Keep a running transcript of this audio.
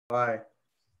Why?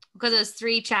 Because it's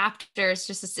 3 chapters.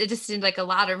 It just seemed like a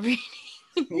lot of reading.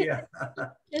 Yeah.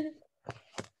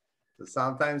 So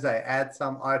sometimes I add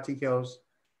some articles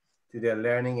to the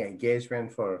learning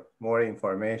engagement for more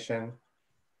information.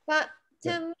 But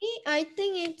to me, I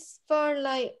think it's for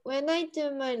like when I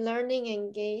do my learning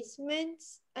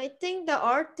engagements, I think the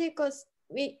articles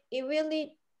it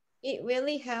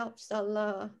really helps a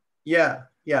lot.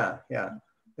 Yeah.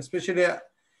 Especially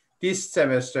this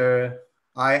semester,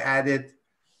 I added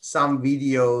some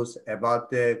videos about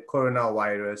the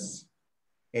coronavirus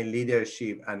in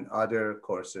leadership and other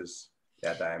courses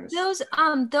that I'm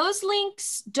Those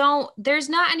links there's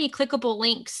not any clickable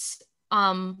links.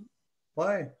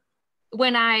 Why?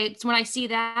 When I see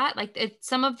that, like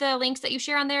some of the links that you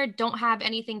share on there don't have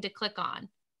anything to click on.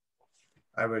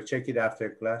 I will check it after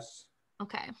class.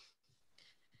 Okay.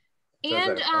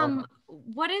 And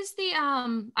what is the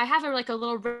I have like a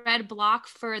little red block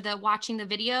for the watching the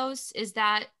videos. Is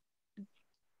that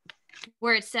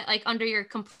where it's set like under your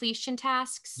completion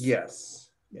tasks? Yes.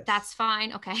 That's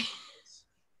fine. Okay.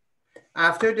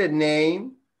 After the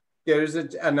name, there is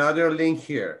another link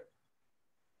here.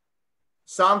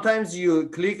 Sometimes you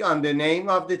click on the name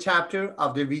of the chapter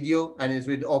of the video and it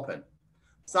will open.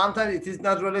 Sometimes it is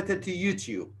not related to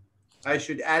YouTube. I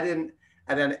should add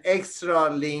an extra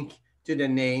link to the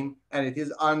name and it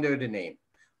is under the name.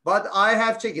 But I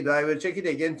have checked it. I will check it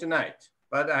again tonight.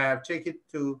 But I have checked it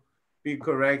to be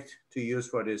correct to use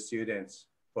for the students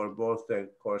for both the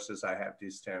courses I have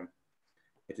this term.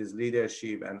 It is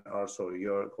leadership and also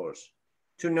your course.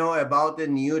 To know about the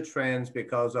new trends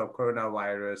because of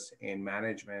coronavirus in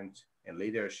management and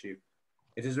leadership,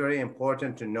 it is very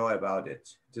important to know about it.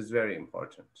 It is very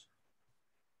important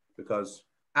because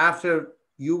after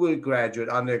you will graduate,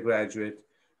 undergraduate,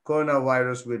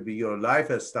 coronavirus will be your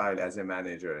lifestyle as a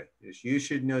manager. You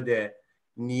should know the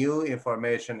new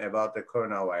information about the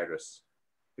coronavirus.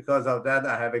 Because of that,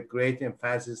 I have a great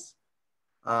emphasis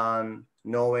on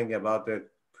knowing about the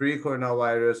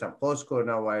pre-coronavirus and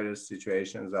post-coronavirus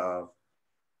situations of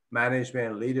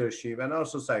management, leadership, and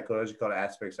also psychological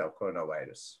aspects of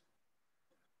coronavirus.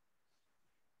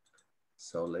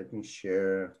 So let me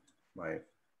share my,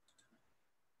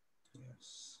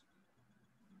 yes.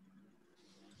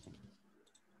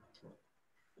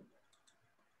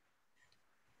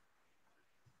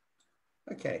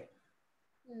 Okay,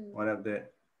 one of the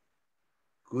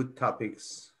good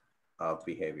topics of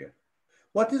behavior.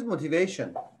 What is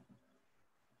motivation?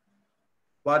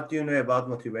 What do you know about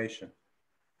motivation?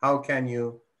 How can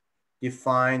you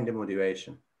define the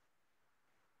motivation?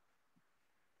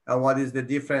 And what is the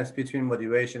difference between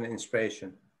motivation and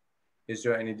inspiration? Is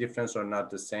there any difference or not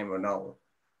the same or no?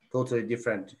 Totally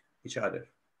different each other.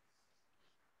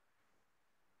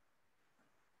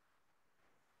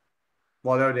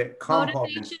 What are the components?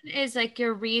 Motivation is like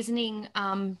your reasoning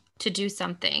to do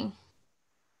something.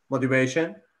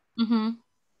 Motivation? Mm-hmm.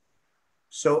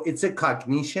 So it's a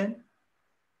cognition.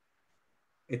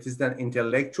 It is the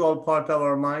intellectual part of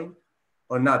our mind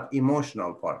or not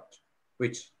emotional part?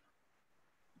 Which?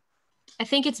 I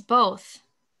think it's both.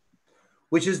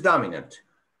 Which is dominant?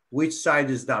 Which side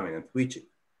is dominant? Which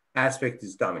aspect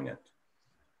is dominant?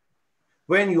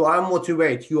 When you are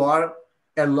motivated, you are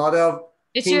a lot of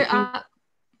thinking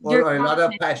or a lot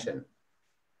of passion.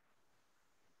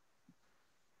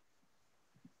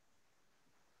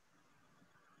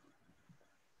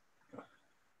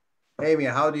 Amy,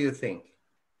 how do you think?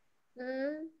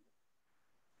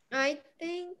 I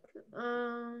think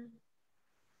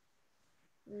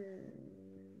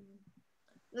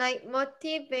like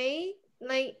motivate,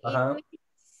 like it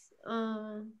means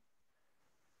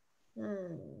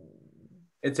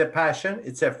it's a passion,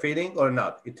 it's a feeling or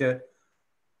not? It's a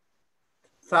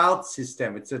thought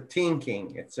system, it's a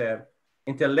thinking, it's a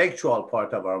intellectual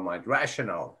part of our mind,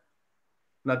 rational,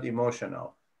 not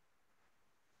emotional.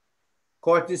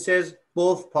 Courtney says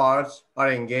both parts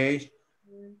are engaged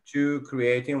to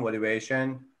creating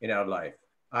motivation in our life.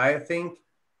 I think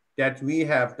that we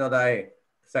have, not I,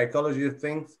 psychology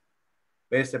thinks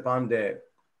based upon the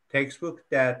textbook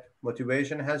that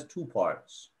motivation has 2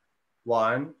 parts.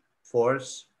 1,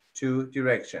 force, 2,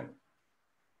 direction.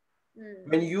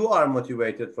 When you are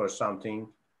motivated for something,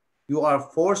 you are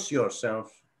force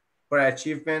yourself for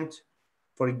achievement,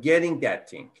 for getting that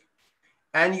thing.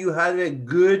 And you have a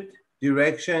good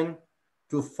direction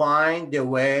to find the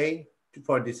way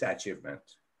for this achievement.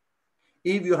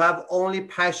 If you have only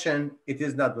passion, it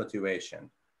is not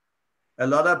motivation. A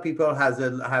lot of people have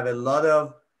a lot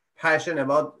of passion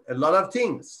about a lot of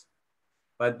things,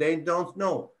 but they don't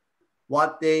know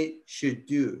what they should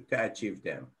do to achieve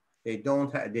them. They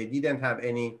didn't have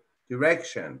any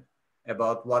direction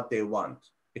about what they want.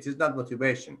 It is not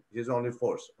motivation. It is only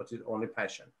force, but it is only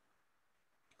passion.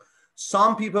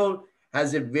 Some people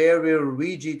has a very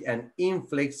rigid and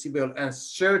inflexible and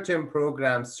certain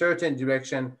program, certain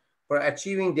direction for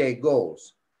achieving their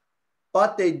goals,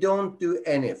 but they don't do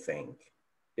anything.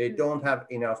 They don't have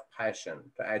enough passion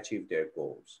to achieve their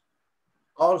goals.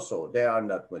 Also, they are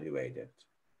not motivated.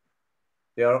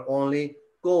 They are only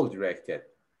goal directed,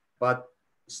 but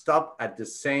stop at the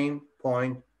same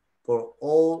point for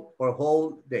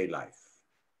whole day life.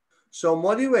 So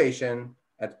motivation,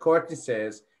 as Courtney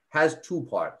says, has two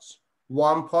parts.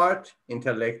 One part,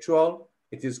 intellectual,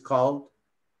 it is called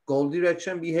goal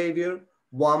direction behavior.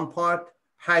 One part,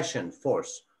 passion,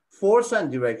 force. Force and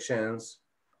directions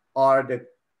are the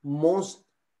most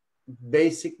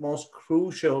basic, most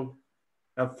crucial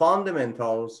and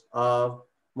fundamentals of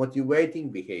motivating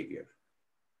behavior.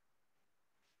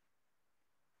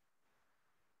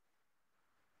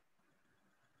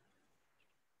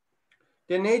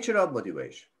 The nature of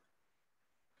motivation.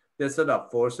 The set of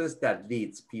forces that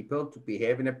leads people to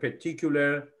behave in a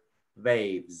particular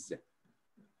ways.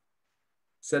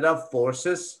 Set of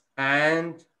forces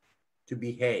and to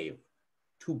behave,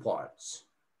 two parts.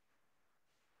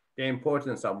 The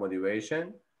importance of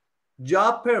motivation.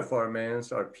 Job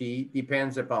performance, or P,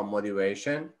 depends upon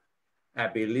motivation,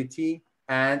 ability,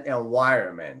 and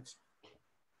environment.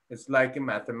 It's like a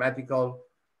mathematical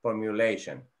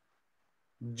formulation.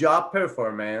 Job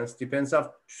performance depends on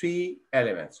three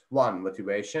elements. One,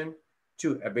 motivation.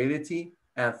 Two, ability.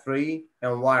 And three,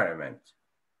 environment.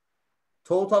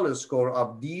 Total score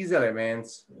of these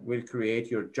elements will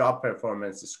create your job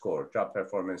performance score, job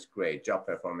performance grade, job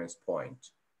performance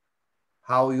point.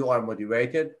 How you are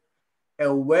motivated?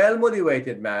 A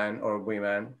well-motivated man or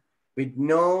woman with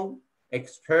no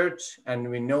expert and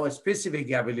with no specific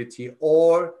ability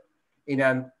or in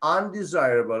an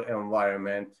undesirable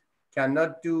environment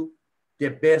cannot do the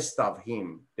best of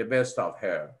him, the best of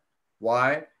her.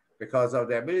 Why? Because of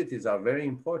the abilities are very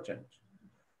important.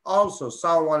 Also,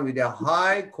 someone with a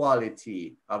high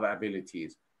quality of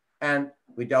abilities and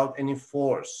without any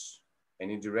force,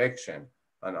 any direction,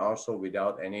 and also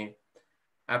without any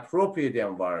appropriate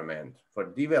environment for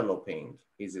developing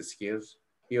his skills,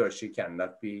 he or she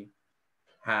cannot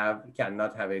have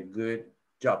a good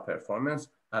job performance.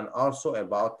 And also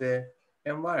about the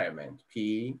environment.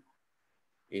 P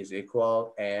is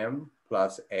equal M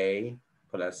plus A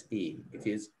plus E. It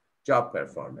is job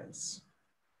performance.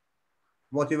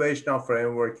 Motivational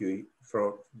framework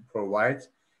provides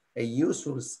a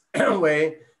useful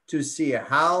way to see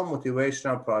how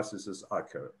motivational processes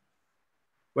occur.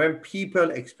 When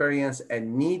people experience a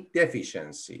need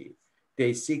deficiency,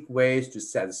 they seek ways to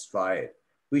satisfy it,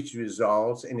 which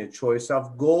results in a choice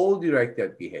of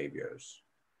goal-directed behaviors.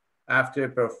 After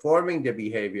performing the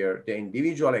behavior, the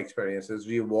individual experiences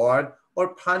reward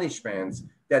or punishments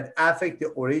that affect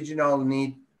the original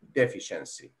need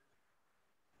deficiency.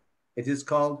 It is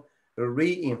called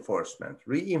reinforcement.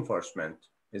 Reinforcement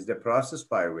is the process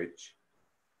by which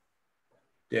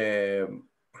the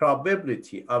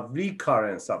probability of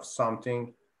recurrence of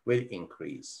something will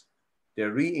increase.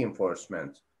 The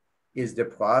reinforcement is the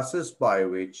process by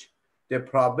which the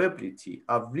probability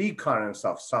of recurrence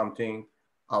of something,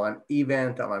 of an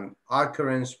event, of an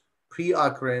occurrence,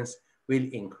 pre-occurrence will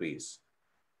increase.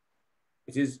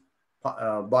 It is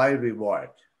by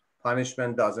reward.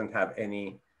 Punishment doesn't have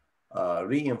any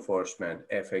reinforcement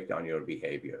effect on your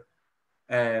behavior.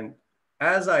 And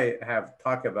as I have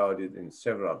talked about it in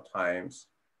several times,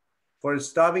 for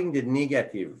stopping the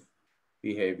negative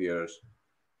behaviors,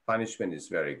 punishment is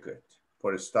very good.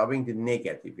 For stopping the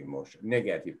negative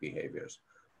behaviors.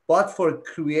 But for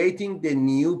creating the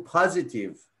new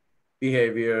positive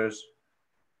behaviors,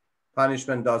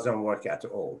 punishment doesn't work at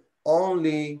all.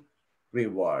 Only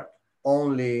reward,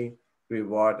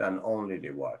 and only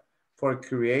reward. For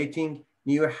creating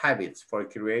new habits, for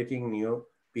creating new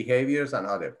behaviors and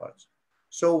other parts.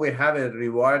 So we have a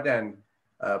reward and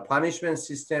punishment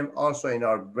system also in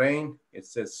our brain.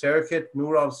 It's a circuit,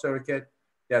 neural circuit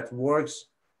that works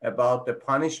about the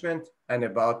punishment and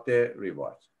about the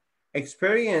reward.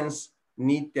 Experience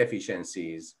need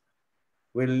deficiencies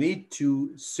will lead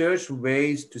to search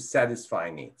ways to satisfy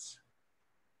needs,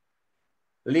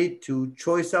 lead to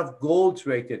choice of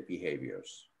goal-directed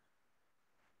behaviors.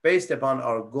 Based upon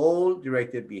our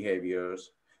goal-directed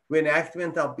behaviors,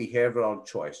 enactment of behavioral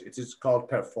choice. It is called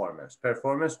performance.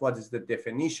 Performance, what is the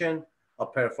definition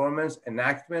of performance?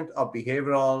 Enactment of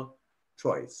behavioral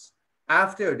choice.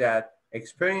 After that,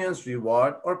 experience,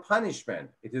 reward, or punishment.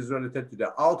 It is related to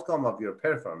the outcome of your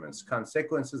performance,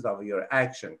 consequences of your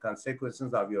action,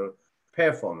 consequences of your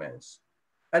performance.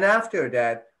 And after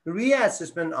that,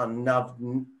 reassessment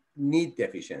on need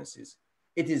deficiencies.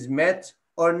 It is met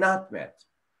or not met.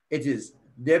 It is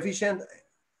deficient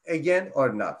again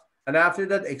or not. And after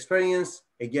that, experience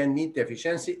again need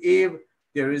deficiency if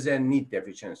there is a need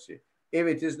deficiency. If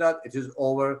it is not, it is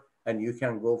over and you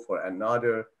can go for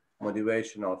another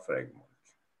motivational framework.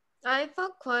 I have a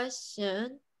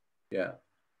question. Yeah.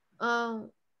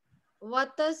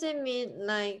 What does it mean,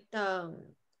 like the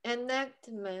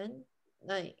enactment?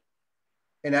 Like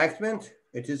Enactment,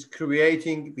 it is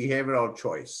creating behavioral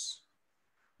choice,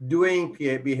 doing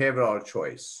behavioral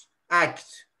choice.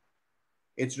 Act,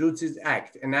 its roots is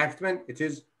act. Enactment, it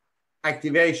is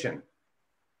activation,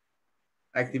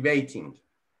 activating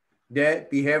the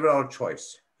behavioral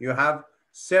choice. You have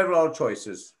several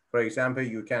choices. For example,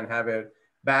 you can have a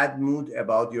bad mood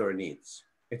about your needs.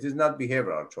 It is not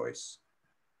behavioral choice.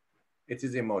 It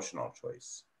is emotional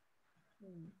choice.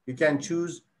 You can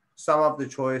choose some of the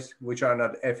choice which are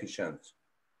not efficient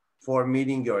for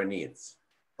meeting your needs.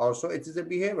 Also, it is a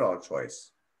behavioral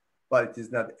choice, but it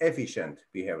is not efficient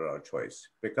behavioral choice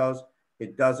because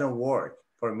it doesn't work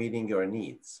for meeting your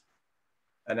needs.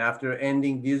 And after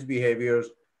ending these behaviors,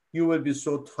 you will be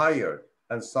so tired,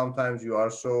 and sometimes you are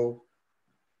so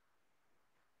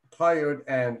tired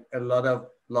and a lot of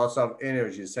loss of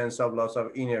energy, sense of loss of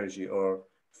energy, or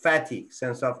fatigue,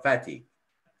 sense of fatigue.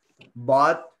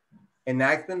 But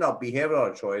enactment of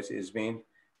behavioral choice is mean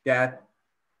that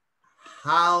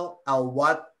how and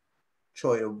what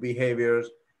choice of behaviors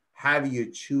have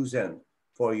you chosen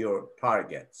for your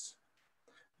targets.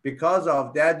 Because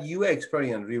of that, you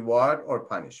experience reward or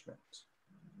punishment.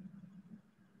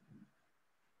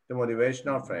 The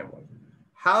motivational framework.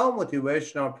 How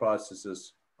motivational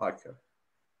processes occur.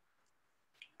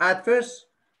 At first,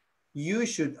 you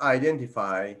should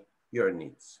identify your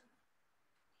needs.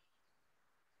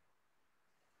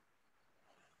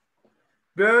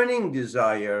 Burning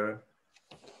desire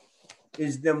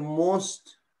is the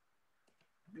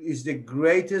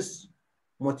greatest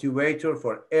motivator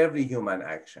for every human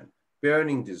action.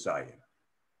 Burning desire.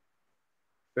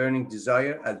 Burning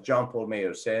desire, as John Paul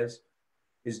Mayer says,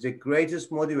 is the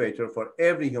greatest motivator for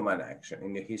every human action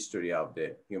in the history of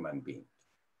the human being.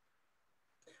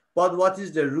 But what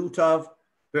is the root of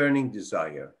burning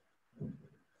desire?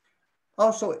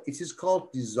 Also, it is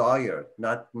called desire,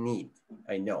 not need,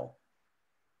 I know.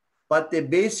 But the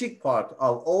basic part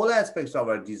of all aspects of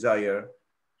our desire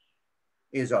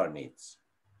is our needs.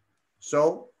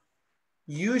 So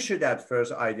you should at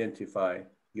first identify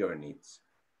your needs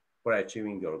for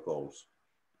achieving your goals.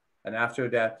 And after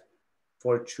that,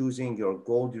 for choosing your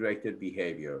goal-directed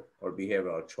behavior or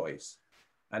behavioral choice.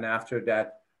 And after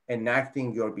that,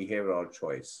 enacting your behavioral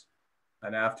choice.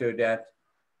 And after that,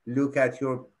 look at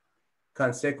your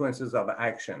consequences of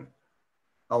action.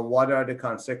 And what are the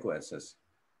consequences?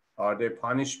 Are they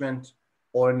punishment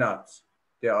or not?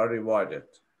 They are rewarded.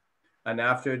 And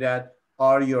after that,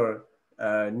 are your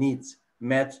needs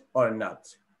met or not?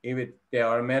 If they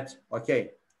are met,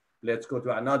 okay, let's go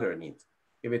to another need.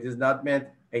 If it is not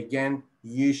met, again,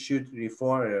 you should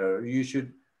reform, you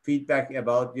should feedback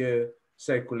about the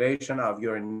circulation of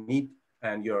your need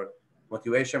and your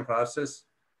motivation process,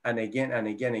 and again,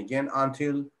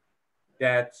 until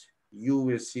that you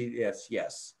will see,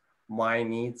 yes, my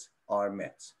needs are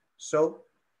met. So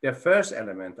the first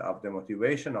element of the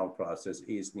motivational process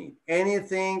is need.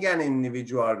 Anything an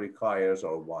individual requires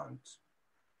or wants.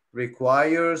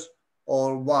 Requires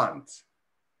or wants.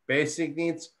 Basic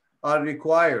needs are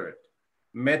required.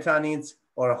 Meta needs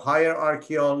or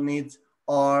hierarchical needs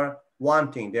are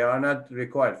wanting. They are not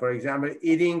required. For example,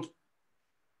 eating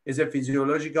is a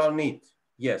physiological need.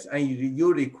 Yes, and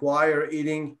you require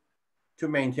eating to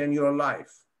maintain your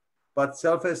life. But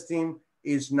self-esteem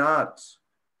is not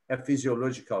a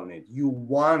physiological need. You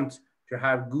want to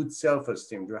have good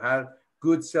self-esteem, to have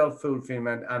good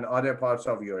self-fulfillment and other parts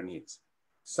of your needs.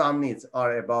 Some needs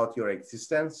are about your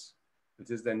existence. It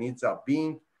is the needs of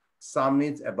being. Some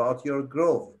needs about your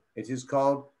growth. It is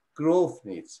called growth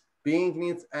needs, being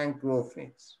needs and growth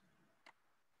needs.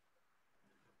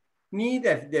 Need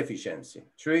deficiency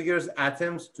triggers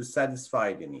attempts to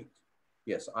satisfy the need.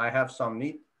 Yes, I have some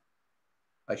need.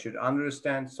 I should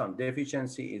understand some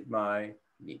deficiency in my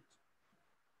need.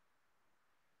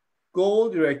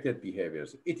 Goal-directed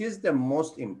behaviors. It is the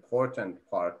most important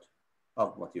part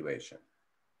of motivation.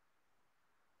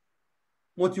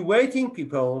 Motivating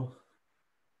people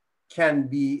can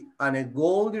be on a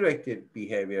goal-directed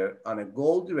behavior, on a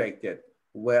goal-directed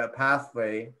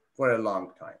pathway for a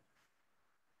long time.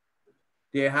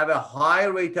 They have a high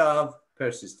rate of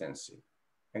persistency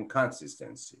and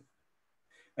consistency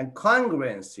and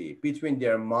congruency between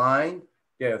their mind,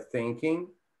 their thinking,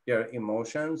 their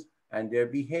emotions, and their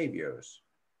behaviors.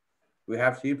 We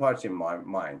have three parts in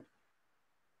mind: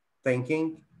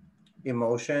 thinking,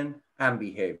 emotion, and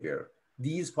behavior.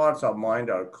 These parts of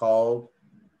mind are called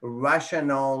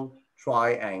rational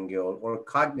triangle or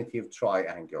cognitive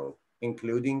triangle,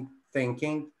 including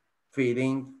thinking,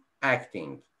 feeling,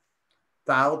 acting,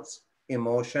 thoughts,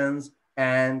 emotions,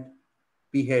 and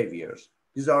behaviors.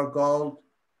 These are called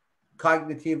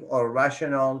cognitive or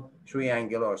rational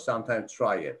triangle, or sometimes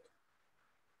triad.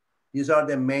 These are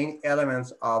the main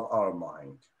elements of our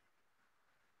mind.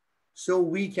 So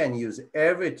we can use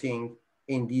everything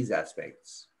in these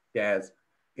aspects. That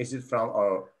is it from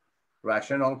our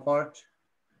rational part,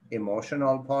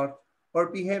 emotional part,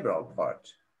 or behavioral part.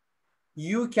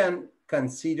 You can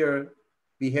consider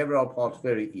behavioral part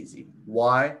very easy.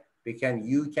 Why? Because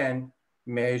you can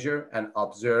measure and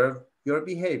observe your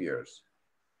behaviors.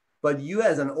 But you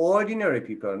as an ordinary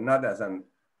people, not as a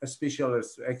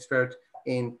specialist expert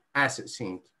in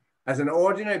assessing, as an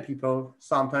ordinary people,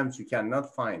 sometimes you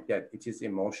cannot find that it is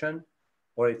emotion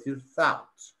or it is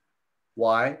thought.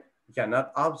 Why? You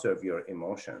cannot observe your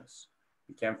emotions.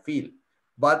 You can feel.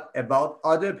 But about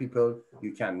other people,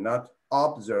 you cannot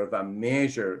observe and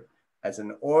measure. As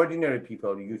an ordinary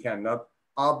people, you cannot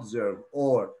observe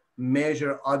or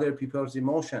measure other people's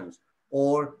emotions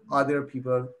or other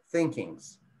people's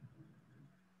thinkings.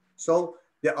 So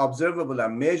the observable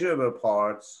and measurable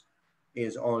parts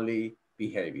is only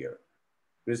behavior,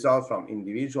 result from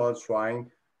individuals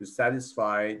trying to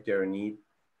satisfy their need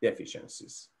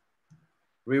deficiencies.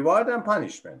 Reward and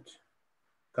punishment,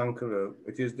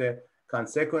 it is the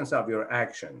consequence of your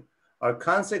action, are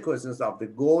consequences of the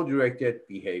goal-directed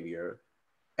behavior,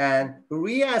 and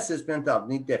reassessment of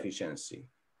need deficiency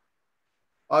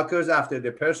occurs after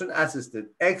the person assesses the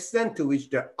extent to which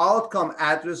the outcome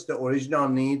addressed the original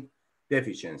need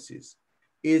deficiencies.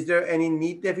 Is there any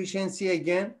need deficiency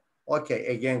again? Okay,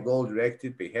 again,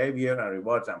 goal-directed behavior and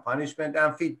rewards and punishment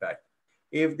and feedback.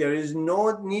 If there is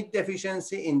no need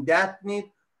deficiency in that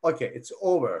need, okay, it's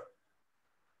over.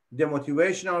 The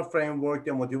motivational framework,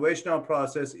 the motivational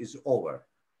process is over.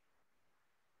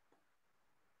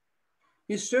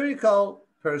 Historical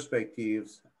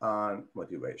perspectives on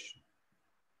motivation.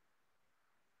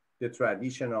 The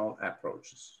traditional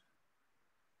approaches.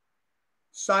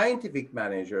 Scientific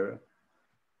manager,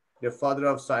 the father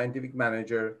of scientific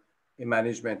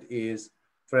management is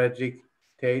Frederick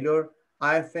Taylor,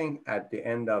 I think at the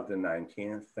end of the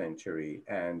 19th century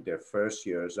and the first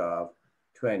years of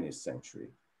 20th century.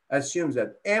 Assumes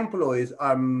that employees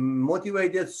are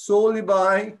motivated solely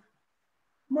by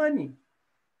money.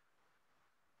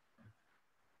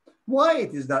 Why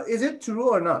it is not? Is it true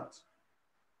or not?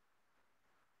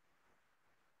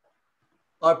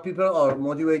 Are people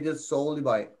motivated solely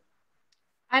by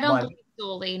I don't money? believe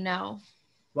solely, no.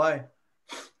 Why?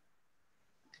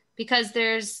 Because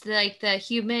there's like the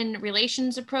human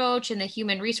relations approach and the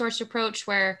human resource approach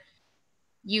where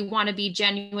you want to be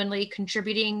genuinely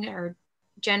contributing or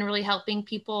generally helping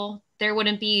people. There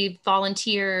wouldn't be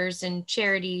volunteers and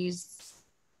charities.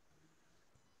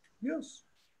 Yes.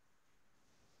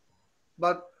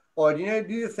 But ordinarily,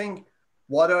 do you think,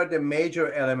 what are the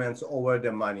major elements over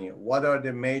the money? What are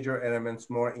the major elements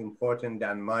more important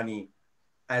than money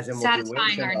as a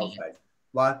Satisfying our motivational needs. factor?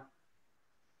 What?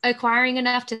 Acquiring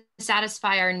enough to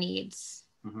satisfy our needs.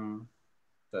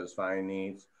 Satisfying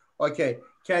needs. Okay,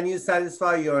 can you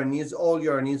satisfy your needs, all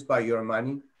your needs, by your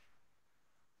money?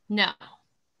 No.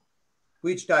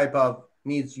 Which type of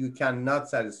needs you cannot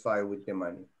satisfy with the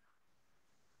money?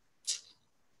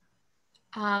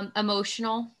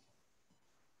 Emotional.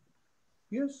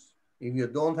 Yes. If you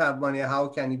don't have money, how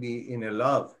can you be in a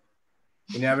love?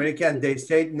 In American, they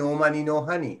say no money, no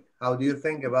honey. How do you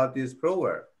think about this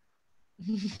proverb?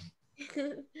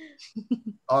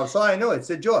 Also, I know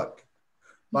it's a joke,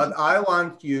 but I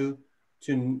want you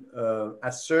to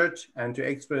assert and to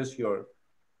express your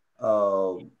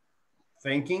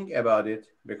thinking about it,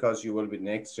 because you will be the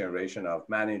next generation of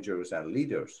managers and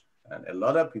leaders. And a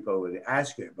lot of people will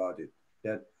ask you about it,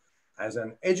 that as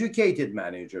an educated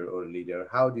manager or leader,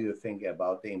 how do you think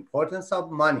about the importance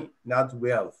of money, not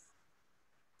wealth?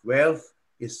 Wealth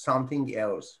is something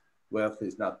else. Wealth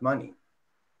is not money.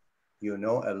 You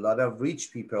know, a lot of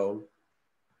rich people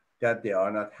that they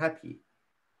are not happy.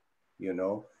 You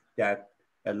know, that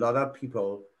a lot of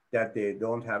people that they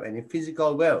don't have any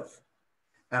physical wealth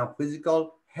and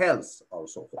physical health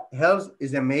also. Health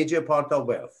is a major part of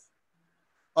wealth.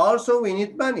 Also, we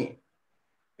need money.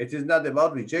 It is not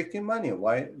about rejecting money.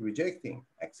 Why rejecting?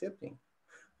 Accepting.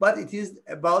 But it is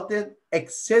about the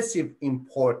excessive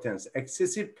importance,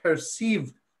 excessive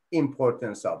perceived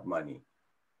importance of money.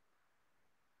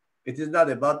 It is not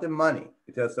about the money.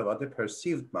 It is about the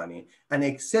perceived money and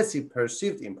excessive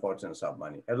perceived importance of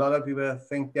money. A lot of people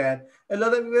think that, a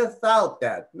lot of people thought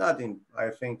that, not in, I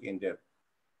think in the,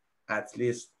 at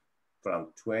least from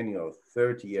 20 or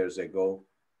 30 years ago,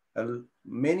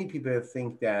 many people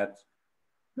think that,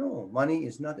 no, money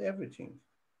is not everything.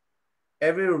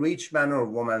 Every rich man or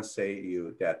woman say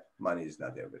you that money is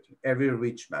not everything. Every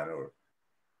rich man or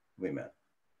woman.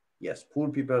 Yes, poor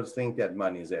people think that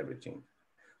money is everything.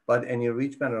 But any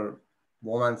rich man or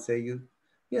woman say you,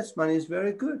 yes, money is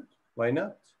very good. Why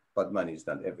not? But money is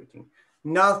not everything.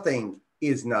 Nothing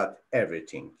is not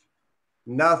everything.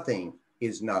 Nothing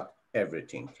is not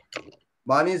everything.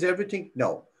 Money is everything?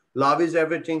 No. Love is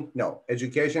everything? No.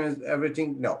 Education is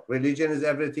everything? No. Religion is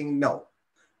everything? No.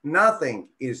 Nothing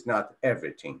is not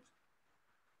everything.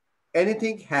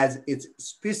 Anything has its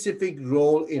specific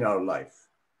role in our life.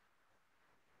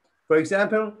 For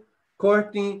example,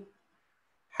 Courtney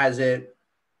has a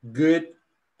good,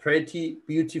 pretty,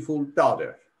 beautiful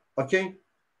daughter, okay?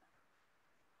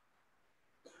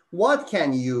 What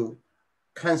can you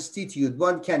constitute,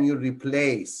 what can you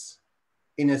replace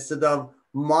instead of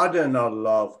maternal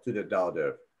love to the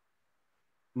daughter?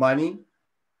 Money,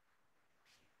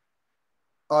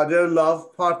 other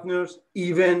love partners,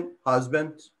 even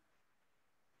husband,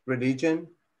 religion,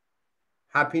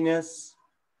 happiness,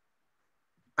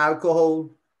 alcohol,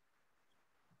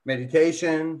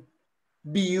 meditation,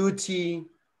 beauty,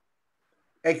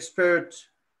 expert,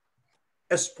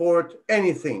 sport,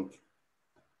 anything.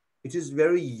 It is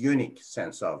very unique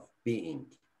sense of being.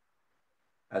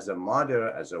 As a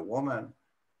mother, as a woman,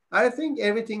 I think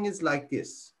everything is like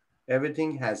this.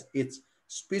 Everything has its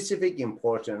specific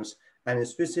importance and a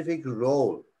specific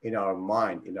role in our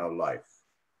mind, in our life.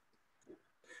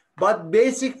 But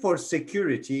basic for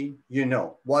security, you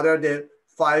know, what are the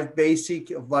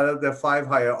what are the five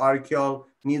hierarchical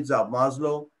needs of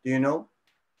Maslow? Do you know?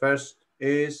 First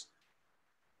is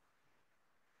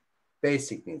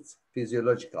basic needs,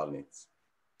 physiological needs.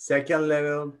 Second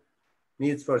level,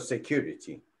 needs for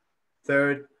security.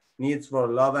 Third, needs for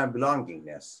love and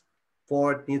belongingness.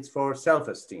 Fourth, needs for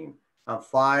self-esteem. And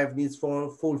five, needs for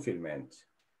fulfillment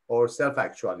or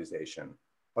self-actualization.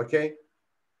 Okay?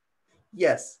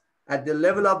 Yes, at the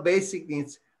level of basic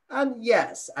needs, and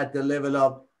yes, at the level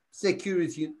of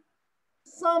security,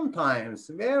 sometimes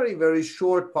very, very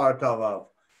short part of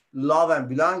love and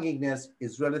belongingness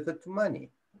is related to money.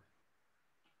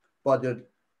 But the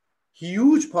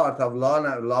huge part of love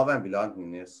and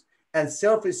belongingness and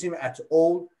self-esteem at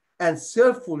all and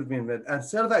self-fulfillment and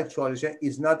self-actualization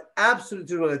is not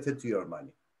absolutely related to your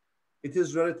money. It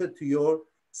is related to your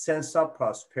sense of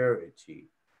prosperity.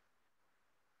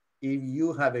 If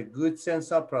you have a good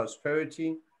sense of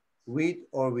prosperity, with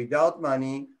or without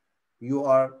money, you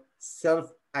are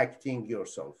self-acting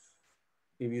yourself.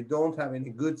 If you don't have any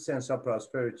good sense of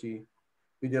prosperity,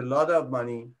 with a lot of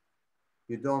money,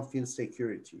 you don't feel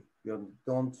security. You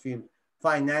don't feel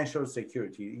financial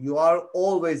security. You are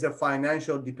always a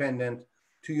financial dependent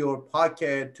to your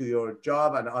pocket, to your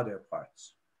job and other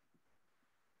parts.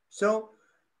 So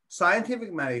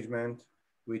scientific management,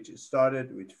 which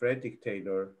started with Frederick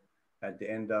Taylor at the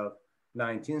end of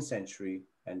 19th century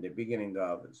and the beginning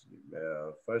of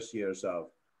first years of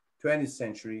 20th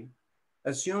century,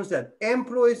 assumes that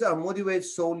employees are motivated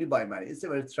solely by money. It's a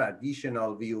very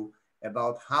traditional view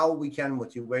about how we can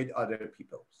motivate other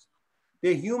people.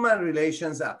 The human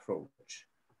relations approach,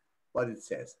 what it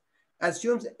says,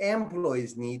 assumes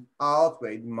employees' need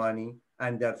outweigh money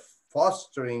and that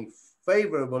fostering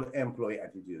favorable employee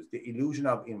attitudes. The illusion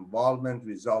of involvement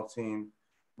results in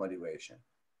motivation.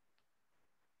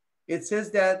 It says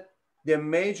that the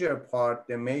major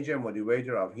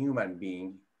motivator of human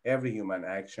being, every human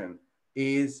action,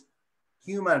 is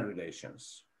human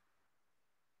relations,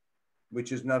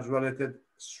 which is not related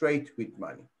straight with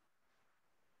money.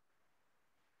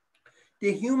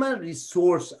 The human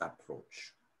resource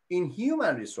approach. In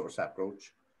human resource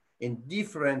approach, in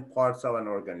different parts of an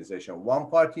organization, one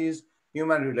part is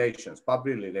human relations,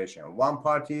 public relations. One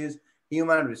part is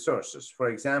human resources. For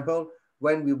example,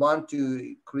 when we want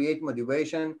to create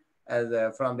motivation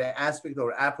from the aspect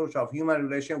or approach of human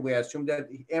relation, we assume that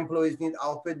employees need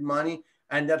output money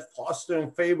and that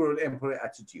fostering favorable employee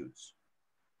attitudes.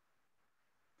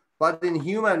 But in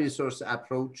human resource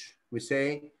approach, we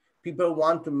say people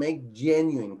want to make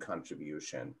genuine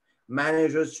contribution.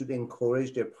 Managers should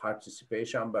encourage their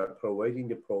participation by providing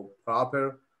the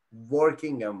proper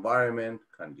working environment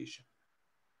condition.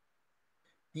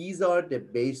 These are the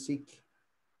basic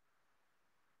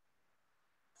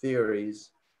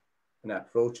theories and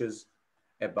approaches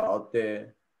about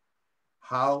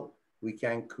how we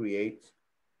can create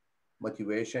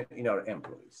motivation in our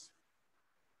employees.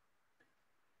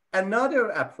 Another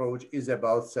approach is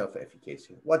about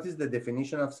self-efficacy. What is the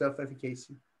definition of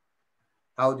self-efficacy?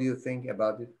 How do you think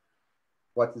about it?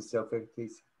 What is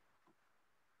self-efficacy?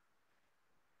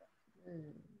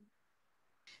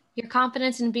 Your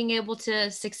confidence in being able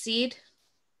to succeed.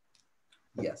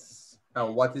 Yes.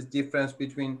 And what is the difference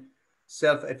between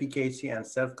self-efficacy and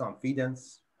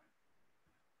self-confidence?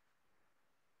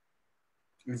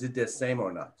 Is it the same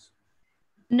or not?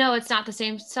 No, it's not the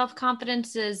same.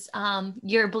 Self-confidence is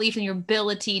your belief in your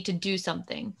ability to do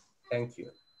something. Thank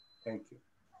you. Thank you.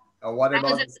 And what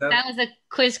about that was a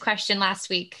quiz question last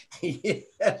week.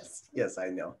 Yes, yes, I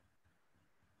know.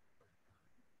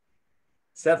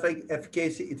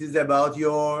 Self-efficacy, it is about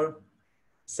your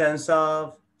sense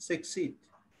of succeed.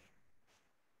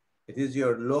 It is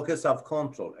your locus of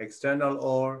control, external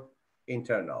or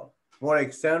internal. More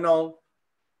external,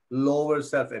 lower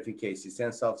self-efficacy,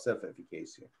 sense of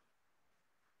self-efficacy.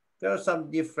 There are some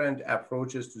different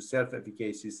approaches to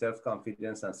self-efficacy,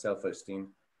 self-confidence, and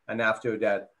self-esteem. And after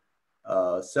that,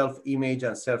 self-image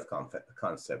and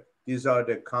self-concept. These are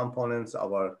the components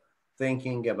of our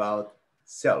thinking about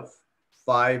self.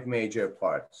 5 major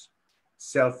parts: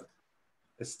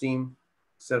 self-esteem,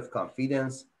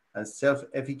 self-confidence, and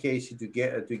self-efficacy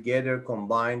together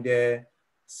combine the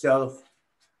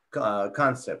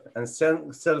self-concept. And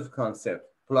self-concept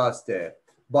plus the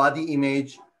body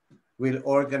image will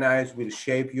organize, will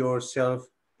shape your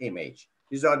self-image.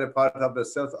 These are the part of the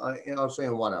self, also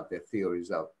in one of the theories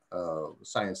of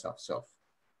science of self.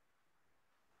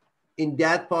 In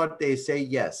that part, they say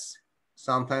yes.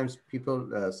 Sometimes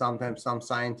people, sometimes some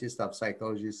scientists of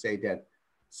psychology say that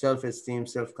self-esteem,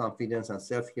 self-confidence, and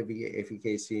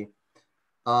self-efficacy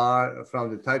are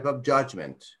from the type of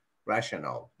judgment,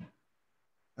 rational.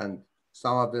 And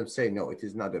some of them say, no, it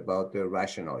is not about the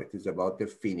rational. It is about the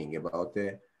feeling, about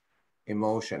the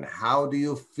emotion. How do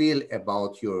you feel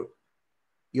about your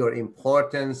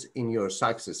importance in your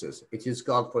successes? It is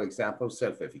called, for example,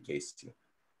 self-efficacy.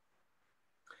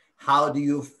 How do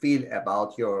you feel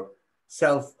about your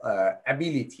self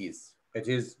abilities? It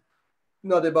is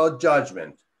not about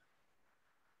judgment.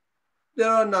 There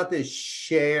are not a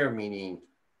share meaning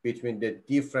between the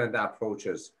different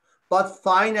approaches. But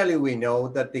finally, we know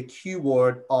that the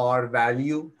keyword are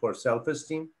value for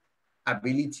self-esteem,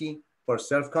 ability for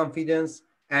self-confidence,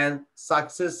 and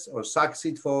success or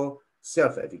succeed for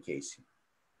self-efficacy.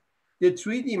 The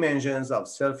 3 dimensions of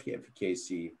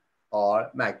self-efficacy are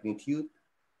magnitude,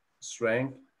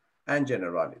 strength, and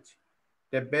generality.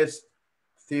 The best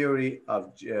theory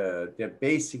of the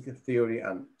basic theory,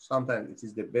 and sometimes it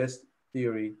is the best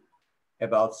theory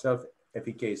about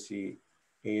self-efficacy,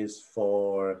 is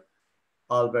for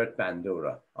Albert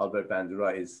Bandura. Albert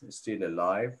Bandura is still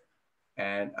alive,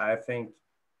 and I think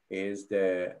is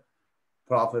the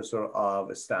professor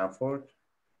of Stanford.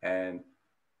 And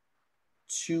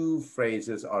 2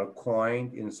 phrases are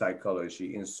coined in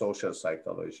psychology, in social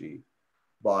psychology,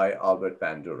 by Albert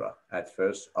Bandura. At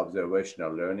first,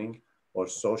 observational learning or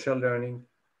social learning,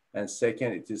 and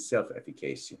second, it is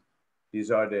self-efficacy.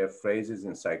 These are the phrases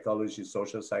in psychology,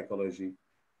 social psychology,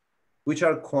 which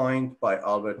are coined by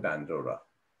Albert Bandura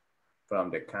from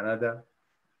the Canada,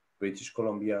 British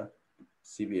Columbia,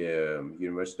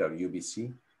 University of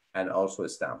UBC, and also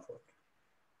Stanford.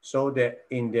 So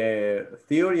in the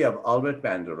theory of Albert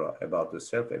Bandura about the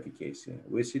self-efficacy,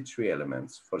 we see 3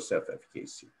 elements for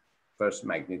self-efficacy. First,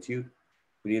 magnitude,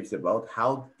 believes about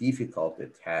how difficult a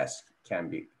task can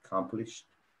be accomplished.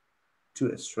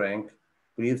 2, strength,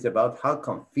 believes about how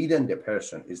confident the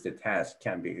person is the task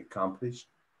can be accomplished.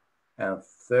 And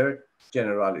 3rd,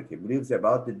 generality, believes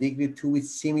about the degree to which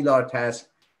similar tasks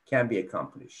can be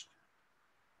accomplished.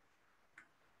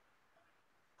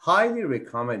 Highly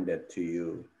recommended to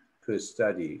you to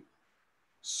study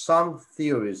some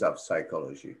theories of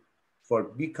psychology for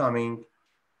becoming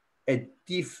a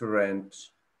different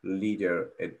leader,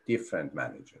 a different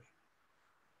manager.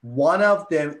 One of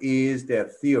them is the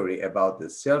theory about the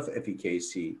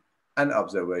self-efficacy and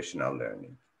observational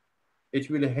learning.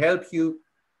 It will help you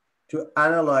to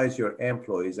analyze your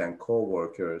employees and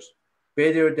co-workers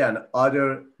better than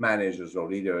other managers or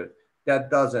leaders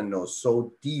that doesn't know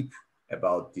so deep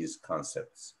about these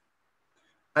concepts.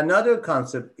 Another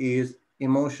concept is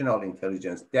emotional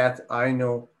intelligence that I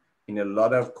know in a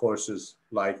lot of courses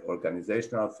like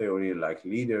organizational theory, like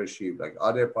leadership, like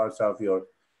other parts of your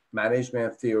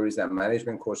management theories and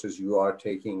management courses you are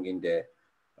taking in the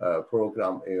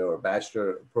program, your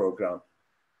bachelor program.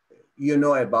 You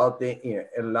know about a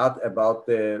lot about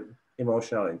the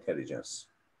emotional intelligence,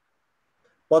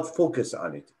 but focus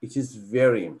on it. It is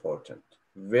very important,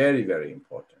 very, very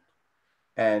important.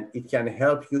 and it can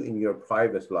help you in your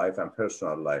private life and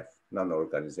personal life,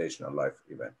 non-organizational life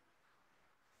even.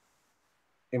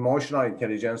 Emotional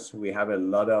intelligence, we have a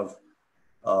lot of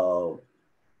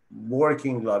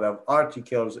working, a lot of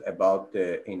articles about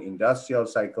in industrial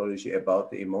psychology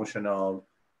about the emotional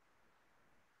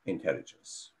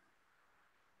intelligence.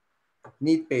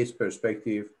 Need-based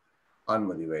perspective on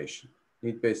motivation.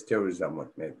 Need-based theories of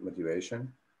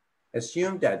motivation.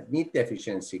 Assume that need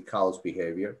deficiency causes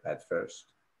behavior at first.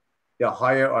 The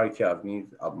hierarchy of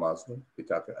needs of Maslow,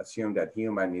 assume that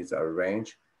human needs are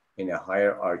arranged in a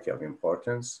hierarchy of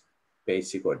importance,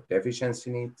 basic or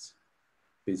deficiency needs,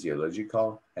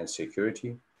 physiological, and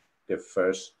security. The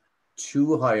first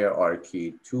two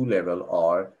level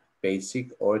are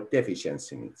basic or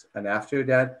deficiency needs. And after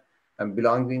that, and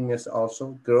belongingness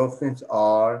also, growth needs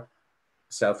are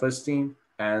self-esteem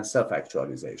and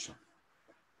self-actualization.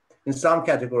 In some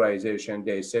categorization,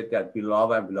 they said that love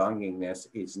and belongingness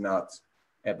is not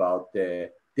about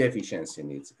the deficiency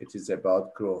needs. It is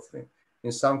about growth needs.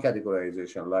 In some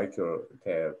categorization, like your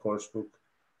course book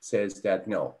says that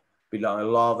no,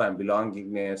 love and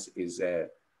belongingness is a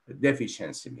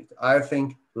deficiency need. I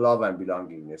think love and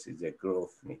belongingness is a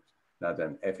growth need, not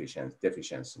an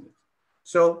deficiency need.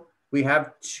 So we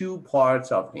have two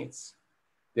parts of needs,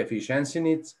 deficiency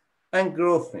needs and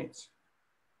growth needs.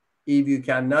 If you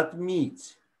cannot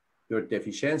meet your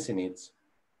deficiency needs,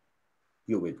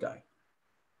 you will die.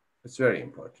 It's very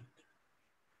important.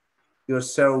 Your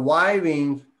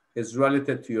surviving is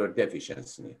related to your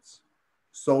deficiency needs.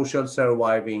 Social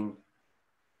surviving,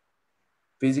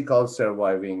 physical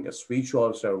surviving,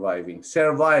 spiritual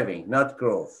surviving, not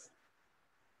growth.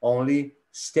 Only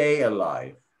stay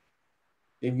alive.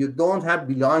 If you don't have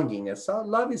belongingness,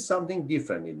 love is something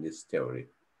different in this theory.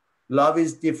 Love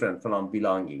is different from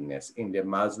belongingness. In the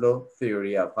Maslow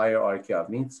theory of hierarchy of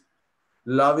needs,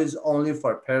 love is only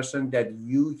for a person that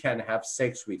you can have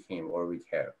sex with him or with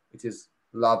her. It is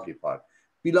lovely part.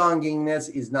 Belongingness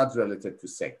is not related to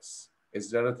sex.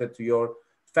 It's related to your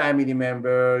family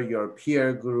member, your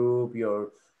peer group,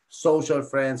 your social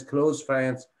friends, close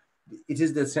friends. It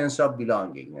is the sense of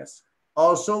belongingness.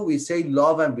 Also, we say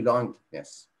love and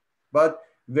belongingness, but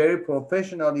very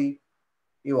professionally,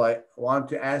 if I want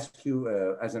to ask you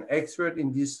as an expert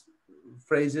in these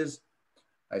phrases,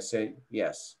 I say,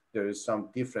 yes, there is some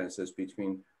differences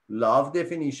between love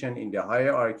definition in the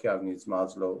hierarchy of needs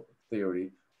Maslow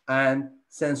theory and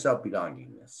sense of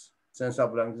belongingness. Sense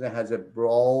of belongingness has a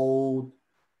broad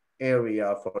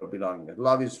area for belongingness.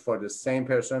 Love is for the same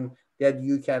person that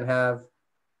you can have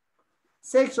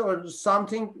sex or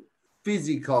something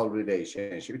physical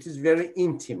relationship. It is very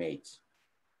intimate.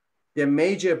 The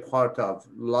major part of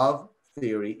love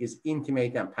theory is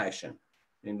intimate and passion.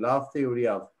 In love theory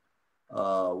of,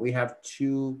 we have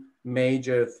two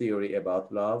major theory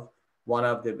about love. One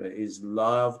of them is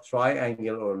love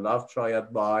triangle or love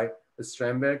triad by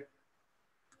Sternberg.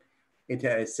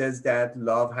 It says that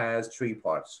love has three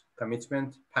parts: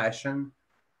 commitment, passion,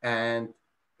 and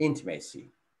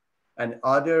intimacy. And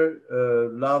other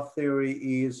love theory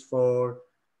is for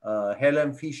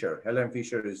Helen Fisher. Helen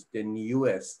Fisher is the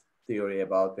newest theory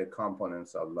about the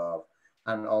components of love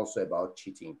and also about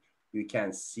cheating. You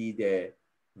can see the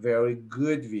very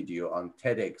good video on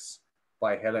TEDx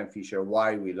by Helen Fisher,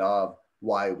 Why We Love,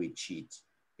 Why We Cheat.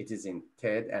 It is in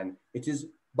TED and it is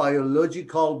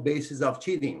biological basis of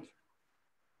cheating,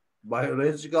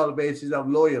 biological basis of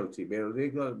loyalty,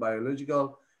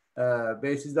 biological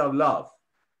basis of love.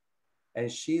 And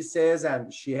she says,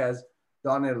 and she has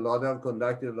done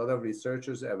conducted a lot of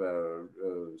researches about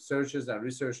searches and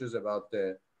researches about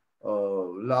the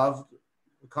love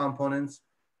components.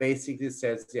 Basically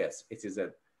says, yes, it is a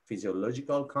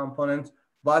physiological component,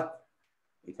 but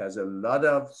it has a lot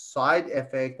of side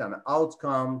effect and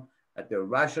outcome at the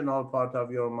rational part of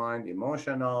your mind,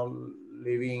 emotional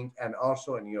living, and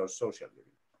also in your social living.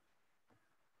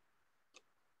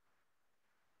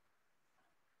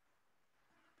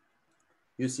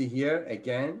 You see here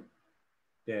again,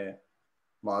 the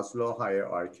Maslow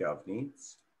hierarchy of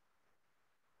needs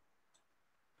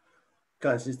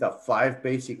consists of 5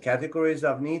 basic categories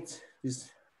of needs. This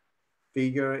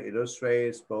figure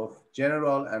illustrates both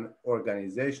general and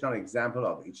organizational example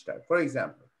of each type. For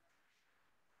example,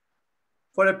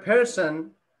 for a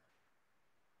person,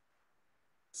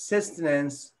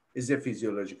 sustenance is a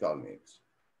physiological need.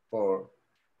 For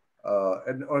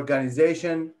an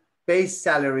organization, base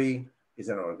salary is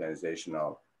an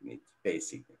organizational need,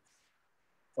 basic need.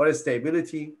 For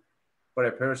stability, for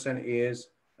a person is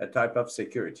a type of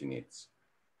security needs.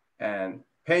 And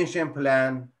pension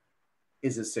plan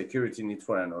is a security need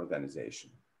for an organization.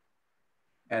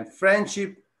 And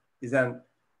friendship is an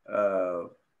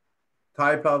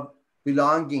type of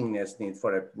belongingness need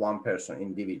for a one person,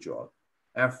 individual.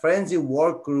 And friends in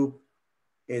work group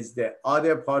is the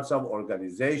other parts of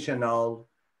organizational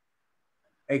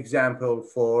example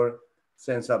for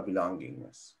sense of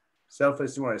belongingness.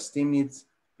 Self-esteem or esteem needs,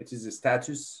 it is a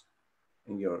status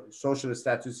in your social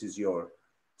status, is your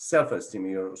self-esteem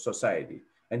in your society.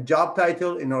 And job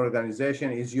title in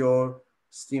organization is your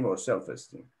esteem or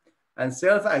self-esteem. And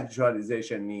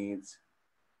self-actualization needs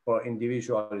for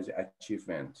individual is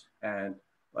achievement, and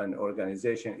an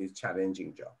organization is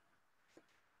challenging job.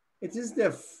 It is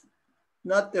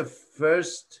not the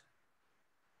first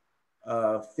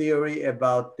theory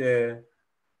about the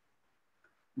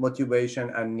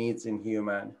motivation and needs in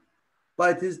human,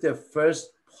 but it is the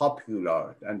first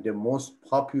popular and the most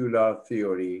popular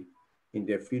theory in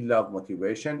the field of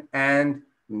motivation and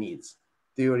needs,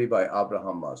 theory by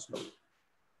Abraham Maslow.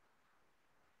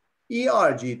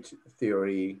 ERG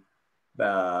theory,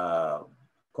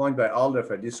 coined by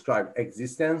Alderfer, described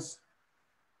existence,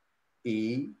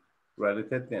 E,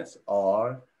 relatedness,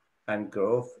 R, and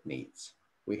growth needs.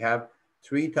 We have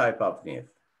three types of needs: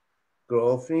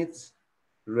 growth needs,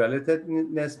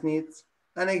 relatedness needs,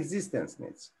 and existence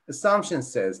needs. Assumption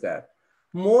says that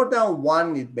more than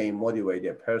one need may motivate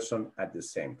a person at the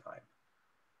same time.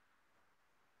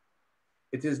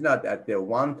 It is not at the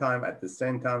one time, at the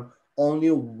same time,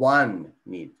 only one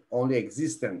need, only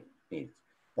existent needs,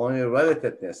 only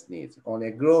relatedness needs,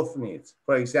 only growth needs.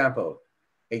 For example,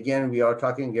 again, we are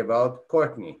talking about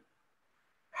Courtney.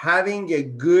 Having a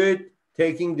good,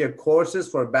 taking the courses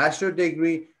for bachelor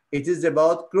degree, it is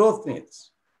about growth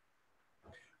needs.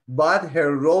 But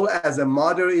her role as a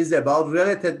mother is about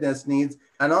relatedness needs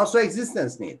and also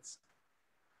existence needs.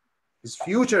 His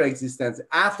future existence,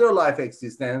 afterlife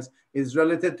existence, is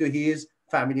related to his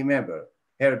family member,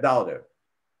 her daughter,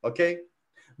 okay?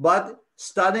 But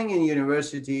studying in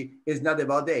university is not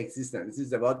about the existence, it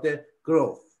is about the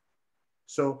growth.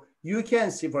 So you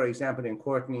can see, for example, in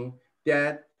Courtney,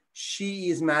 that she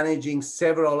is managing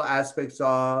several aspects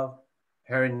of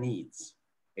her needs,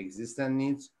 existent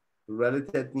needs,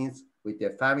 related needs, with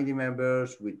their family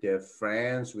members, with their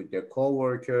friends, with their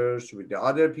co-workers, with the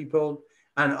other people,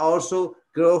 and also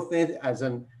growth needs as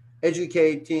an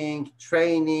educating,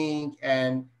 training,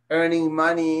 and earning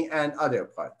money and other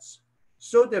parts.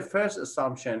 So the first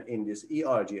assumption in this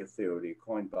ERG theory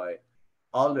coined by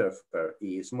Alderfer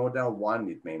is more than one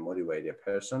need may motivate a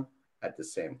person at the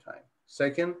same time.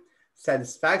 Second,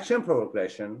 satisfaction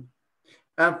progression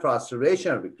and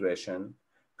frustration regression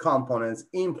components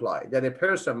imply that a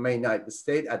person may not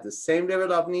stay at the same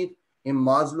level of need in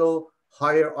Maslow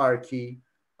hierarchy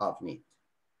of need.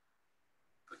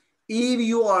 If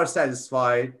you are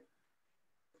satisfied,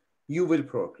 you will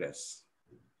progress.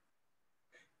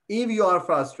 If you are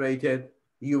frustrated,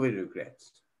 you will regret.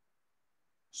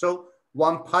 So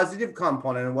one positive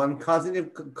component, one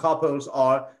positive couples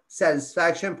are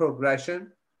satisfaction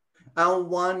progression, and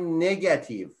one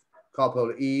negative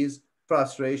couple is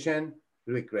frustration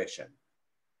regression.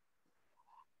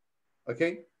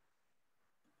 Okay?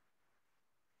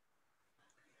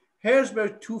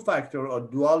 Herzberg two-factor or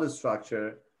dual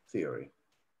structure theory.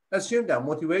 Assume that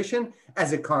motivation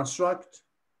as a construct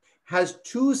has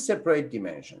two separate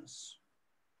dimensions.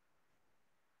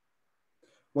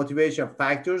 Motivation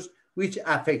factors which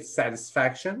affect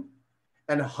satisfaction,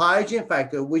 and hygiene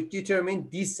factors which determine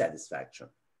dissatisfaction.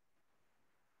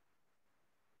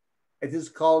 It is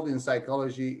called in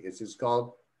psychology, it is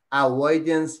called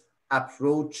avoidance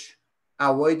approach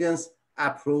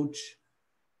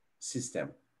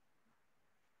system.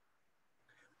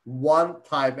 One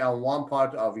type and one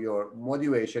part of your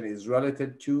motivation is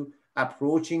related to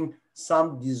approaching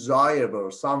some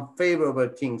desirable, some favorable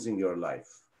things in your life.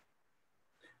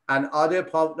 And other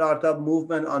part of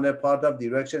movement, other part of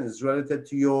direction is related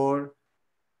to your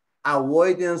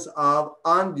avoidance of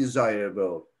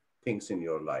undesirable things in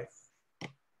your life.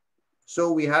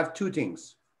 So we have two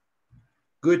things: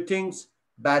 good things,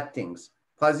 bad things,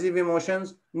 positive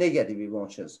emotions, negative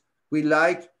emotions. We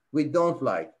like, we don't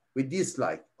like, we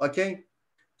dislike, okay?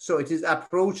 So it is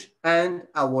approach and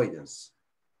avoidance.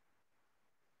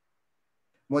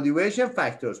 Motivation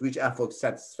factors which affect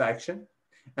satisfaction,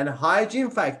 and hygiene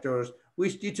factors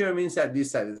which determines that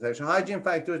dissatisfaction. Hygiene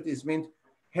factors is meant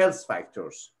health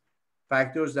factors,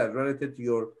 factors that are related to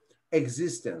your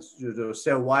existence, to your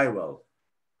survival.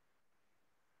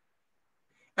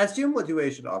 Assume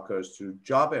motivation occurs through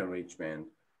job enrichment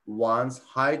once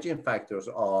hygiene factors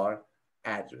are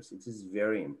addressed. It is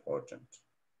very important.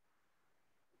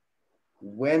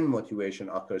 When motivation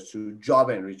occurs through job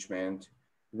enrichment,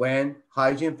 when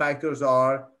hygiene factors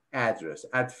are addressed.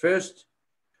 At first,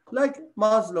 Like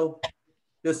Maslow.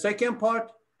 The second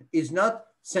part is not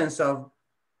sense of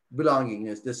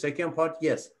belongingness. The second part,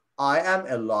 yes, I am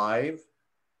alive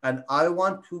and I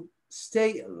want to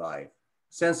stay alive.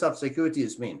 Sense of security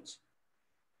is meant.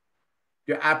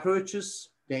 The approaches,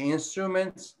 the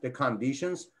instruments, the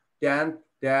conditions then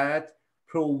that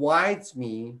provides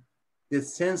me the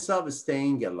sense of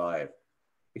staying alive.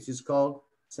 It is called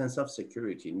sense of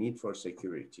security, need for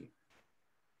security.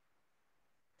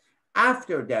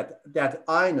 After that, that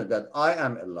I know that I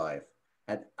am alive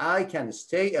and I can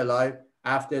stay alive,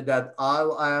 after that,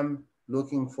 I am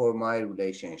looking for my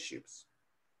relationships,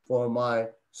 for my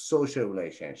social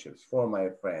relationships, for my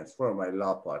friends, for my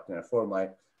love partner, for my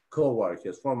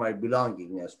co-workers, for my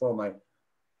belongingness, for my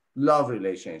love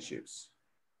relationships.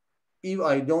 If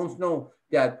I don't know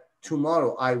that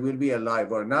tomorrow I will be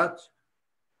alive or not,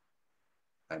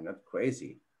 I'm not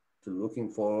crazy to looking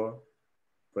for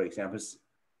example,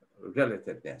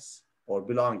 relatedness or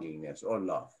belongingness or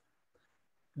love.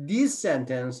 This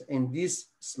sentence in this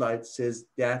slide says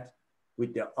that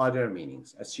with the other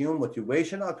meanings. Assume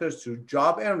motivation occurs through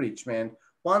job enrichment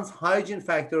once hygiene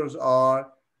factors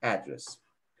are addressed.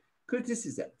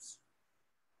 Criticisms.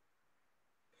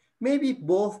 Maybe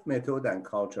both method and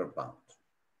culture bound.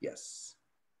 Yes.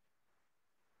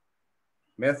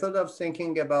 Method of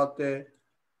thinking about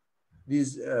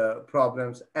these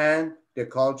problems and the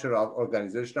culture of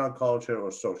organizational culture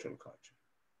or social culture.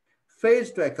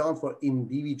 Fails to account for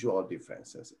individual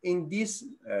differences. In this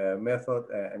method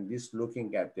and this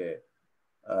looking at the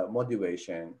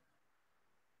motivation,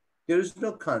 there is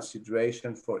no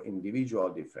consideration for individual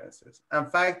differences.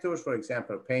 And factors, for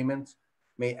example, payment,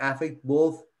 may affect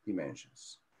both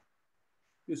dimensions.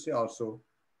 You see also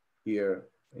here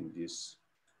in this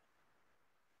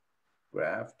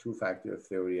graph, two-factor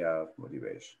theory of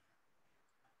motivation.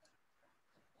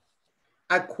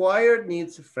 Acquired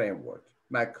needs framework,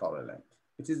 McClelland.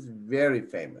 It is very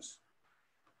famous.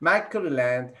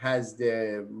 McClelland has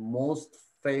the most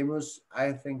famous,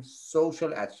 I think,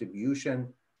 social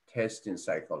attribution test in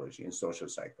psychology, in social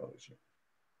psychology.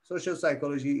 Social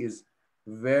psychology is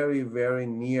very, very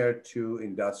near to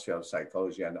industrial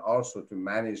psychology and also to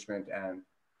management and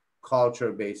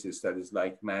culture-based studies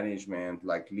like management,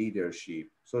 like leadership.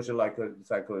 Social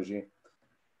psychology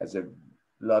has a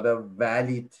lot of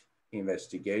valid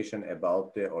investigation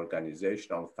about the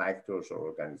organizational factors or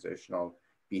organizational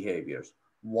behaviors.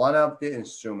 One of the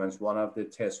instruments, one of the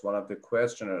tests, one of the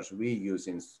questionnaires we use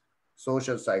in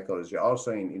social psychology,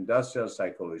 also in industrial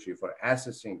psychology, for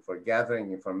assessing, for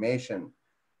gathering information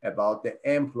about the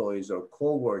employees or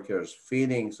co-workers'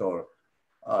 feelings or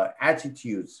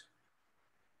attitudes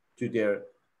to their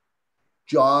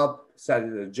job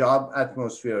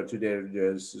atmosphere, to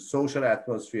their social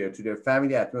atmosphere, to their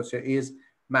family atmosphere, is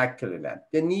McClelland,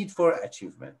 the need for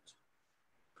achievement.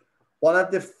 One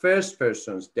of the first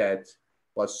persons that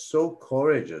was so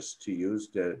courageous to use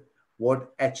the word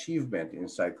achievement in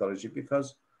psychology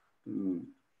because,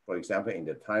 for example, in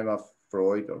the time of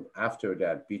Freud or after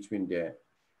that, between the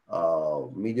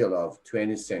middle of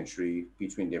 20th century,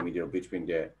 between the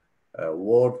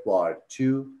World War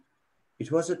II,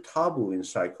 it was a taboo in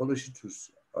psychology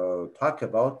to talk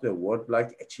about the word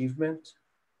like achievement.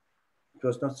 It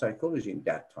was not psychology in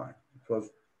that time. It was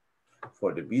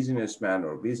for the businessman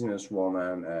or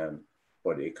businesswoman and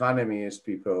for the economist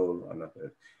people.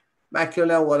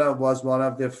 McClelland was one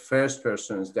of the first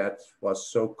persons that was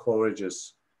so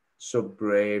courageous, so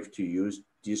brave to use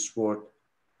this word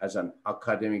as an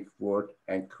academic word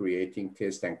and creating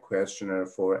test and questionnaire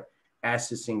for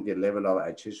assessing the level of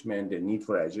achievement, the need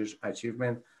for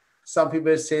achievement. Some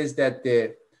people says that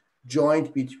the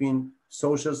joint between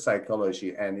social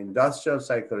psychology and industrial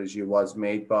psychology was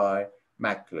made by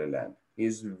McClelland.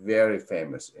 He's very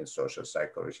famous in social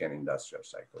psychology and industrial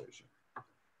psychology.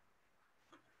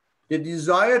 The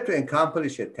desire to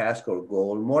accomplish a task or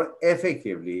goal more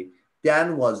effectively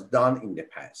than was done in the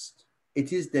past.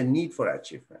 It is the need for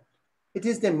achievement. It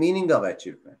is the meaning of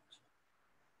achievement.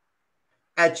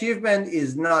 Achievement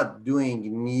is not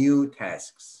doing new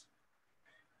tasks.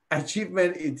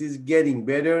 Achievement, it is getting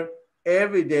better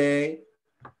every day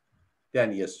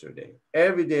than yesterday.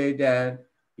 Every day than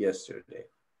yesterday.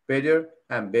 Better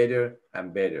and better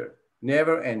and better.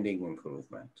 Never ending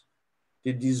improvement.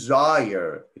 The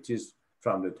desire, it is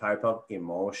from the type of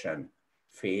emotion,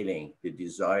 feeling, the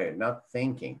desire, not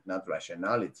thinking, not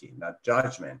rationality, not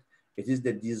judgment. It is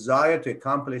the desire to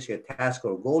accomplish a task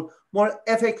or goal more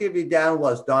effectively than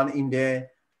was done in the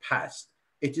past.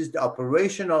 It is the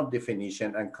operational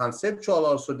definition and conceptual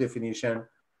also definition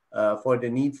for the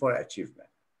need for achievement.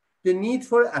 The need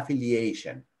for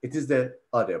affiliation, it is the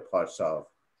other parts of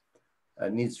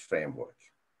needs framework.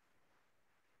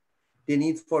 The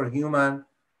need for human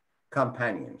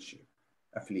companionship,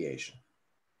 affiliation,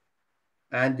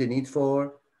 and the need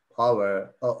for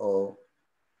power.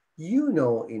 You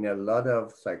know, in a lot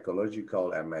of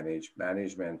psychological and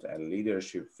management and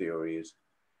leadership theories,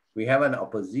 we have an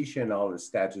oppositional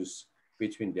status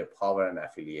between the power and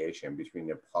affiliation, between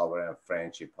the power and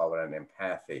friendship, power and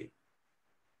empathy.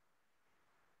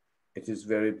 It is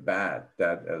very bad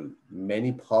that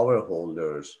many power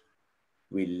holders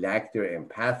will lack their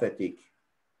empathetic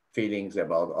feelings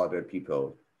about other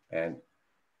people and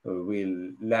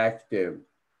will lack the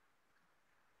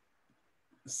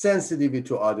sensitivity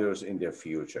to others in their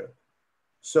future.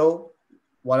 So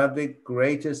one of the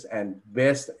greatest and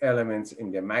best elements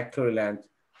in the McClelland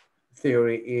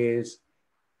theory is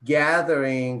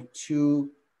gathering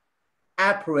two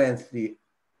apparently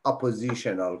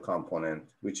oppositional component,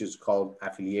 which is called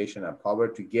affiliation and power,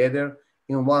 together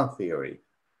in one theory.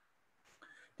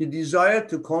 The desire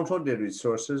to control the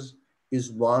resources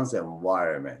is one's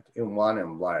environment, in one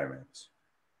environment.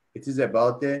 It is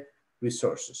about the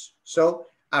resources. So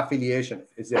affiliation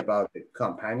is about the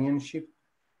companionship,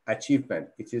 achievement,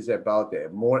 it is about the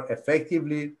more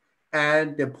effectively,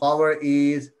 and the power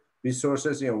is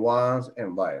resources in one's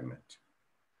environment.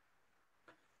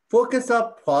 Focus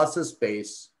on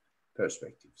process-based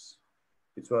perspectives.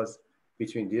 It was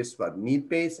between this, but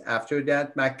need-based. After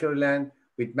that, McClelland,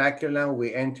 with McClelland,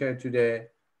 we enter to the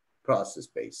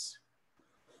process-based.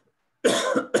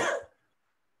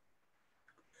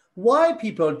 Why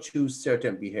people choose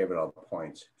certain behavioral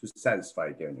points to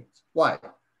satisfy their needs? Why?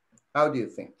 How do you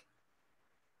think?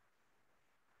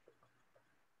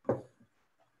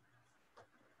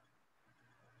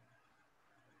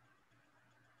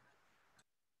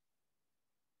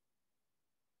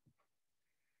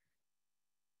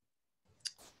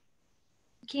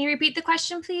 Can you repeat the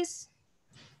question, please?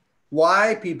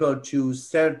 Why people choose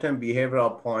certain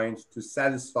behavioral points to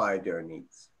satisfy their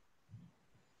needs?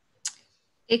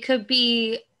 It could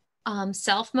be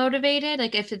self-motivated,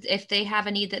 like if they have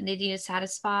a need that they need to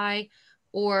satisfy,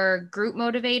 or group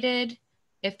motivated,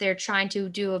 if they're trying to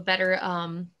do a better,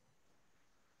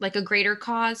 like a greater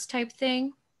cause type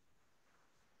thing.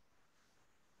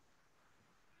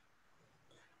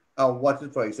 What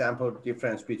is, for example, the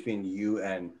difference between you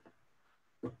and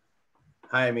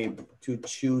Jaime to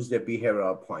choose the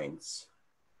behavioral points?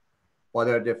 What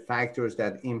are the factors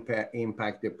that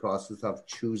impact the process of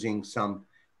choosing some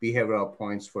behavioral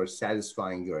points for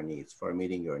satisfying your needs, for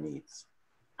meeting your needs?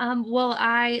 Well,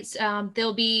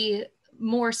 there'll be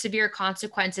more severe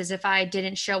consequences if I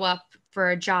didn't show up for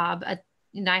a job.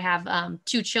 And I have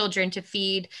 2 children to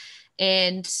feed,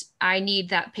 and I need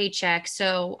that paycheck.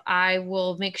 So I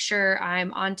will make sure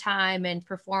I'm on time and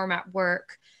perform at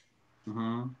work,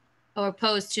 or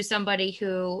opposed to somebody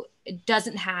who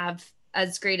doesn't have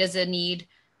as great as a need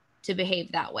to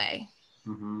behave that way.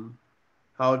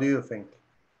 How do you think,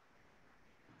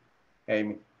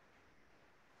 Amy?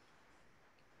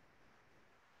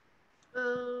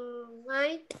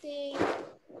 I think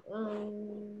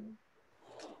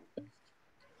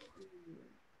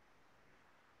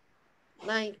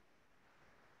like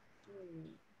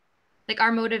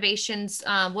our motivations,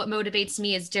 what motivates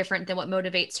me is different than what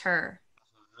motivates her.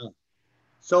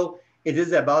 So it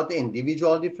is about the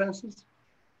individual differences.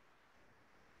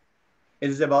 It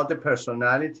is about the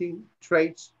personality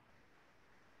traits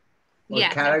or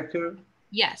character.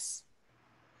 Yes.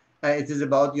 It is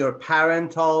about your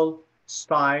parental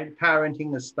style,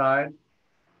 parenting style.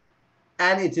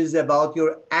 And it is about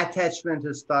your attachment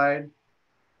style.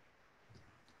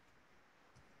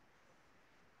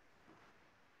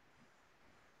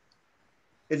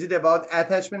 Is it about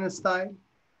attachment style?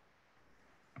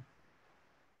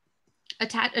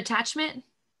 Attachment?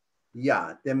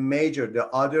 Yeah, the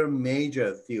other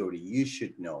major theory you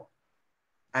should know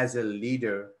as a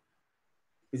leader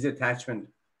is attachment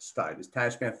style,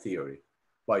 attachment theory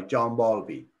by John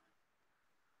Bowlby.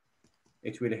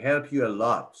 It will help you a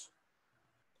lot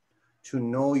to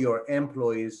know your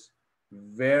employees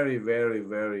very, very,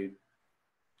 very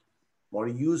more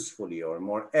usefully or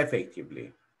more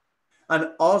effectively.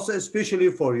 And also especially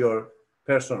for your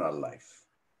personal life.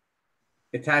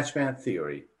 Attachment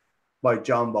theory by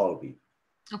John Bowlby.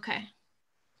 Okay.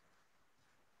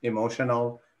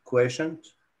 Emotional quotient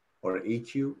or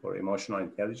EQ or emotional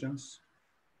intelligence.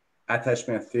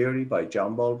 Attachment theory by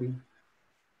John Bowlby.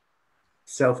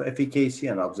 Self-efficacy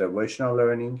and observational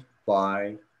learning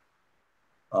by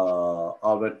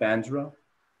Albert Bandura.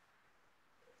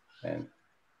 And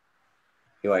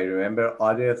if I remember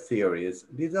other theories,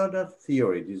 these are not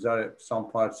theory, these are some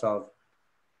parts of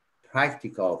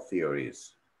practical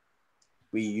theories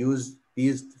We use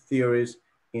these theories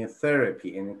in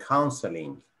therapy, in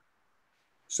counseling.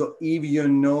 So if you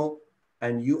know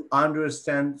and you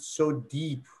understand so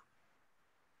deep,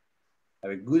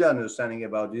 have a good understanding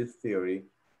about this theory,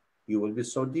 you will be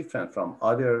so different from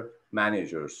other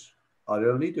managers,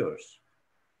 other leaders.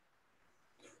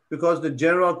 Because the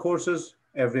general courses,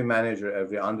 every manager,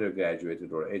 every undergraduate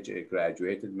or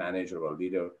graduated manager or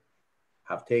leader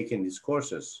have taken these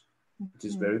courses. It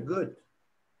is very good,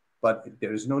 but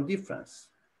there is no difference.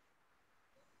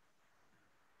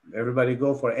 Everybody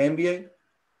go for MBA,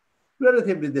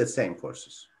 relatively the same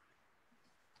courses.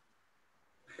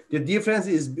 The difference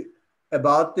is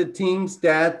about the things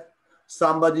that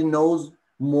somebody knows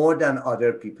more than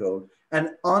other people and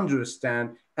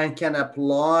understand and can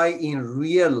apply in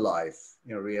real life,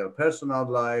 in real personal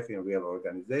life, in real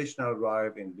organizational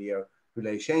life, in their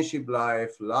relationship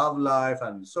life, love life,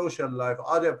 and social life,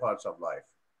 other parts of life.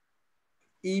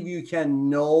 If you can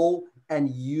know and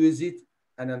use it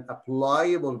and an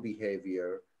applicable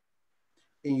behavior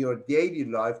in your daily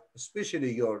life,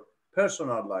 especially your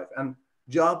personal life and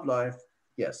job life,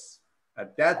 yes,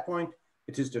 at that point,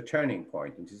 it is the turning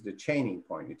point. It is the chaining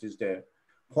point. It is the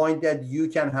point that you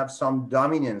can have some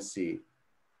dominancy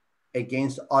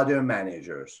against other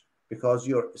managers because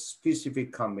your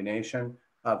specific combination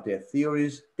of the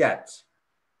theories that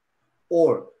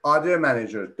or other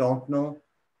managers don't know,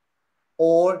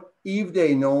 or if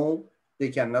they know, they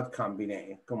cannot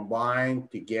combine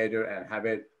together and have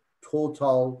a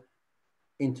total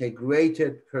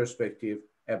integrated perspective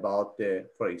about the,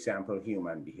 for example,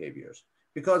 human behaviors.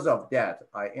 Because of that,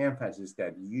 I emphasize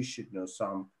that you should know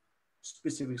some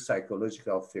specific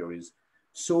psychological theories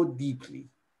so deeply.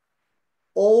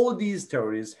 All these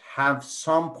theories have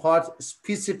some part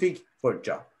specific for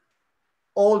job.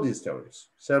 All these theories,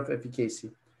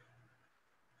 self-efficacy,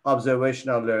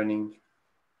 observational learning,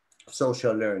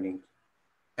 social learning,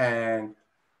 and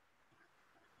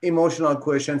emotional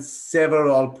quotient,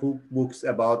 several books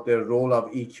about the role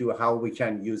of EQ, how we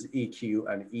can use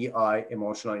EQ and EI,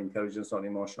 emotional intelligence or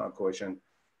emotional quotient,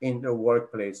 in the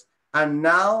workplace. And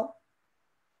now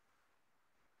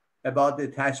about the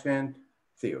attachment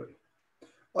theory.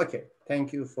 Okay,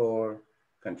 thank you for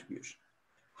contribution.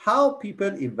 How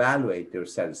people evaluate their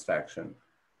satisfaction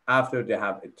after they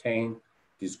have attained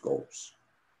these goals.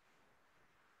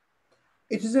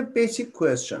 It is a basic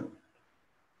question.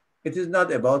 It is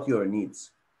not about your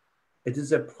needs. It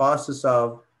is a process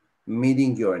of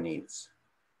meeting your needs.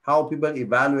 How people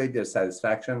evaluate their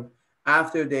satisfaction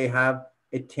after they have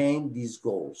attained these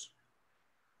goals.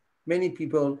 Many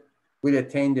people will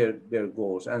attain their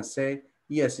goals and say,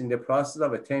 yes, in the process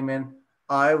of attainment,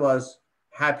 I was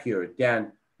happier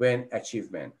than when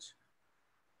achievement.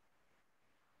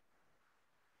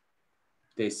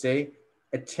 They say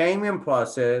attainment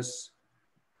process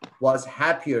was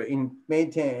happier in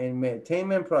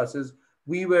attainment process.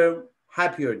 We were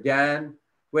happier than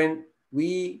when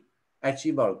we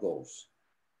achieve our goals.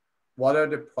 What are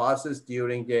the process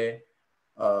during the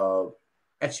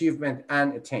achievement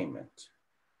and attainment?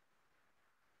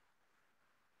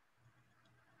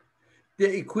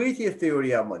 The equity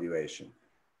theory of motivation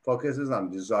focuses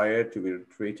on desire to be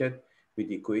treated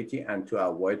with equity and to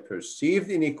avoid perceived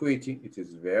inequity. It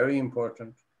is very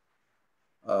important.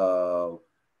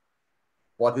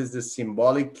 What is the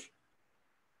symbolic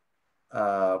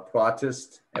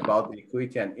protest about the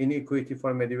equity and inequity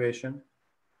for motivation?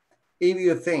 If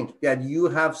you think that you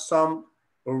have some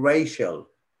racial,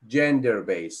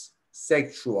 gender-based,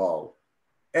 sexual,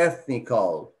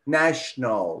 ethnical,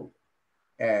 national,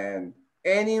 and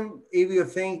if you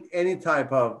think any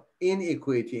type of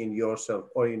inequity in yourself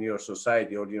or in your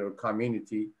society or in your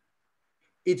community,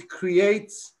 it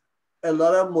creates a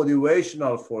lot of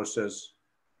motivational forces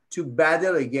to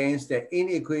battle against the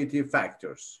inequity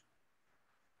factors.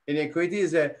 Inequity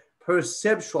is a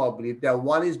perceptual belief that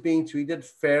one is being treated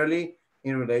fairly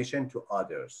in relation to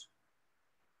others.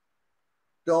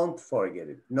 Don't forget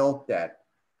it. Note that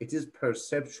it is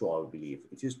perceptual belief.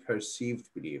 It is perceived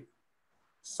belief.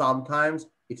 Sometimes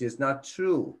it is not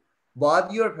true,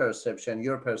 but your perception,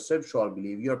 your perceptual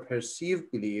belief, your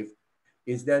perceived belief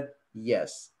is that,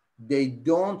 yes, they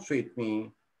don't treat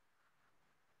me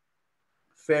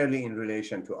fairly in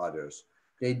relation to others.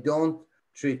 They don't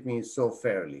treat me so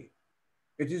fairly.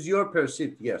 It is your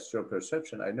perceived, yes, your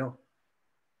perception, I know.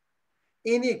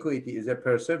 Inequity is a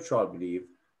perceptual belief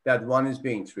that one is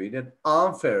being treated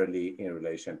unfairly in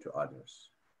relation to others.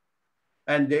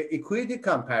 And the equity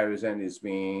comparison is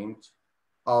means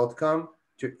outcomes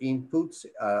to inputs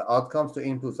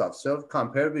of self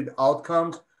compared with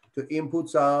outcomes to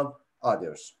inputs of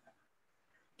others.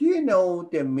 Do you know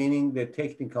the meaning, the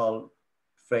technical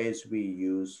phrase we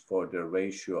use for the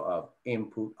ratio of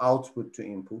output to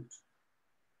input?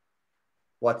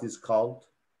 What is called?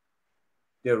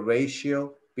 The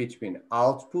ratio between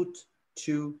output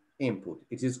to input.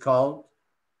 It is called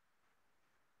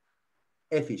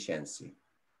efficiency.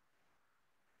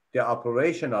 The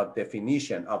operational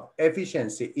definition of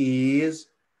efficiency is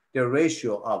the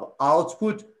ratio of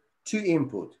output to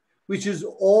input, which is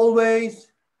always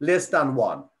less than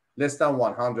 1, less than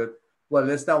 100, well,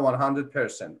 less than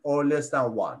 100% or less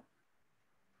than 1.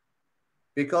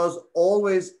 Because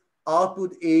always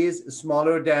output is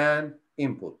smaller than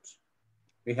input.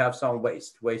 We have some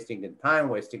waste, wasting in time,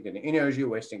 wasting in energy,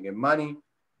 wasting in money.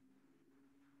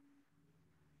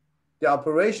 The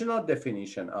operational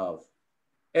definition of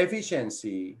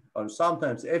efficiency, or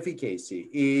sometimes efficacy,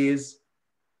 is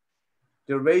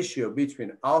the ratio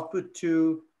between output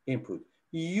to input.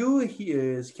 You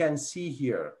here can see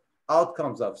here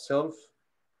outcomes of self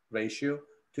ratio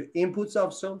to inputs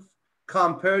of self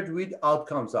compared with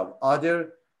outcomes of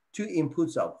other to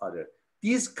inputs of other.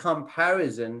 This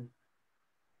comparison,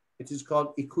 it is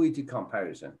called equity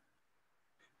comparison.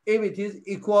 If it is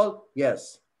equal,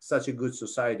 yes, such a good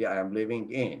society I am living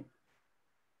in.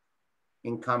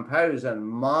 In comparison,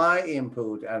 my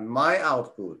input and my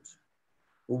output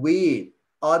with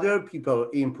other people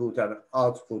input and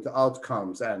output,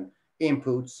 outcomes and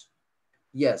inputs,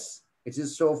 yes, it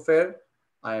is so fair.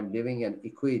 I am living in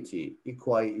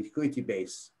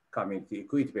equity-based community,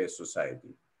 equity-based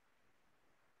society.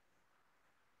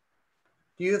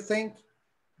 Do you think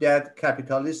that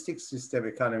capitalistic system,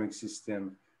 economic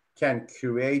system, can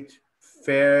create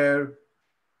fair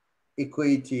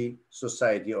equity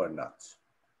society or not?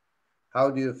 How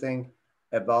do you think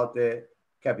about the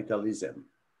capitalism?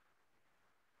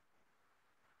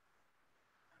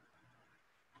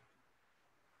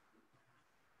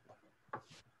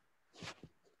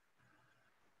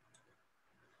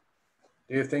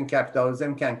 Do you think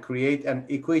capitalism can create an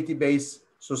equity-based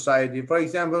society? For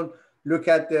example, look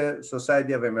at the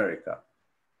Society of America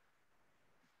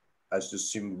as the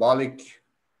symbolic,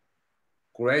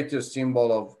 greatest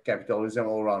symbol of capitalism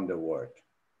all around the world.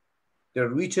 The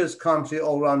richest country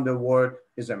all around the world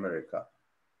is America.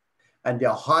 And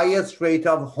the highest rate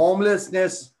of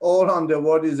homelessness all around the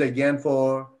world is again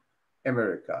for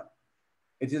America.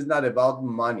 It is not about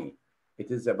money.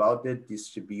 It is about the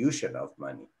distribution of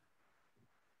money.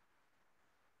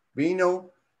 We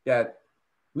know that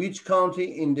which country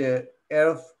in the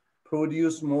earth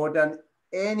produce more than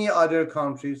any other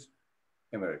countries?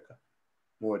 America.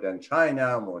 More than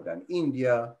China, more than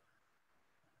India.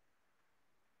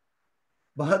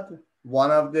 But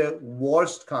one of the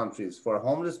worst countries for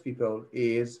homeless people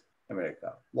is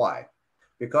America. Why?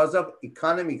 Because of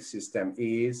economic system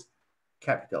is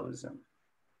capitalism.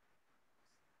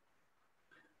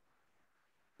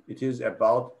 It is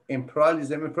about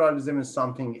imperialism. Imperialism is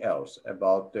something else,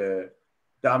 about the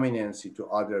dominance to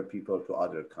other people, to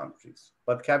other countries.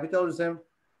 But capitalism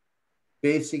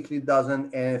basically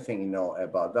doesn't know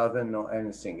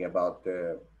anything about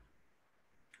the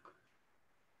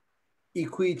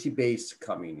equity-based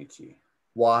community.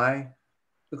 Why?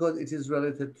 Because it is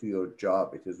related to your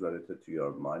job, it is related to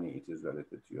your money, it is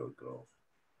related to your growth.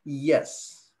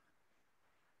 Yes,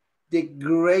 the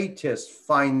greatest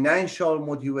financial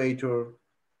motivator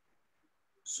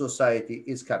society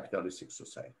is capitalistic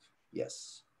society.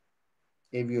 Yes.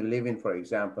 If you live in, for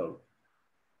example,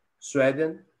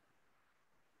 Sweden,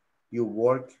 you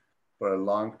work for a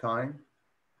long time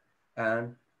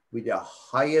and with the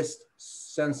highest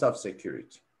sense of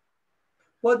security.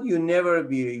 But you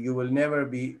will never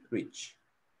be rich.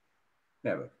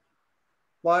 Never.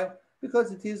 Why?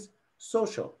 Because it is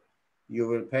social. You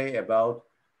will pay about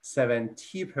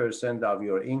 70% of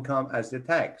your income as the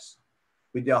tax,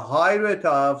 with the high rate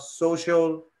of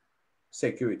social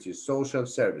security, social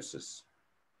services.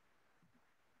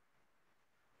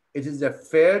 It is a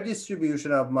fair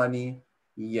distribution of money,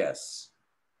 yes.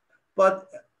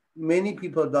 But many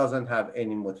people doesn't have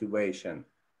any motivation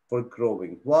for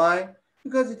growing. Why?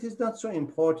 Because it is not so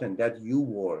important that you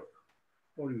work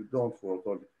or you don't work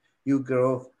or you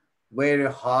grow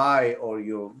very high or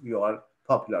you are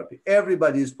popular.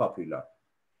 Everybody is popular.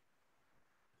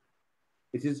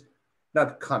 It is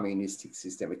not communistic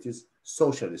system, it is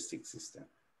socialistic system.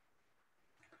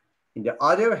 In the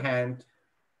other hand,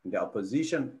 in the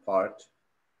opposition part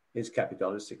is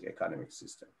capitalistic economic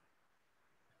system,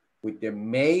 with the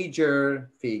major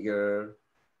figure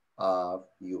of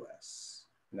US.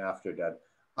 And after that,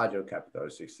 other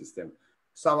capitalistic system.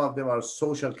 Some of them are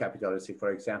social capitalistic.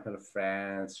 For example,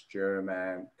 France,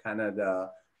 Germany,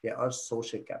 Canada, they are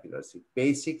social capitalistic.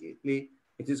 Basically,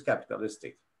 it is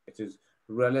capitalistic. It is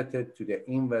related to the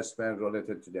investment,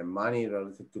 related to the money,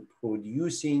 related to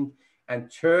producing and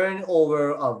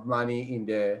turnover of money in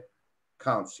the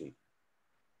country,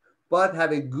 but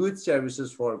have a good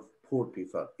services for poor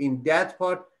people. In that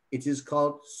part, it is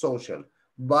called social.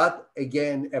 But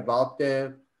again, about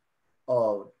the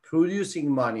producing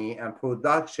money and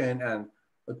production and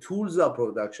tools of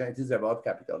production, it is about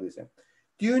capitalism.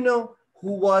 Do you know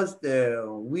who was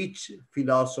which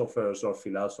philosophers or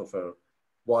philosopher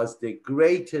was the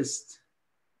greatest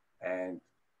and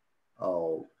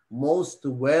most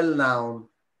well-known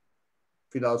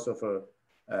philosopher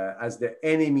as the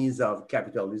enemies of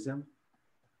capitalism?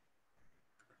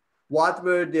 What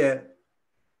were the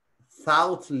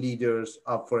thought leaders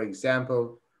of, for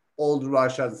example, old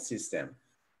Russian system?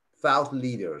 Thought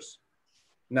leaders,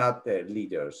 not the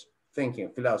leaders, thinking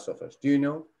philosophers. Do you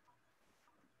know?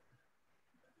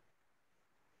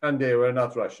 And they were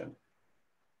not Russian.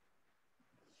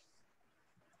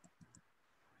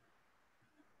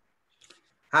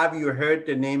 Have you heard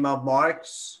the name of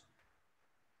Marx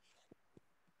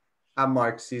and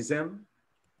Marxism?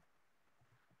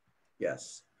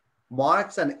 Yes.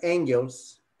 Marx and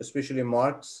Engels, especially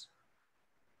Marx,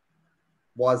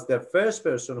 was the first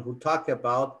person who talked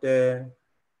about the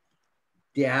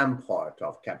damn part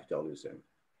of capitalism.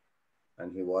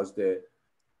 And he was the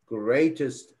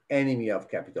greatest enemy of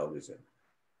capitalism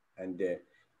and the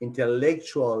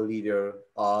intellectual leader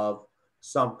of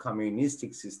some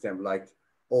communistic system like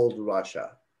old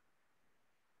Russia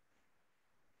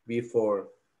before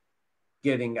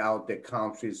getting out the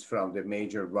countries from the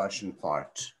major Russian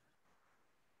part.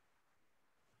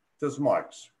 It was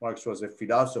Marx. Marx was a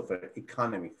philosopher,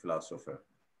 economic philosopher,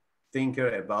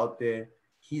 thinker about the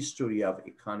history of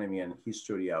economy and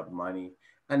history of money,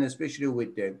 and especially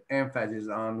with the emphasis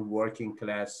on working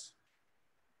class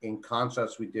in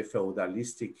contrast with the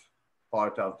feudalistic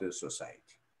part of the society.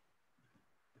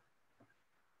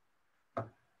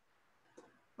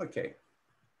 Okay.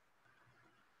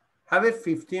 Have a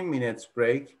 15 minutes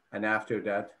break, and after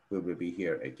that, we will be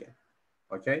here again.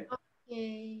 Okay?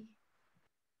 Okay.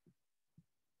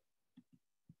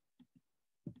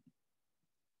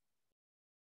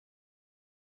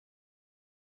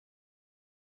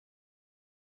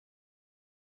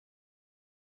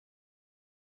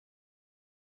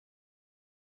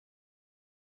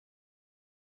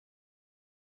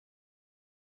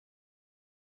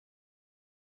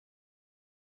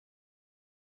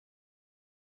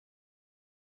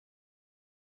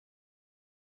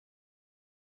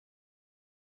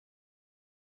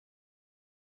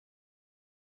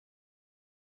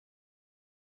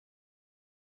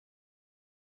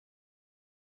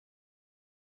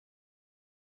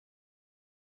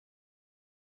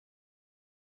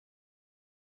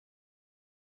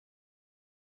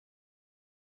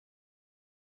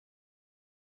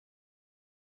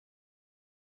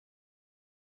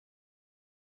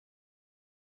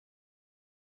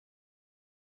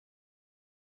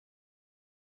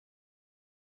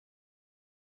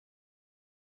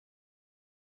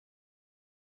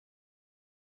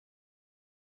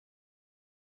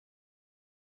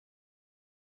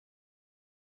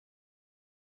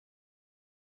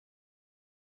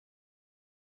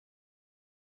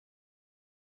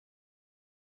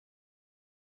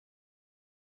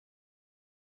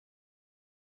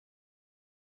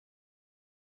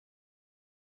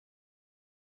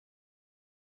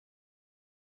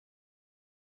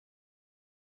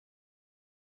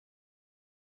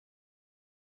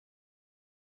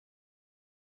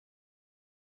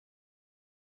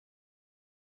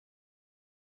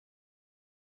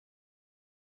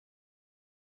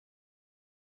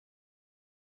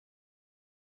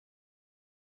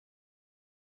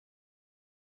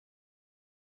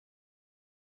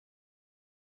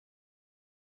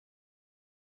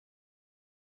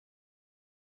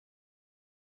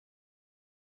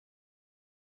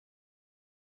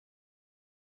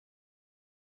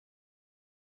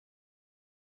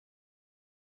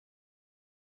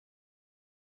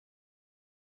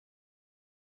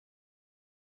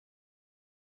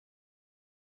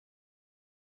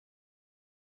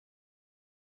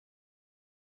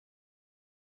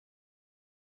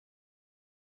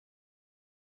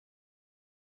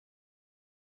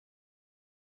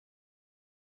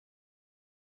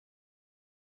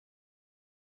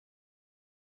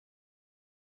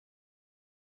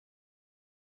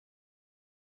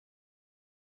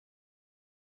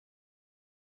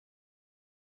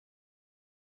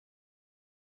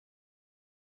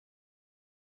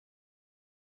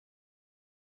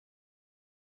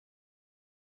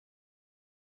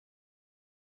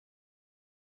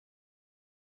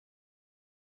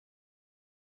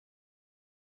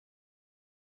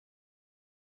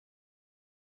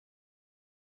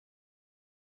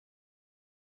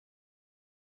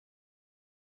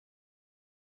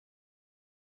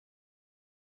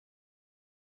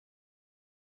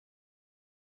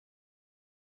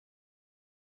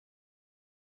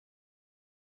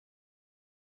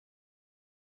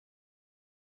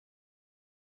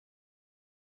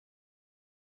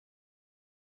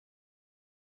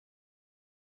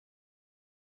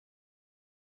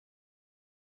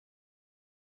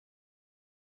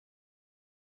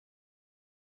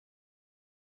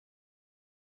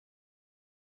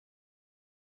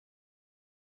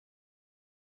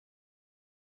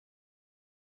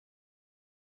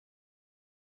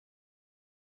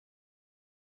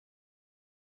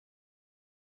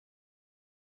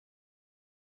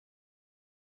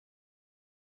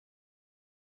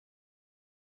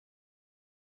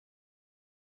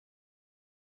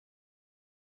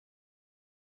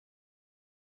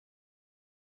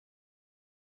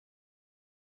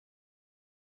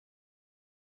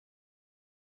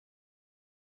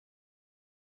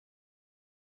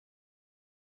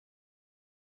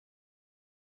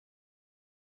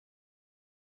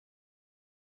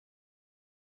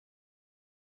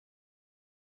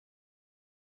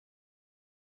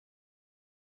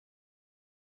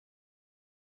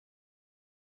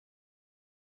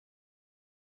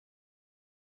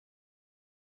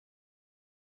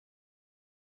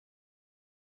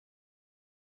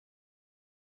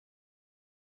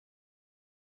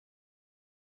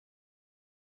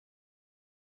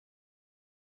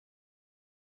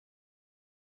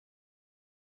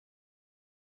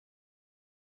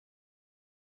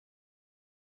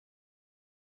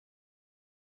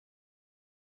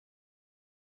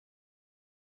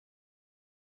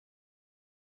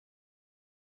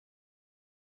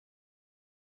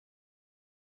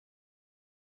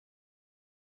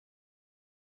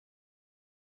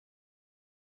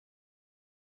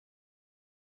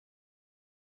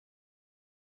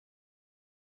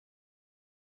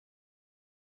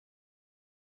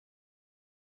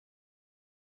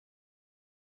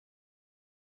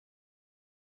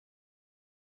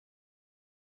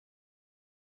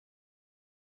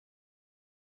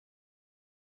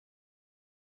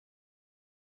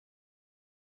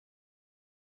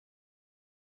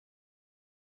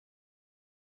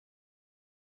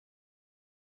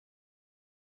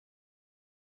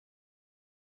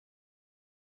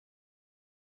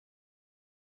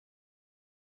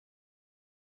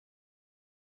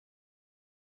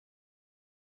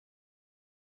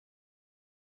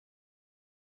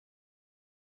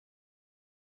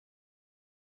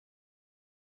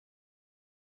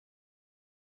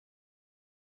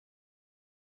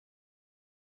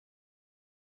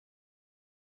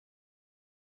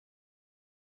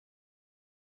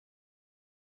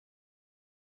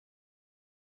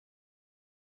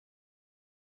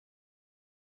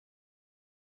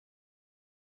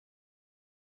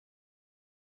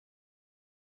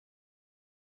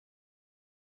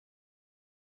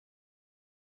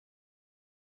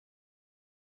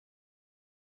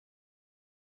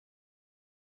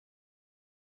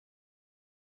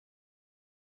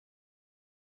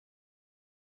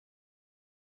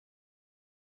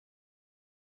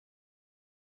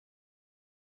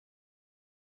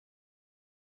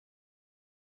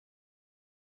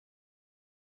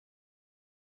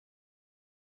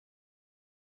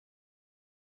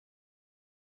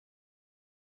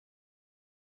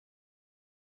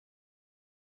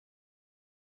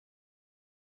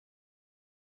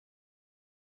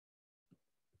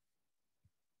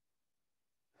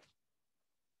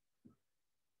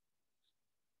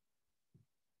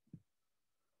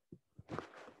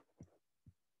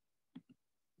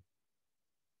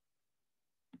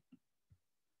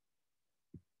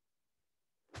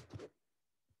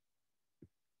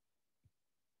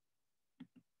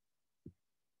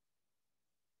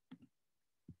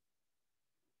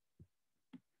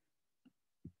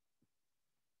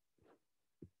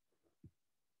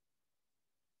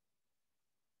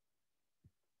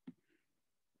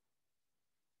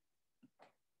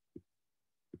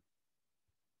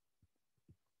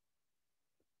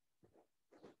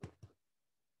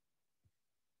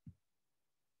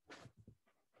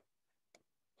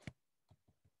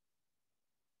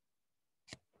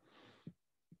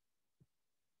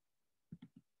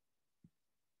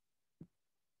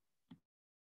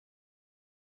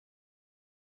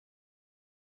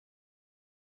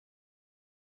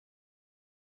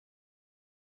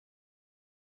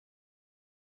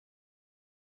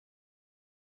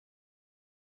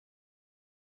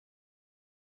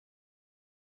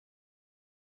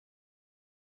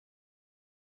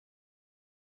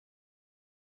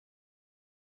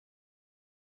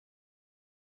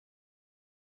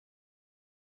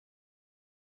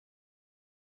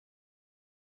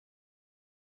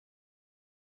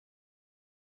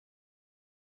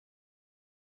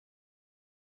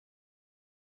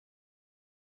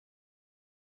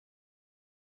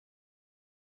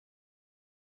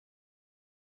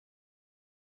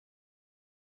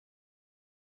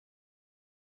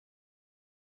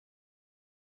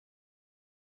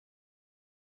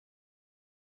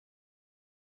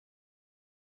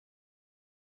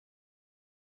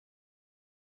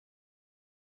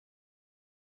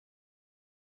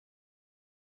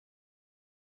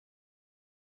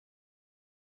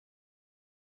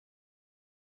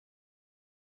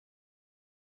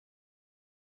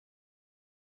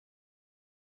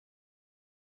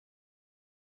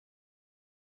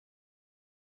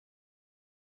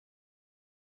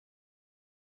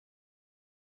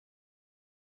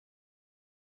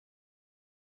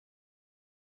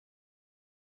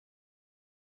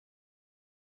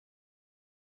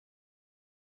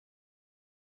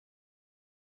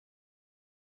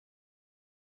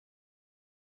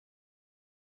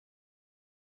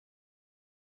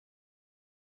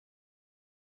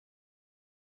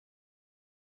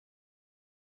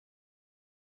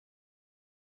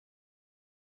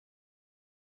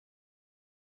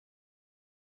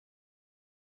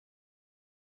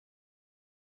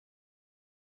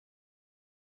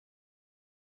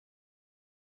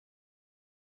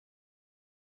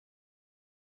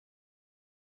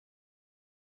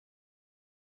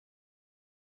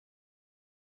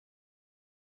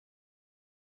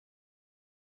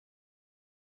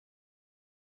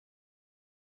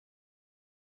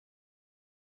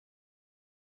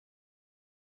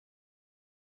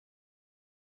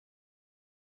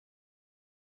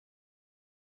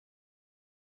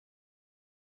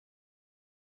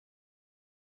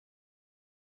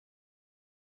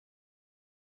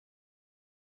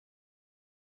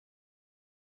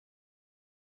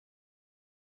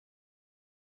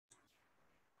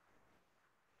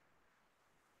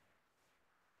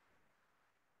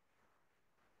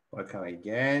 Welcome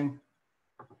again.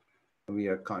 We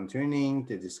are continuing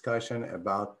the discussion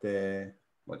about the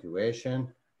motivation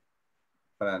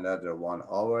for another 1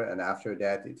 hour. And after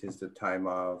that, it is the time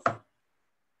of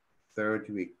third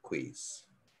week quiz.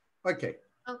 Okay.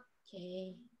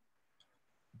 Okay.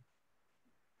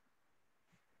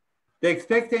 The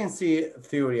expectancy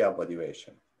theory of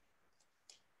motivation.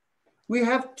 We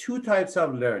have two types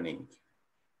of learning.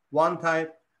 One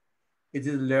type, it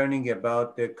is learning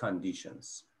about the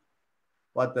conditions.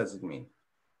 What does it mean?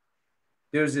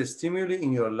 There's a stimuli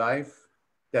in your life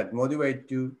that motivate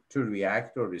you to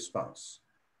react or respond.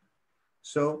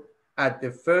 So at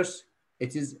the first,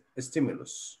 it is a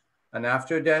stimulus. And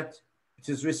after that, it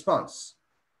is response.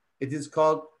 It is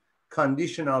called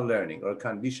conditional learning or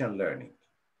conditioned learning.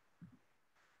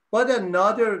 But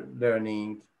another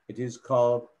learning, it is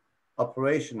called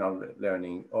operational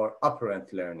learning or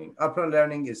operant learning. Operant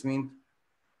learning is mean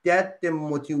that the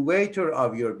motivator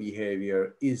of your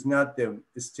behavior is not the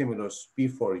stimulus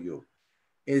before you,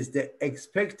 is the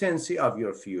expectancy of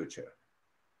your future.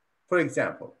 For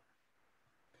example,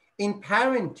 in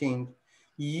parenting,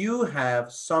 you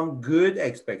have some good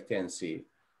expectancy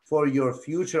for your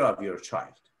future of your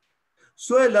child.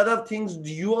 So a lot of things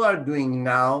you are doing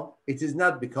now, it is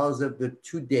not because of the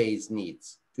today's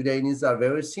needs. Today's needs are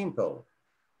very simple.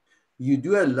 You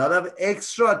do a lot of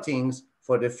extra things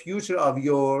for the future of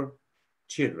your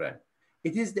children.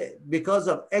 It is because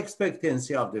of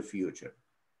expectancy of the future.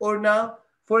 Or now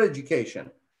for education.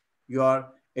 You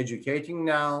are educating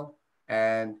now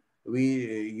and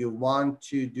you want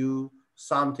to do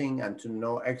something and to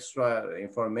know extra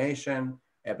information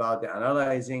about the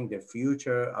analyzing the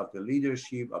future of the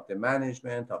leadership, of the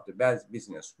management, of the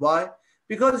business. Why?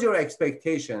 Because your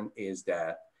expectation is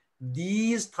that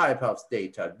these type of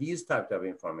data, these type of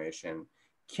information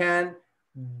can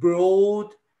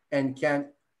broad and can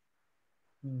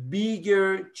make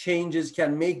bigger changes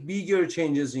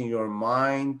in your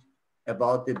mind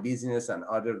about the business and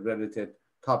other related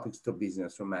topics to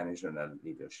business or management and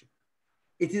leadership.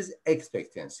 It is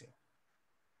expectancy.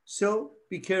 So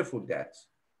be careful that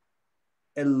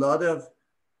a lot of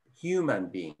human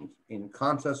beings, in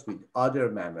contrast with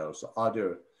other mammals,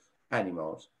 other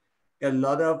animals, a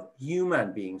lot of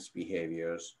human beings'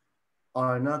 behaviors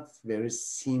are not very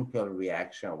simple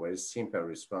reaction, very simple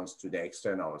response to the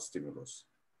external stimulus.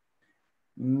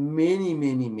 Many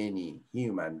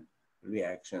human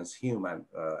reactions, human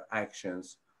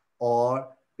actions are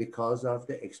because of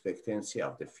the expectancy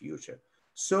of the future.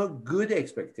 So good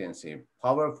expectancy,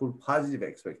 powerful, positive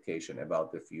expectation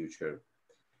about the future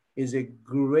is a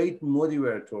great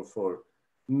motivator for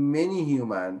many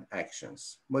human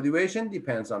actions. Motivation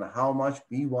depends on how much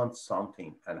we want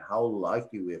something and how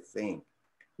likely we think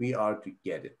we are to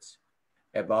get it,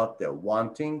 about the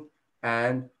wanting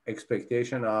and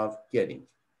expectation of getting.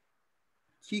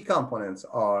 Key components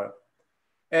are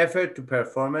effort to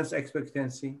performance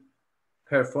expectancy,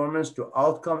 performance to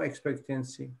outcome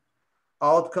expectancy,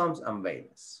 outcomes and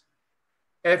valence.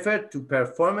 Effort to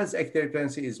performance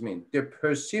expectancy is mean the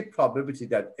perceived probability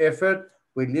that effort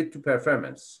will lead to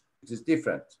performance. It is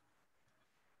different.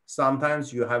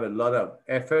 Sometimes you have a lot of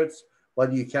efforts,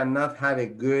 but you cannot have a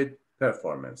good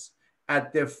performance.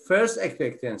 At the first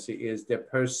expectancy is the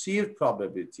perceived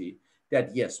probability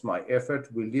that yes, my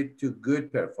effort will lead to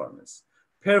good performance.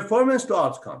 Performance to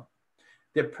outcome.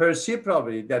 The perceived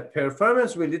probability that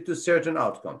performance will lead to certain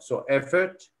outcomes. So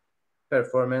effort,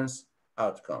 performance,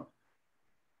 outcome.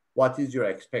 What is your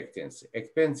expectancy?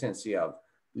 Expectancy of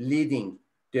leading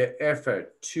the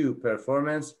effort to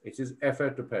performance, it is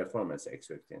effort to performance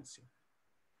expectancy.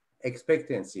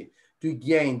 Expectancy to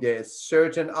gain the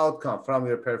certain outcome from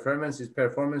your performance is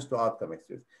performance to outcome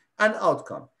expectancy. And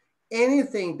outcome,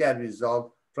 anything that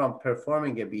results from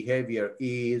performing a behavior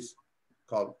is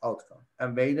called outcome.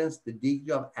 And valence, the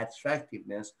degree of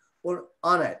attractiveness or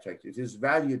unattractive. It is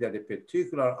value that a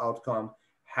particular outcome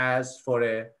has for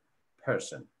a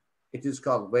person. It is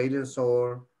called valence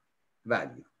or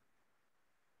value.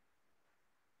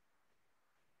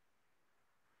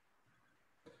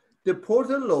 The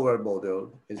Porter-Lowell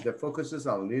model is the focuses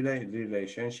on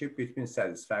relationship between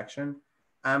satisfaction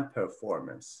and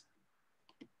performance.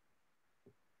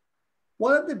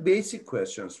 One of the basic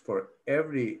questions for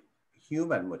every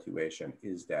human motivation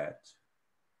is that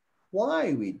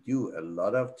why we do a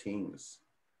lot of things,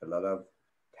 a lot of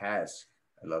tasks,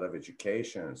 a lot of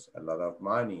educations, a lot of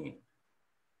money,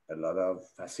 a lot of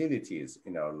facilities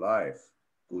in our life,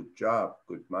 good job,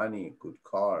 good money, good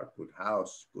car, good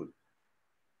house, good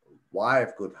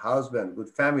wife, good husband, good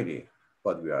family,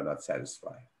 but we are not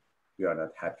satisfied. We are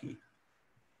not happy.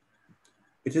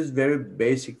 It is very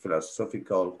basic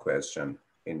philosophical question.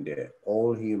 in the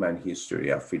all human history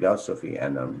of philosophy,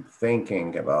 and I'm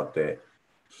thinking about the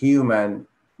human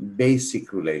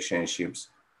basic relationships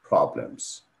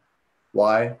problems.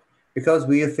 Why? Because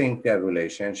we think that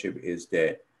relationship is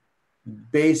the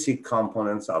basic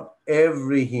components of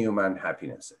every human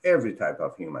happiness, every type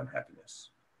of human happiness.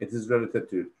 It is related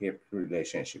to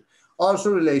relationship.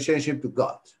 Also relationship to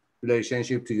God,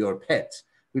 relationship to your pet,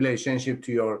 relationship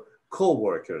to your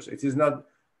co-workers. It is not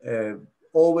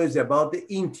always about the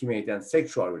intimate and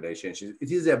sexual relationships.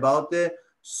 It is about the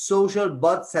social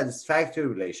but satisfactory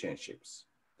relationships.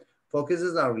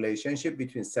 Focuses on relationship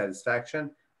between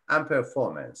satisfaction and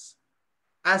performance.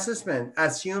 Assessment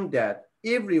assumes that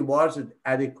if rewards is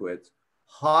adequate,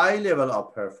 high level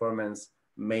of performance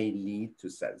may lead to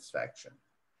satisfaction.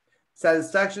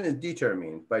 Satisfaction is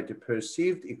determined by the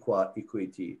perceived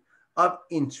equity of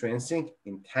intrinsic,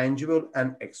 intangible,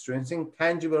 and extrinsic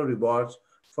tangible rewards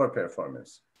for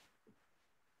performance.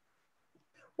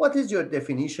 What is your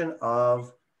definition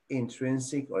of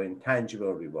intrinsic or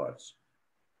intangible rewards?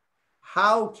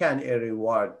 How can a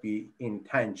reward be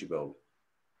intangible?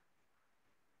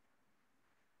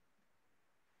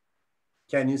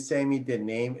 Can you say me the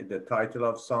name, the title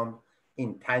of some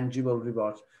intangible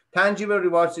rewards? Tangible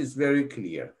rewards is very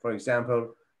clear. For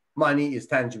example, money is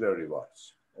tangible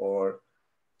rewards. Or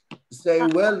say,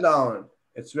 well done,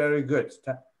 it's very good.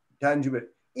 Tangible.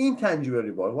 Intangible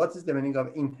reward. What is the meaning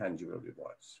of intangible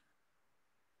rewards?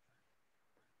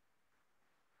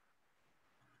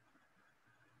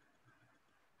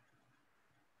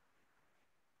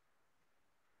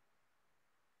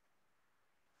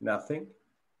 Nothing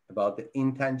about the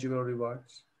intangible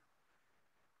rewards?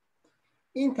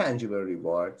 Intangible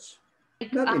rewards,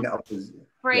 not in opposite.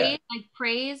 Praise, Yeah. like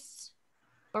praise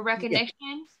or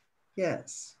recognition.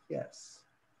 Yes, yes.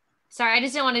 Sorry, I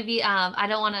just didn't want to be, I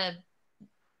don't want to,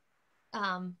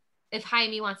 if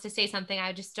Jaime wants to say something,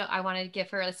 I want to give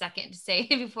her a second to say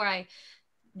before I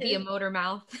be a motor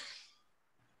mouth.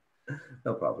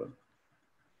 No problem.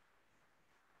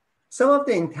 Some of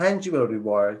the intangible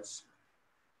rewards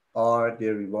are the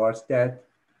rewards that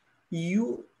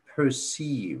you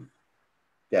perceive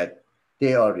that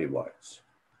they are rewards.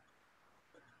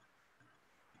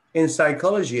 In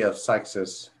psychology of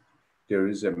success, there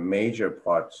is a major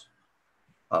part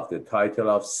of the title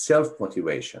of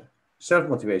self-motivation.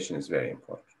 Self-motivation is very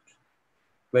important.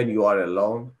 When you are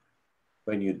alone,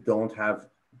 when you don't have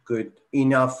good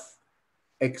enough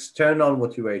external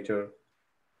motivator,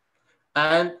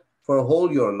 and for whole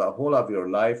of your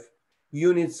life,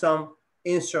 you need some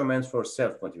instruments for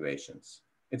self-motivations.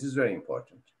 It is very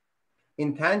important.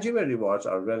 Intangible rewards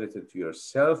are related to your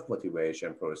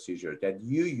self-motivation procedure that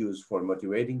you use for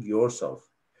motivating yourself,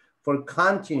 for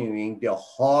continuing the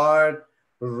hard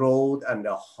road and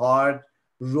the hard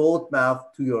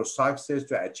roadmap to your success,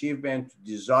 to achievement, to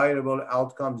desirable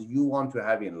outcomes you want to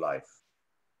have in life.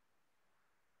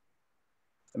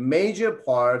 Major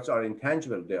parts are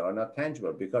intangible. They are not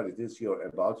tangible because it is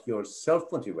about your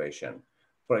self-motivation.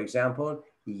 For example,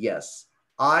 yes,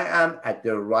 I am at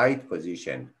the right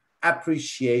position.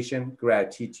 Appreciation,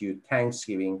 gratitude,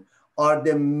 thanksgiving are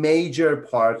the major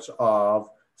parts of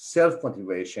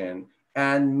self-motivation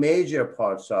and major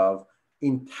parts of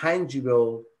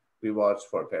intangible rewards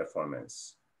for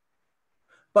performance.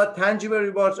 But tangible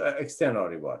rewards are external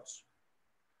rewards.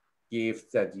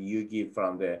 Gifts that you give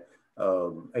from the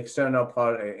external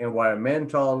part,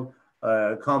 environmental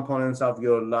components of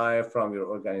your life, from your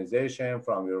organization,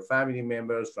 from your family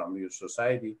members, from your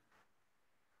society.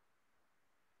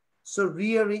 So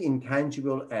really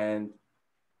intangible and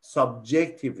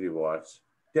subjective rewards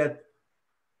that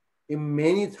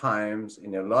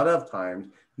in a lot of times,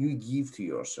 you give to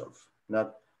yourself,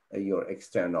 not your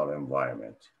external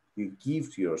environment. You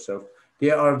give to yourself. They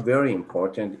are very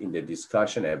important in the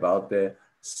discussion about the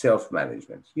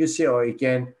self-management. You see,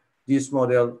 again, this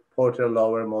model,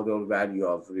 Porter-Lawler model, value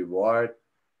of reward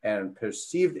and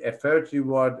perceived effort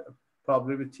reward,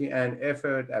 probability and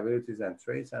effort, abilities and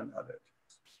traits and other things.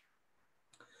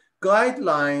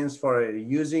 Guidelines for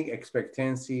using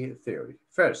expectancy theory.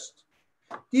 First,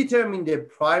 determine the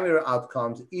primary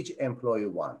outcomes each employee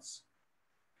wants.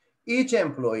 Each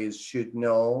employee should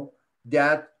know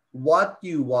that what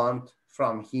you want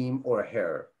from him or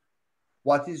her.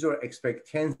 What is your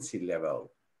expectancy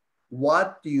level?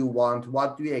 What do you want?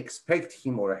 What do you expect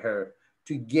him or her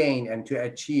to gain and to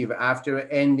achieve after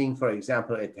ending, for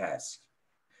example, a task?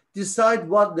 Decide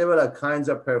what level of kinds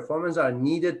of performance are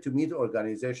needed to meet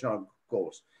organizational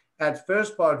goals. At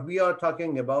first part, we are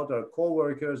talking about our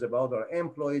co-workers, about our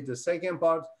employees. The second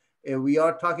part, we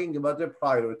are talking about the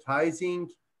prioritizing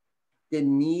the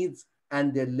needs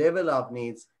and the level of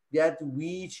needs that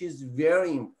which is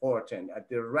very important at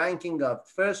the ranking of,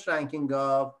 first ranking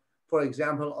of, for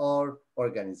example, our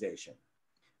organization.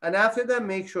 And after that,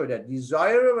 make sure that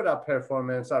desirable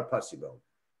performance are possible.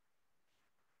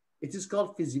 It is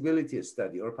called feasibility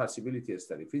study or possibility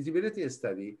study. Feasibility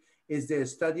study is the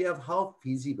study of how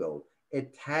feasible a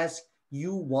task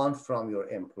you want from your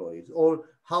employees, or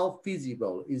how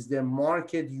feasible is the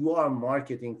market you are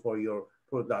marketing for your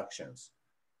productions.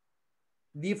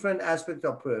 Different aspects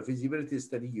of feasibility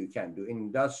study you can do in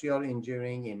industrial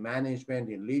engineering, in management,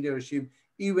 in leadership,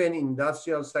 even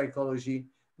industrial psychology.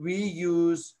 We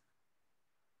use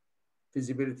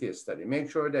feasibility study. Make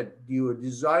sure that your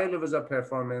desired levels of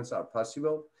performance are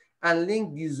possible, and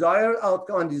link desired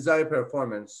outcome and desired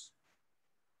performance.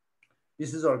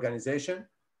 This is organization.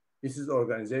 This is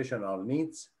organizational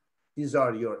needs. These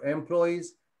are your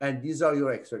employees, and these are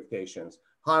your expectations.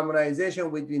 Harmonization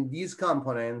between these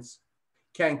components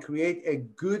can create a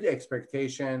good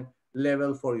expectation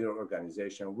level for your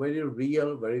organization. Very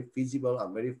real, very feasible,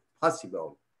 and very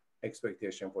possible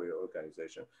expectation for your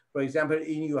organization. For example,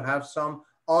 you have some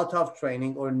out of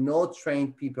training or no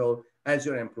trained people as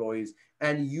your employees,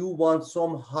 and you want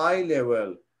some high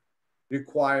level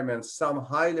requirements, some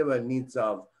high level needs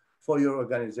of for your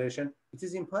organization, it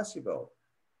is impossible.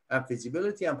 And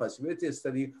feasibility and possibility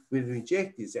study will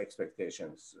reject these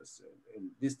expectations.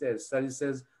 This study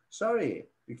says, sorry,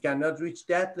 you cannot reach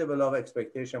that level of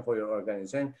expectation for your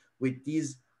organization with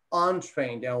these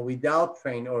untrained and without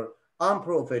trained or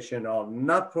unprofessional,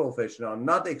 not professional,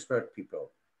 not expert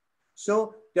people.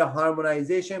 So the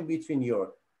harmonization between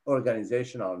your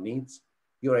organizational needs,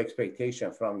 your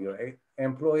expectation from your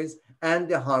employees, and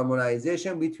the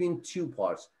harmonization between two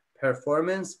parts,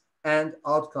 performance and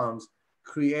outcomes,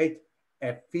 create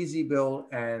a feasible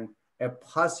and a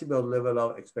possible level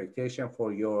of expectation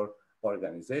for your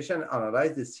organization.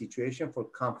 Analyze the situation for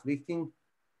conflicting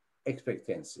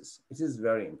expectancies. It is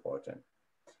very important.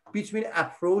 Between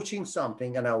approaching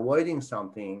something and avoiding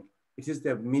something, it is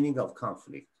the meaning of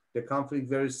conflict. The conflict,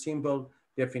 very simple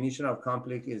definition of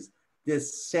conflict is the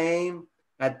same.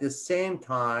 At the same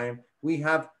time, we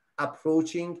have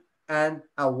approaching and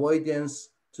avoidance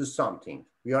to something.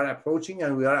 We are approaching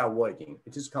and we are avoiding.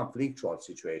 It is conflictual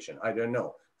situation. I don't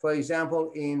know. For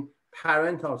example, in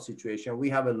parental situation, we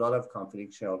have a lot of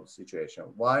conflictual situation.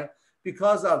 Why?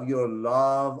 Because of your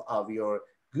love, of your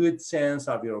good sense,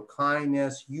 of your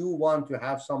kindness, you want to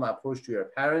have some approach to your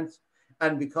parents.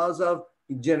 And because of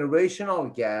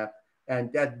generational gap,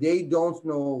 and that they don't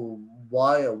know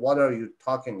why, what are you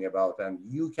talking about, and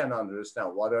you can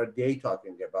understand what are they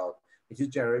talking about. It is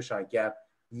generational gap.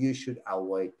 You should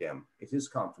avoid them. It is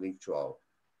conflictual.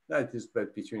 Not it is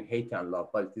between hate and love,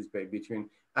 but it is between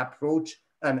approach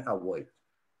and avoid.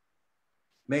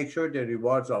 Make sure the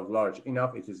rewards are large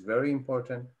enough. It is very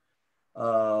important.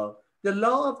 The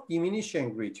law of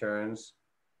diminishing returns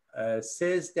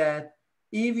says that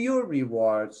if your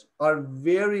rewards are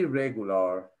very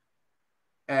regular,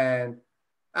 and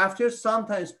after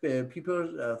sometimes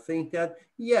people think that,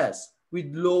 yes,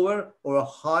 with lower or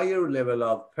higher level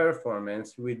of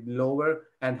performance, with lower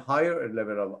and higher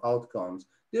level of outcomes,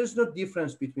 there's no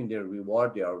difference between the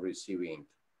reward they are receiving.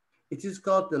 It is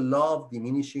called the law of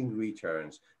diminishing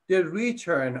returns. The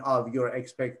return of your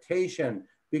expectation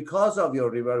because of your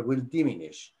reward will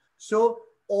diminish. So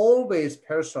always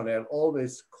personnel,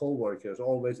 always co-workers,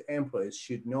 always employees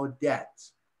should know that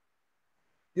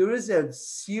there is a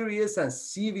serious and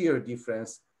severe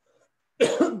difference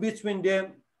between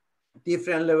the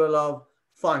different level of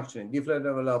functioning, different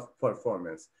level of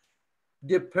performance.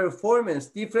 The performance,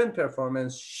 different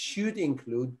performance should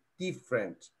include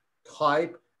different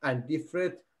type and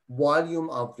different volume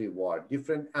of reward,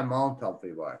 different amount of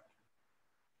reward.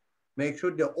 Make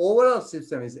sure the overall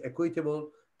system is equitable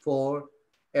for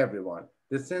everyone.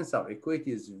 The sense of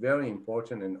equity is very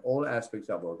important in all aspects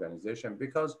of organization,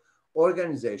 because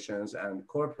organizations and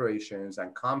corporations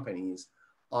and companies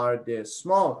are the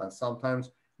small and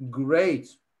sometimes great,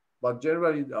 but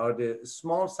generally are the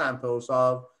small samples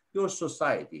of your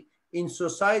society. In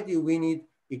society, we need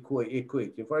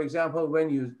equity. For example, when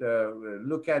you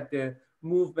look at the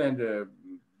movement,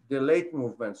 the late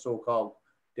movement, so-called,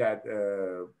 that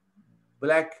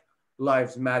Black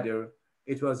Lives Matter,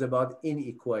 it was about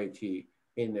inequality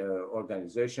in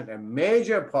organization. A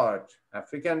major part,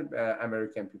 African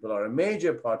American people are a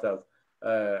major part of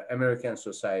American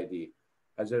society,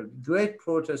 as a great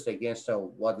protest against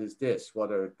what is this,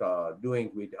 what are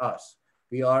doing with us.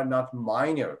 We are not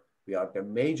minor, we are the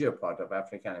major part of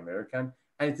African American,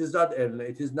 and it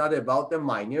is not about the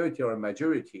minority or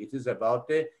majority. It is about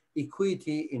the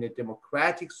equity in a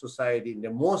democratic society, in the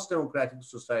most democratic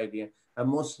society, and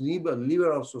most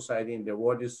liberal society in the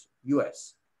world is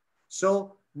US.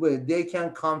 So they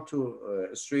can come to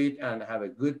a street and have a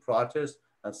good protest,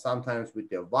 and sometimes with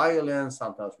the violence,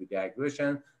 sometimes with the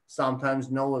aggression, sometimes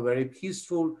no a very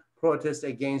peaceful protest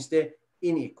against the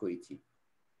inequity.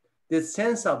 The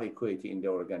sense of equity in the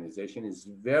organization is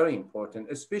very important,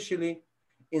 especially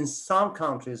in some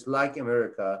countries like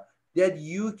America, that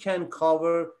you can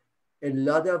cover a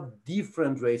lot of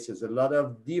different races, a lot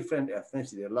of different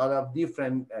ethnicity, a lot of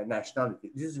different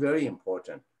nationalities. This is very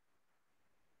important.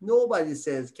 Nobody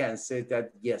can say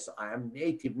that, yes, I am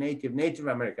Native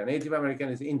American. Native American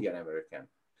is Indian American.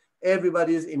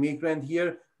 Everybody is immigrant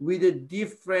here with a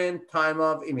different time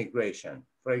of immigration.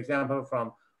 For example,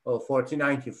 from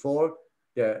 1494,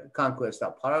 the conquest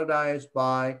of paradise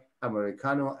by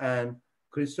Americano and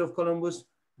Christopher Columbus.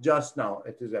 Just now,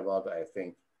 it is about, I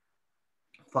think,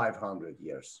 500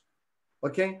 years.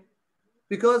 Okay?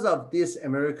 Because of this,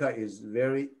 America is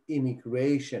very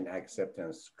immigration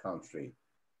acceptance country.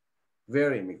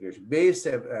 Very immigration, based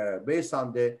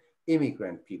on the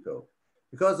immigrant people.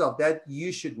 Because of that,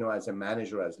 you should know as a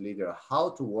manager, as leader, how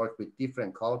to work with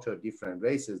different culture, different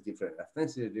races, different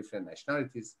ethnicities, different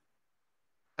nationalities.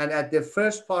 And at the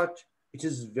first part, it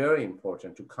is very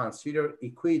important to consider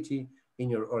equity in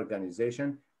your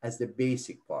organization as the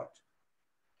basic part.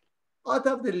 Out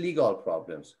of the legal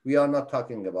problems, we are not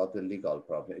talking about the legal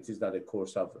problem. It is not a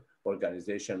course of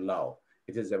organization law.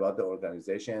 It is about the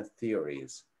organization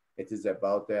theories. It is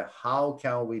about how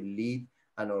can we lead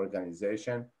an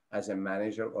organization as a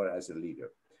manager or as a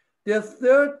leader. The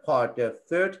third part, the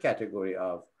third category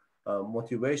of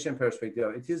motivation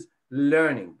perspective, it is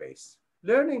learning based.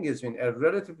 Learning is in a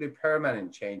relatively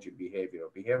permanent change in behavior,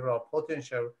 behavioral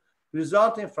potential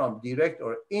resulting from direct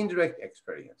or indirect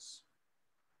experience.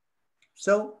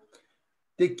 So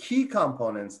the key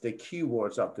components, the key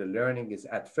words of the learning is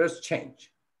at first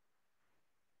change.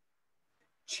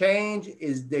 Change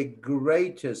is the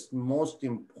greatest, most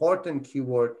important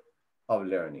keyword of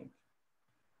learning.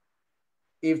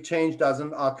 If change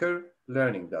doesn't occur,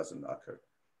 learning doesn't occur.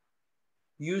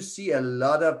 You see a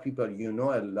lot of people, you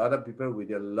know a lot of people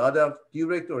with a lot of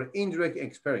direct or indirect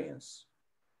experience.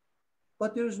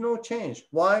 But there is no change.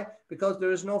 Why? Because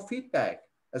there is no feedback.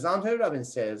 As Anthony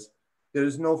Robbins says, there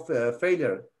is no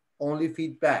failure, only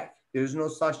feedback. There is no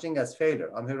such thing as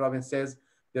failure. Anthony Robbins says,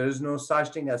 there is no such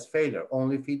thing as failure,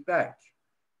 only feedback.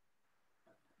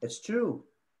 It's true.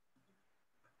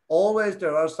 Always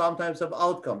there are some types of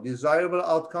outcome, desirable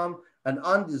outcome and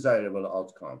undesirable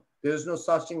outcome. There is no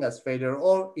such thing as failure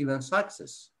or even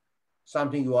success.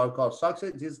 Something you are called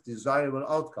success is desirable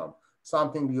outcome.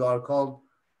 Something you are called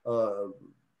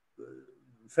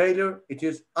failure, it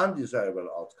is undesirable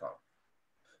outcome.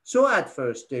 So at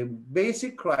first, the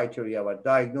basic criteria of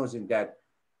diagnosing that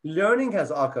learning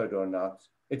has occurred or not,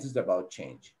 it is about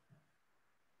change.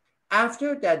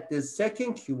 After that, the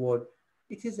second keyword,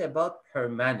 it is about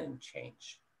permanent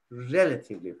change,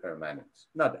 relatively permanent,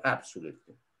 not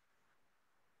absolutely.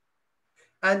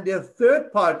 And the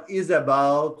third part is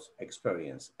about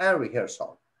experience and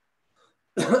rehearsal.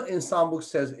 In some books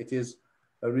says it is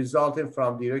resulting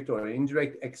from direct or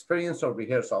indirect experience or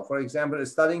rehearsal. For example,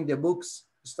 studying the books,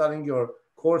 studying your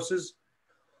courses,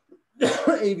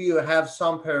 if you have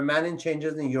some permanent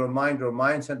changes in your mind or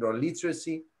mindset or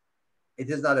literacy, it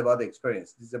is not about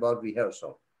experience, it is about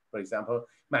rehearsal. For example,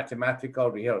 mathematical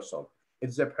rehearsal.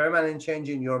 It's a permanent change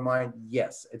in your mind,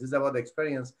 yes. It is about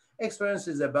experience. Experience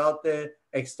is about the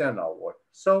external world.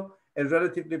 So a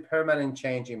relatively permanent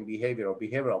change in behavior or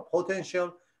behavioral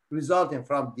potential resulting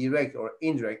from direct or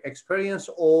indirect experience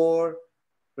or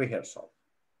rehearsal.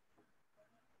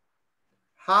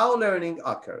 How learning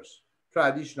occurs.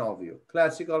 Traditional view,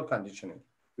 classical conditioning.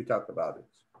 We talked about it.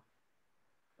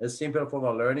 A simple form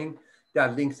of learning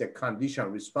that links a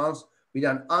conditioned response with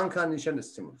an unconditioned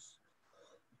stimulus.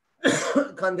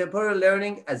 Contemporary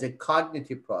learning as a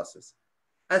cognitive process.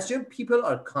 Assume people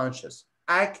are conscious,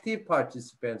 active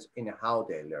participants in how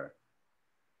they learn.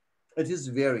 It is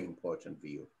very important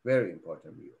view,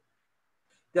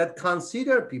 that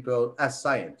consider people as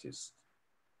scientists.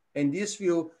 In this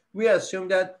view, we assume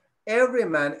that every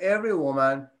man, every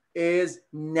woman is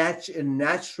a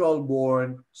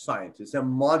natural-born scientist, a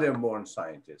modern-born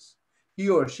scientist. He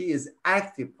or she is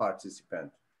active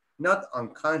participant, not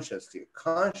unconsciously,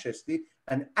 consciously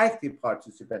an active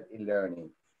participant in learning.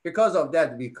 Because of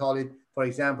that, we call it, for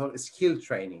example, skill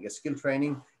training. A skill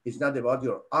training is not about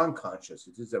your unconscious,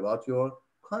 it is about your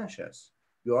conscious.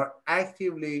 You are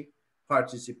actively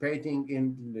participating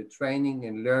in the training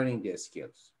and learning the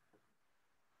skills.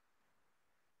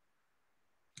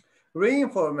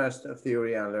 Reinforcement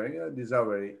theory and learning, these are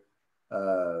very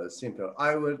simple.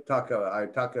 I talk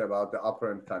about the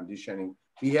operant conditioning.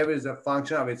 Behavior is a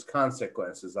function of its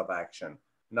consequences of action,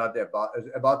 not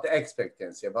about the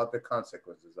expectancy, about the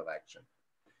consequences of action.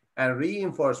 And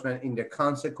reinforcement in the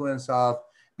consequence of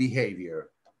behavior.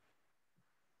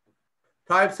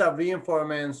 Types of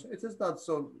reinforcements, it is not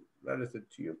so related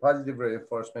to you. Positive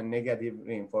reinforcement, negative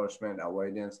reinforcement,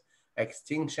 avoidance,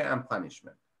 extinction, and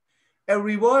punishment. A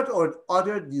reward or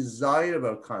other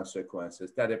desirable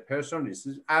consequences that a person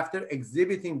receives after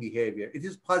exhibiting behavior, it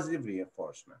is positive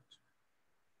reinforcement.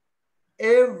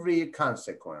 Every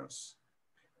consequence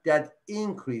that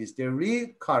increases the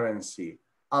recurrency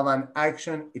of an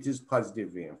action, it is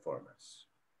positive reinforcement.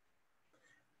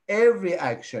 Every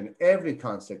action, every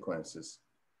consequences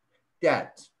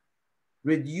that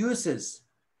reduces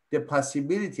the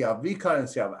possibility of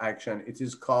recurrency of action, it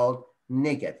is called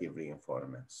negative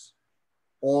reinforcements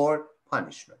or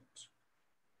punishment.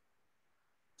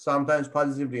 Sometimes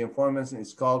positive reinforcement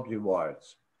is called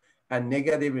rewards, and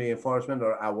negative reinforcement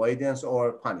or avoidance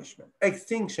or punishment.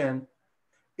 Extinction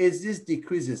is this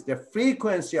decreases the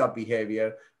frequency of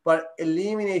behavior by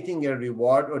eliminating a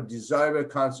reward or desirable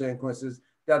consequences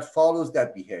that follows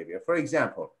that behavior. For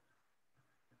example,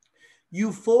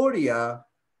 euphoria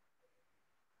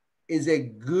is a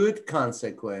good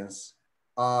consequence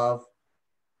of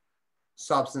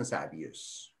substance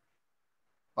abuse,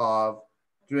 of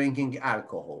drinking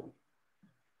alcohol.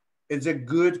 It's a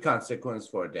good consequence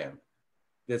for them.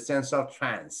 The sense of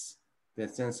trance, the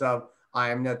sense of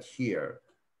I am not here,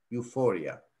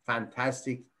 euphoria,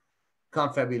 fantastic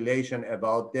confabulation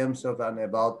about themselves and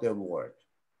about the world.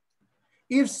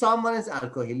 If someone is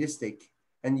alcoholistic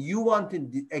and you want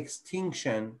the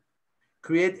extinction,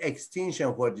 create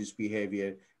extinction for this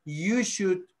behavior, you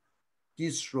should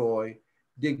destroy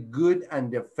the good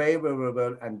and the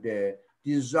favorable and the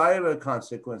desirable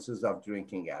consequences of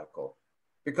drinking alcohol.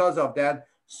 Because of that,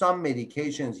 some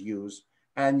medications used,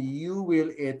 and you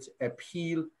will eat a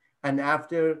pill, and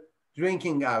after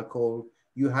drinking alcohol,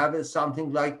 you have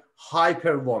something like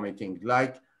hyper vomiting,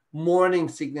 like morning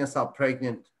sickness of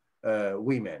pregnant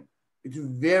women. It's a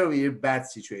very, very bad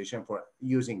situation for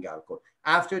using alcohol.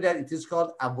 After that, it is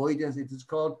called avoidance. It is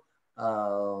called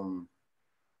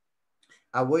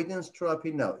avoidance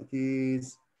therapy. No, it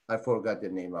is, I forgot the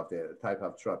name of the type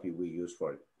of therapy we use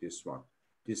for this one,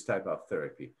 this type of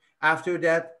therapy. After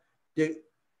that, the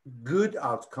good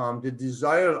outcome, the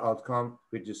desired outcome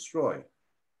will destroy.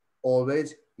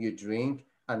 Always you drink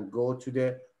and go to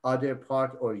the other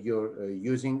part, or you're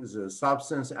using the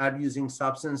substance, abusing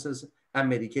substances and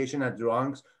medication and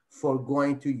drugs for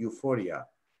going to euphoria.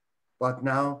 But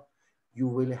now you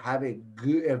will have a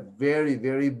very,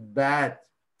 very bad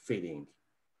feeling.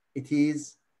 It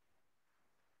is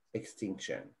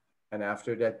extinction. And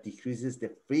after that decreases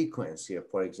the frequency,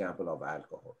 for example, of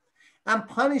alcohol. And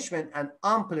punishment and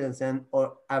unpleasant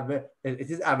or it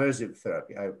is aversive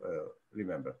therapy, I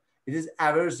remember. It is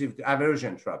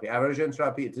aversion therapy. Aversion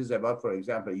therapy, it is about, for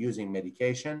example, using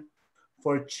medication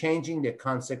for changing the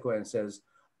consequences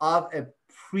of a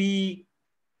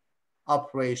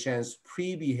pre-operations,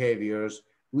 pre-behaviors,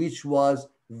 which was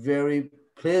very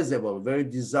pleasurable, very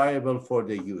desirable for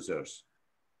the users.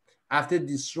 After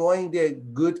destroying the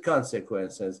good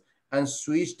consequences and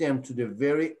switch them to the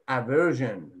very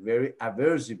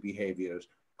aversive behaviors,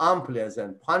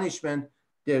 unpleasant punishment,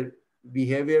 their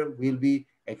behavior will be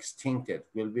extincted,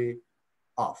 will be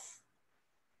off.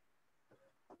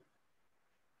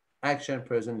 Action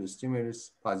present the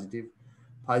stimulus, positive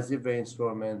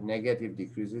reinforcement, negative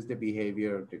decreases the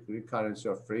behavior, the recurrence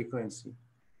of frequency.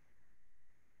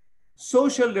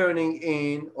 Social learning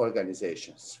in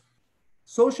organizations.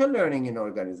 Social learning in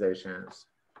organizations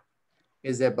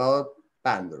is about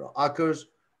Bandura, occurs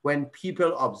when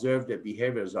people observe the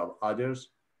behaviors of others,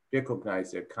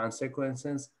 recognize their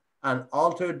consequences, and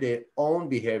alter their own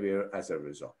behavior as a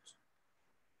result.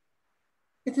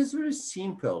 It is very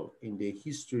simple in the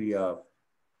history of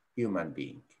human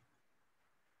being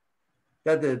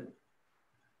that the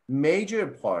major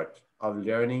part of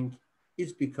learning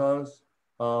is because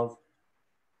of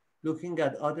looking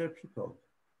at other people.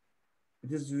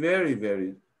 It is very,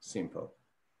 very simple.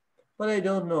 But I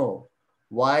don't know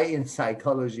why in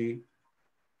psychology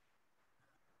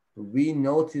we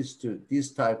noticed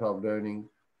this type of learning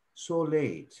so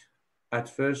late. At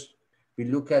first, we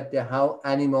look at how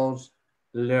animals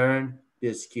learn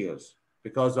the skills.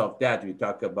 Because of that, we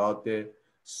talk about the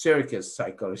circus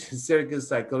psychology. Circus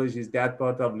psychology is that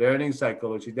part of learning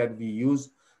psychology that we use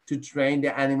to train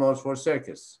the animals for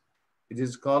circus. It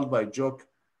is called by joke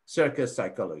circus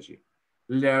psychology,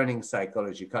 learning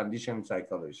psychology, conditioning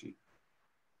psychology,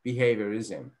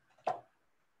 behaviorism.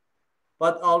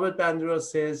 But Albert Bandura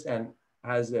says, and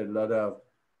has a lot of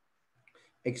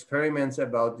experiments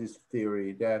about this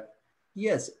theory, that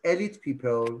yes, elite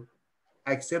people,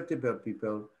 acceptable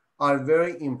people, are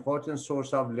very important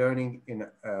source of learning in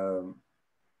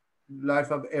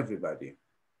life of everybody.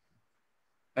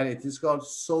 And it is called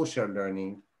social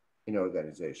learning in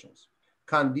organizations.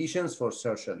 Conditions for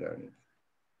social learning.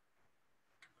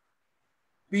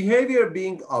 Behavior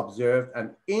being observed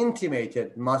and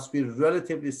intimated must be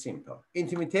relatively simple.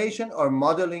 Intimation or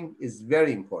modeling is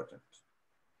very important.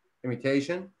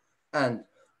 Imitation and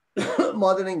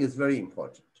modeling is very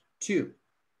important. 2,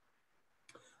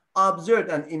 observed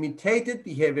and imitated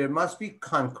behavior must be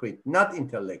concrete, not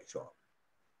intellectual.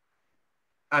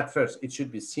 At first, it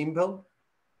should be simple.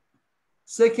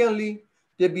 Secondly,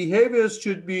 the behaviors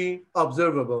should be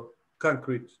observable,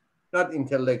 concrete, not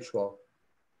intellectual.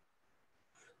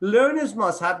 Learners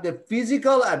must have the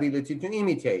physical ability to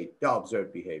imitate the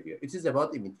observed behavior. It is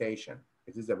about imitation.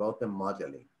 It is about the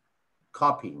modeling,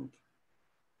 copying.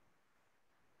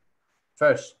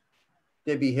 First,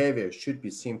 the behavior should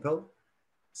be simple.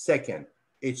 Second,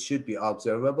 it should be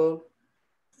observable.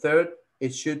 Third,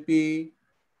 it should be,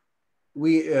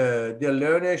 the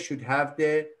learner should have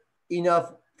the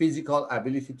enough physical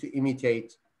ability to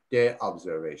imitate the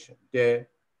observation, the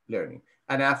learning.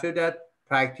 And after that,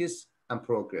 practice and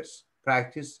progress,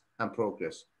 practice and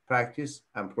progress, practice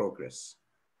and progress.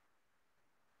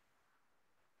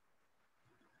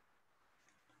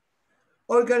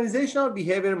 Organizational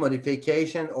behavior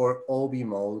modification, or OB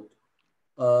mode.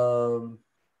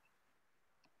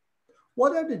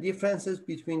 What are the differences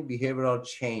between behavioral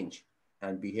change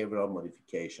and behavioral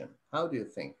modification? How do you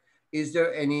think? Is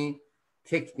there any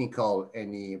technical,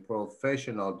 any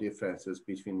professional differences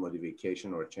between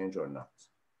modification or change or not?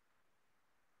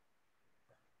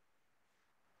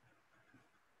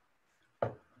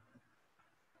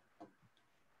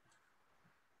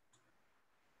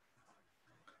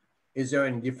 Is there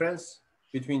any difference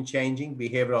between changing,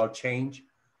 behavioral change,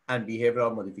 and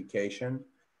behavioral modification,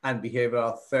 and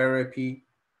behavioral therapy?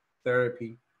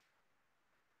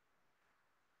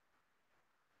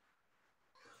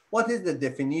 What is the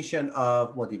definition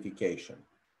of modification?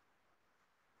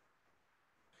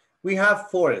 We have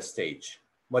 4 stages: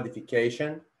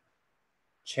 modification,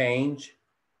 change,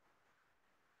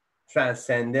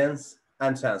 transcendence,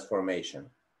 and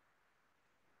transformation.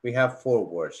 We have 4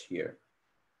 words here: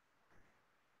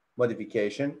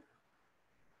 modification,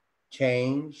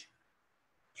 change,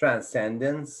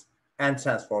 transcendence, and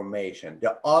transformation.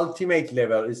 The ultimate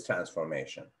level is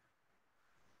transformation.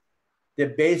 The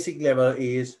basic level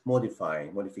is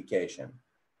modification.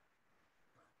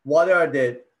 What are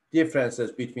the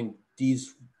differences between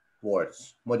these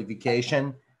words?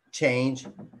 Modification, change,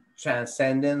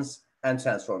 transcendence, and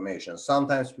transformation.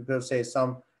 Sometimes people say,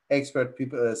 some expert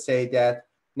people say that,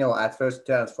 no, at first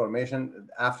transformation,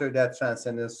 after that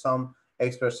transcendence. Some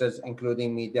experts says,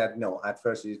 including me, that no, at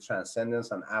first it is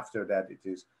transcendence, and after that it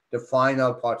is, the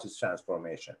final part is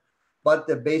transformation. But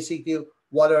basically,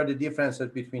 what are the differences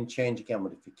between change and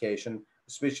modification,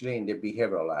 especially in the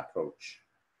behavioral approach?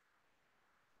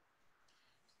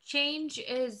 Change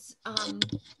is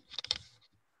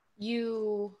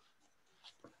you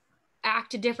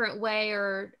act a different way,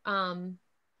 or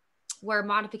where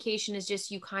modification is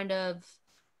just you kind of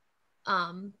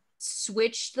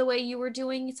switch the way you were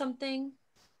doing something.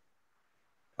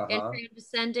 And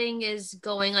transcending is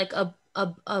going like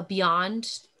a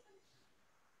beyond.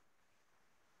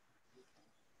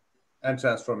 And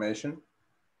transformation?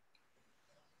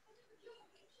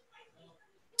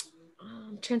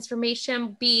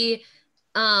 Transformation be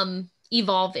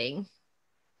evolving.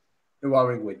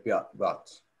 Evolving with what?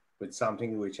 With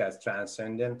something which has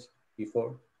transcendent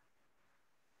before?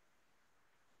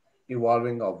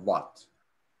 Evolving of what?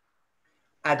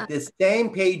 At the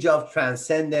same page of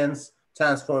transcendence,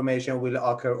 transformation will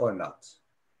occur or not?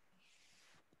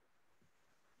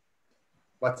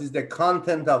 What is the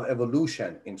content of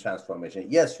evolution in transformation?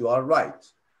 Yes, you are right.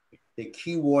 The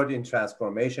key word in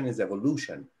transformation is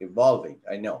evolution, evolving,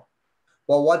 I know.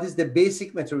 But what is the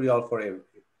basic material for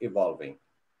evolving?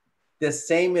 The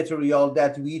same material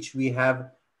that which we have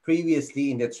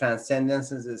previously in the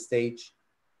transcendence stage,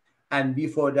 and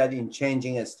before that in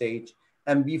changing a stage,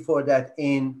 and before that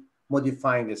in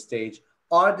modifying a stage,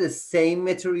 are the same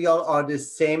material, are the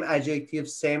same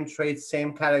adjectives, same traits,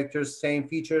 same characters, same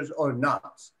features, or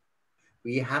not?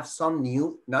 We have some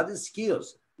new, not the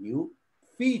skills, new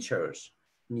features,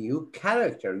 new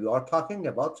character. You are talking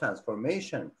about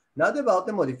transformation, not about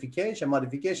the modification.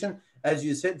 Modification, as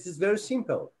you said, is very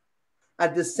simple.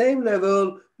 At the same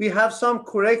level, we have some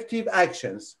corrective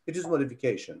actions. It is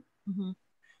modification.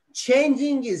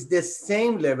 Changing is the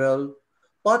same level,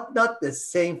 but not the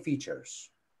same features.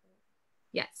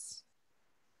 Yes.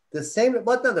 The same,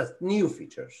 but not the new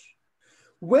features.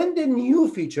 When the new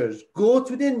features go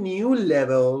to the new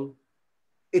level,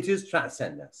 it is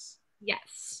transcendence.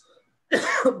 Yes.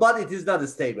 But it is not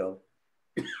stable.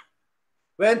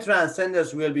 When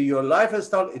transcendence will be your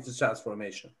lifestyle, it is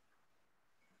transformation.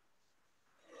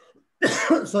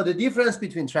 So the difference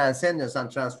between transcendence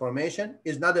and transformation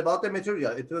is not about the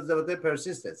material, it was about the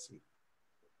persistency.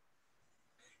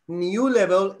 New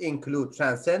level include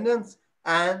transcendence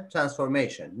and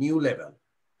transformation, new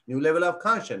level of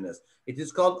consciousness. It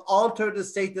is called altered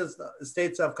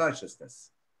states of consciousness.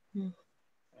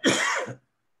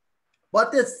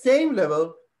 But the same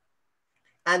level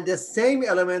and the same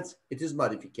elements, it is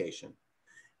modification.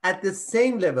 At the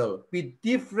same level with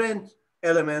different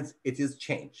elements, it is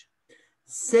change.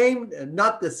 Same,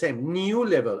 not the same, new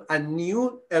level and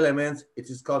new elements, it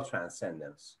is called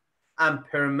transcendence. And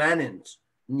permanent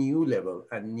new level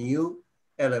and new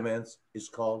elements is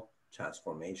called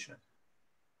transformation.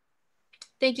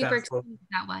 Thank you for explaining it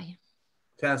that way.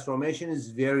 Transformation is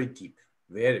very deep,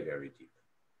 very, very deep.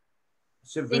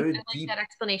 It's a very I deep. like that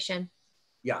explanation.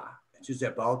 Yeah, it is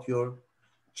about your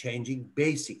changing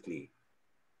basically.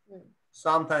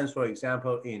 Sometimes, for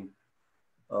example, in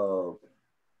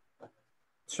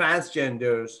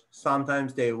transgenders,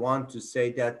 sometimes they want to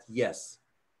say that, yes,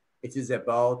 it is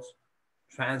about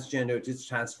transgender, it is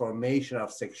transformation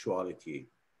of sexuality.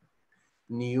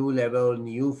 New level,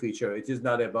 new feature. It is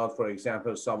not about, for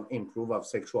example, some improve of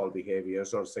sexual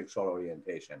behaviors or sexual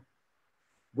orientation.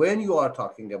 When you are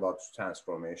talking about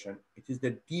transformation, it is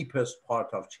the deepest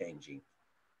part of changing.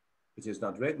 It is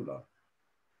not regular.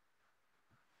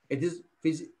 It is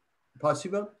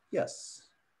possible? Yes.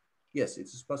 Yes, it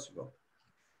is possible.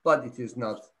 But it is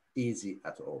not easy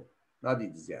at all. Not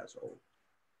easy at all.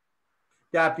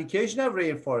 The application of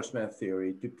reinforcement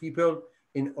theory to people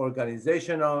in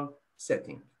organizational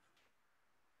setting.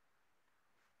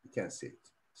 You can see it.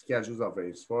 Schedules of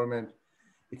reinforcement.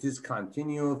 It is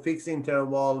continuous, fixed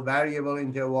interval, variable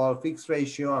interval, fixed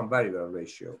ratio, and variable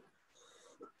ratio.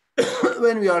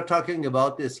 When we are talking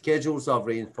about the schedules of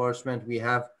reinforcement, we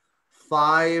have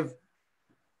 5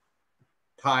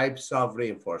 types of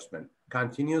reinforcement.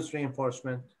 Continuous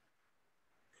reinforcement,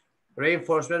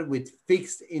 reinforcement with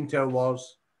fixed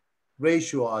intervals,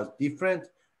 ratio are different,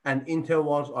 and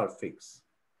intervals are fixed.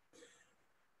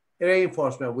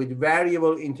 Reinforcement with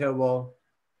variable interval,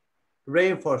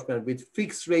 reinforcement with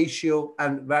fixed ratio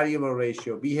and variable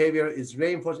ratio. Behavior is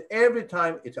reinforced every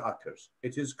time it occurs.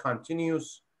 It is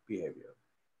continuous behavior.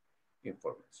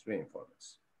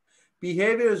 Reinforcements.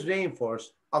 Behavior is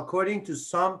reinforced according to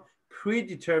some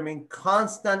predetermined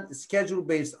constant schedule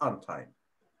based on time.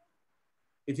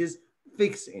 It is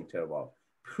fixed interval,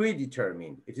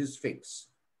 predetermined, it is fixed.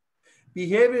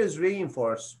 Behavior is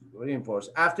reinforced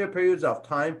after periods of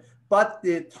time, but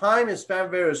the time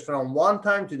span varies from one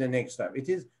time to the next time. It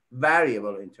is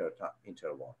variable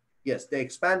interval. Yes, the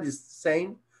expand is the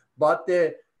same, but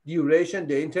the duration,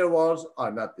 the intervals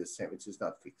are not the same. It is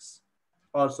not fixed.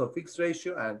 Also fixed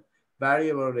ratio and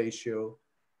variable ratio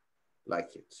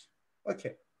like it.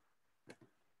 Okay.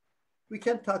 We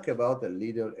can talk about a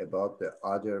little about the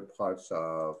other parts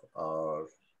of our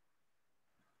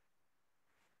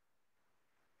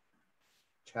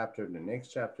chapter. The next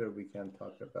chapter, we can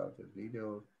talk about a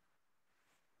little.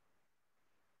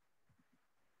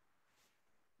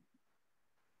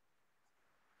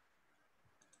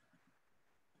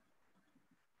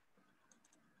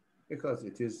 Because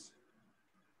it is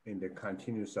in the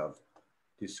continuous of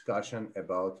discussion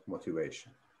about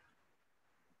motivation.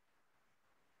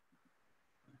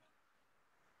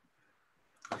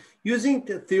 Using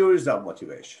the theories of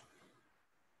motivation,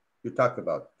 you talk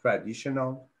about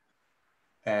traditional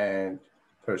and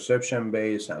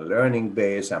perception-based and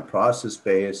learning-based and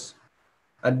process-based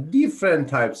and different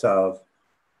types of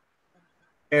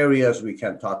areas we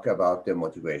can talk about the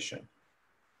motivation.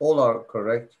 All are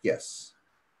correct? Yes.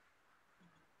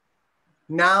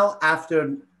 Now,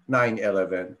 after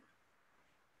 9/11,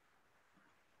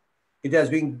 it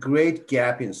has been great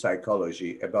gap in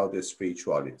psychology about the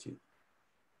spirituality.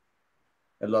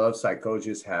 A lot of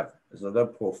psychologists have, a lot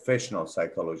of professional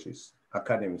psychologists,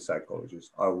 academic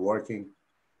psychologists are working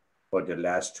for the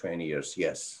last 20 years.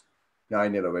 Yes,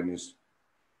 9/11 is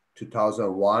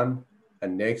 2001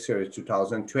 and next year is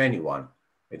 2021.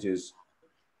 It is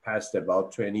past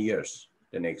about 20 years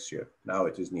the next year. Now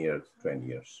it is near 20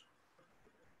 years.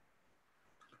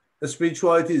 The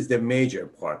spirituality is the major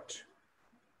part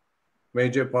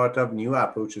of new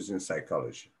approaches in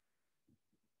psychology.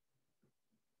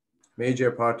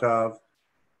 Major part of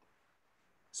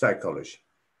psychology,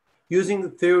 using the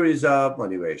theories of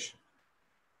motivation.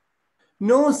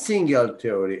 No single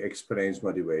theory explains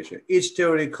motivation. Each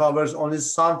theory covers only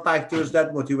some factors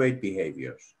that motivate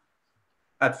behaviors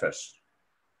at first.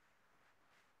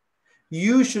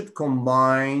 You should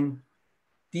combine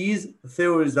these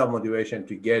theories of motivation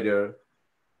together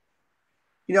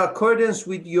in accordance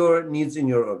with your needs in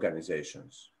your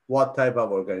organizations. What type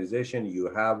of organization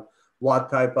you have, what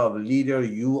type of leader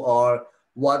you are,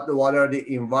 what are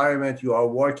the environment you are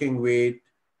working with,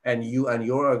 and you and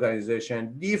your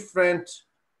organization, different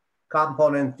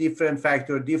components, different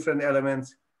factors, different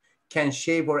elements can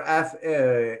shape or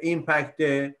impact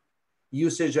the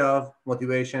usage of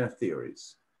motivation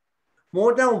theories.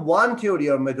 More than one theory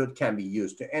or method can be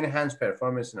used to enhance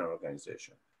performance in an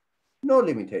organization. No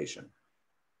limitation.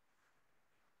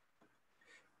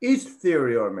 Each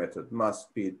theory or method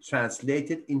must be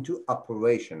translated into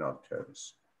operational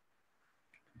terms.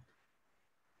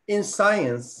 In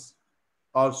science,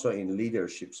 also in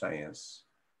leadership science,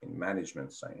 in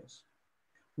management science,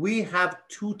 we have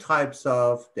two types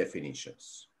of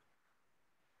definitions.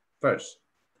 First,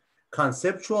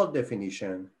 conceptual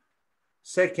definition.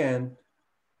 Second,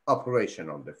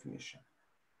 operational definition.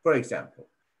 For example,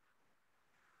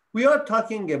 we are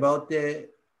talking about the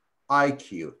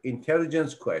IQ,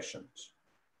 intelligence quotient.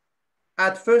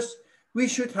 At first, we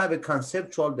should have a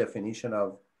conceptual definition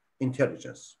of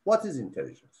intelligence. What is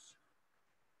intelligence?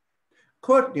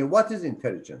 Courtney, what is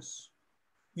intelligence?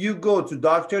 You go to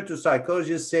doctor, to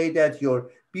psychologist, say that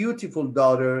your beautiful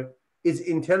daughter is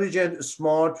intelligent,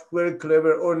 smart, very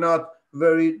clever, or not,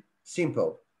 very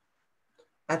simple.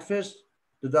 At first,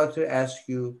 the doctor asks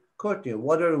you, Courtney,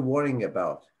 what are you worrying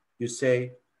about? You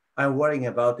say, I'm worrying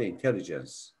about the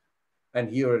intelligence. And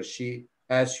he or she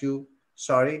asks you,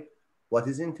 sorry, what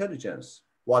is intelligence?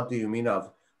 What do you mean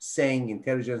of saying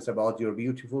intelligence about your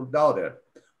beautiful daughter?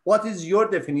 What is your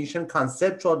definition,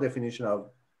 conceptual definition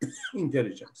of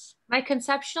intelligence? My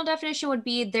conceptual definition would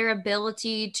be their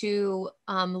ability to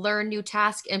learn new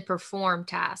tasks and perform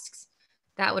tasks.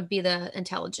 That would be the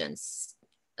intelligence,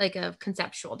 like a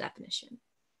conceptual definition.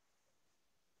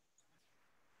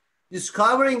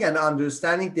 Discovering and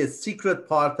understanding the secret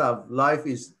part of life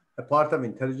is a part of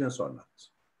intelligence or not?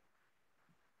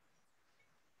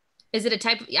 Is it a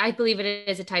type? I believe it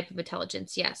is a type of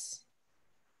intelligence, yes.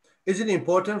 Is it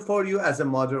important for you as a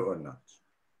mother or not?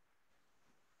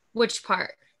 Which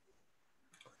part?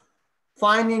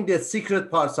 Finding the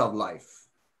secret parts of life.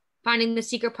 Finding the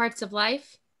secret parts of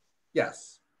life?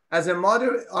 Yes. As a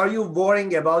mother, are you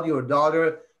worrying about your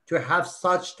daughter to have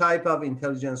such type of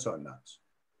intelligence or not?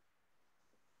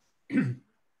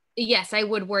 Yes, I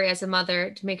would worry as a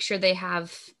mother to make sure they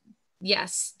have,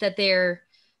 yes, that they're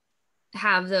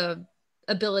have the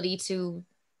ability to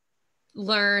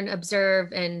learn,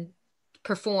 observe, and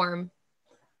perform.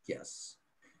 Yes.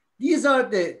 These are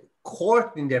the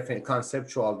core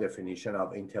conceptual definition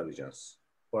of intelligence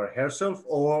for herself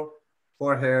or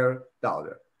for her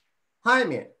daughter.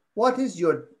 Jaime, what is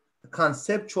your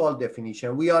conceptual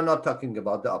definition? We are not talking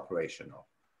about the operational.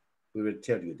 We will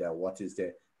tell you that what is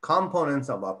the components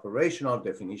of operational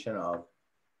definition of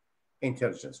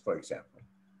intelligence, for example,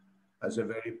 as a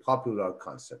very popular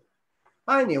concept.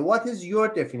 Jaime, what is your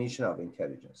definition of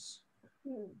intelligence?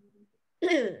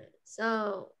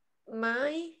 So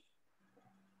my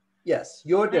Yes,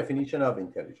 your definition of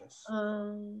intelligence.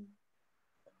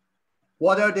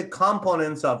 What are the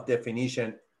components of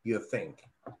definition you think?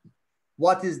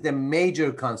 What is the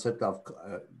major concept of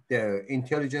the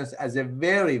intelligence as a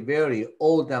very, very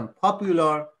old and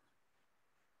popular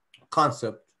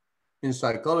concept in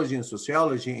psychology, in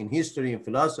sociology, in history, in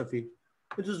philosophy?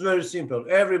 It is very simple.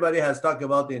 Everybody has talked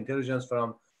about the intelligence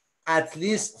from at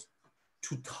least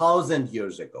 2000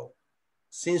 years ago.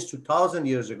 Since 2000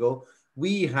 years ago,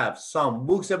 we have some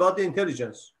books about the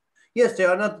intelligence. Yes, they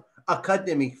are not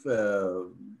academic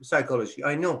psychology,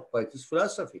 I know, but it is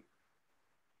philosophy.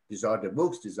 These are the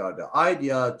books, these are the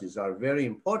ideas, these are very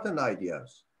important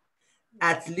ideas,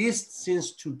 at least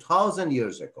since 2000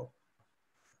 years ago.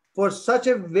 For such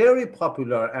a very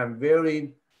popular and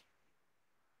very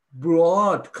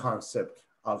broad concept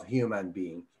of human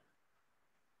being,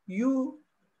 you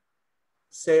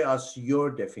say us your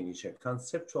definition,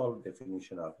 conceptual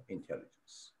definition of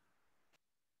intelligence.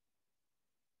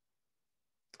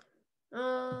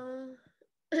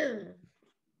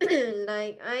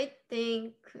 Like I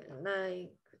think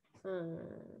like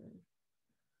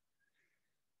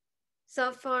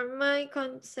so for my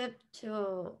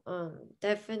conceptual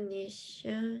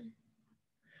definition,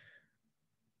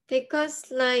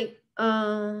 because like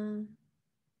I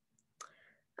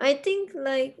think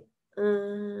like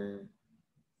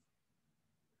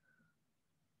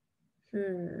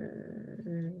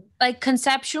Like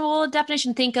conceptual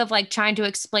definition, think of like trying to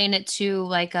explain it to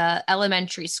like a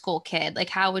elementary school kid. Like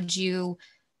how would you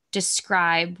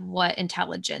describe what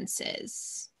intelligence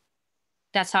is?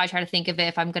 That's how I try to think of it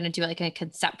if I'm going to do like a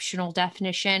conceptual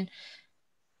definition.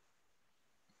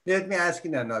 Let me ask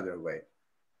in another way.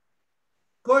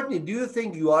 Courtney, do you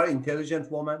think you are an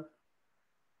intelligent woman?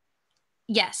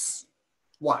 Yes,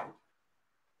 Why?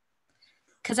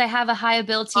 because I have a high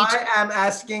ability I am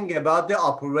asking about the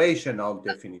operational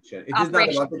definition. It is not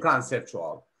Operation. about the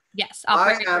conceptual. Yes,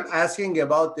 I am asking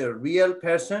about the real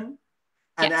person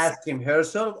and Yes. asking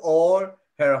herself or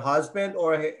her husband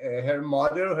or her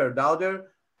mother, her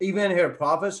daughter, even her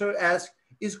professor ask,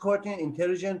 is Courtney an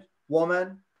intelligent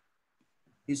woman?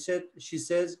 She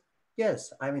says,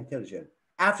 yes, I'm intelligent.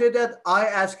 After that, I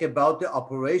ask about the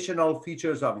operational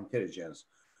features of intelligence.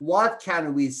 What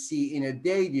can we see in a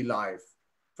daily life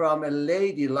from a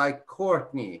lady like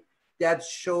Courtney that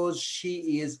shows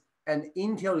she is an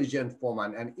intelligent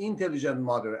woman, an intelligent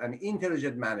mother, an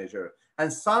intelligent manager,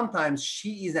 and sometimes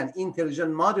she is an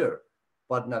intelligent mother,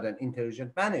 but not an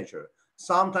intelligent manager.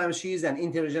 Sometimes she is an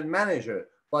intelligent manager,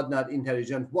 but not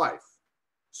intelligent wife.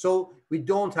 So we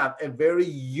don't have a very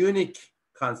unique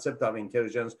concept of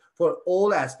intelligence for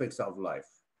all aspects of life.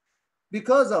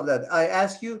 Because of that, I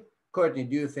ask you, Courtney,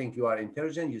 do you think you are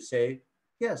intelligent? You say,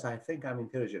 yes, I think I'm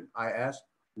intelligent. I ask,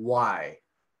 why?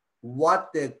 What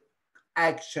the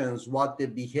actions, what the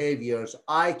behaviors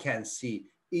I can see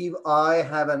if I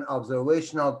have an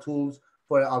observational tools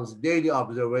for daily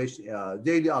observation,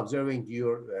 daily observing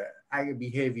your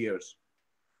behaviors.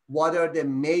 What are the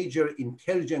major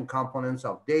intelligent components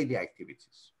of daily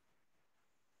activities?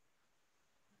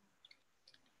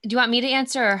 Do you want me to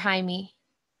answer or Jaime?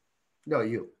 No,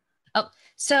 you. Oh,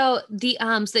 so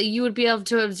so you would be able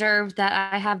to observe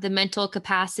that I have the mental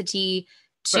capacity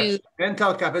to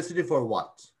mental capacity for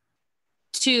what?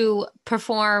 To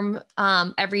perform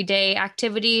everyday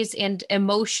activities, and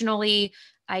emotionally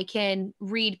I can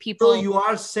read people. So you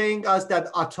are saying us that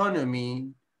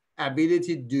autonomy,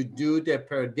 ability to do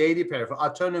the daily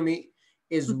autonomy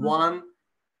is one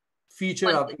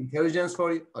feature of intelligence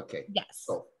for you? Okay. Yes.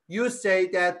 So you say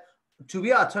that to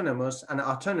be autonomous and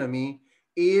autonomy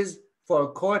is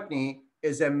for Courtney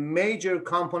is a major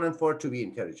component for to be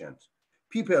intelligent.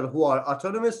 People who are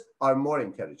autonomous are more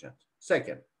intelligent.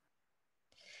 Second.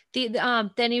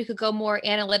 Then you could go more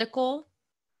analytical.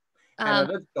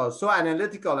 Analytical. So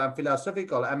analytical and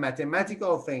philosophical and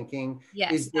mathematical thinking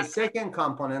is the second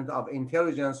component of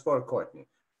intelligence for Courtney.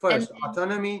 First,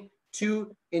 autonomy.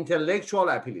 Two, intellectual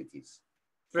abilities.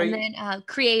 Three, and then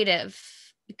creative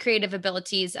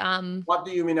abilities. What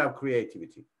do you mean of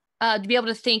creativity? To be able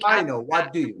to think. I know.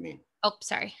 What do you mean? Oh,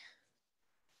 sorry.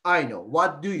 I know.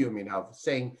 What do you mean of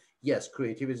saying, yes,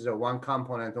 creativity is a one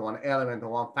component, or one element, or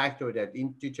one factor that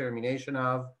in determination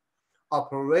of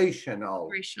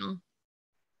operational,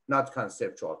 not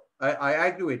conceptual. I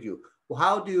agree with you.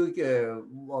 How do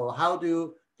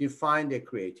you define the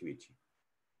creativity?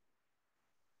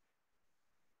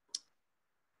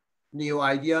 New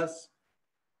ideas,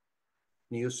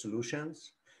 new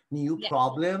solutions, new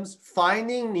problems.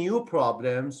 Finding new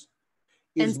problems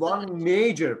is one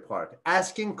major part.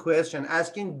 Asking question,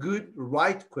 asking good,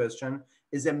 right question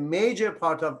is a major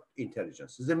part of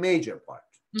intelligence. It's a major part.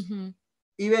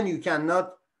 Even you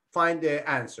cannot find the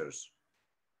answers.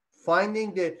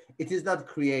 It is not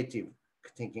creative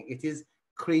thinking, it is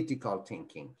critical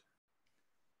thinking.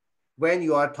 When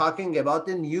you are talking about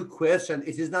the new question,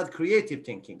 it is not creative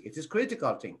thinking, it is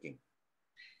critical thinking.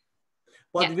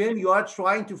 But when you are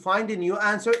trying to find a new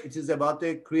answer, it is about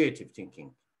the creative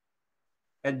thinking.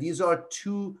 And these are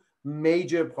two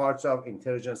major parts of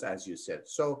intelligence, as you said.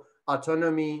 So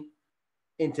autonomy,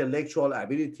 intellectual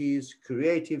abilities,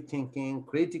 creative thinking,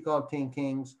 critical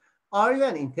thinkings. Are you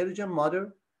an intelligent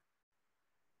mother?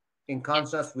 In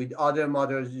contrast with other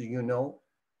mothers you know?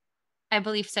 I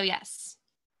believe so, yes.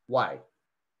 Why?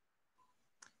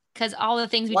 Because all the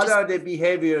things what are the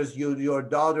behaviors your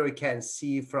daughter can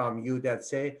see from you that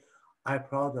say, I'm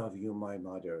proud of you, my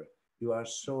mother. You are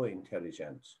so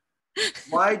intelligent.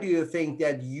 Why do you think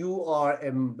that you are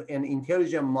an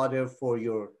intelligent mother for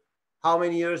your, how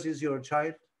many years is your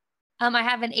child? I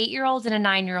have an 8-year-old and a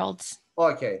 9-year-old.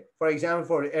 Okay. For example,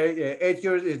 for 8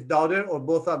 years is daughter, or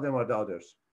both of them are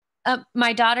daughters?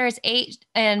 My daughter is 8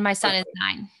 and my son is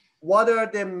 9. What are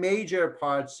the major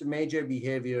parts, major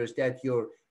behaviors that your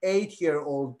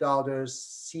 8-year-old daughters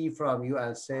see from you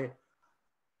and say,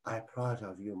 I'm proud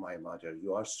of you, my mother.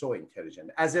 You are so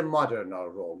intelligent. As a mother in our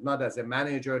role, not as a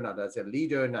manager, not as a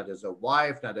leader, not as a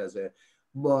wife, not as a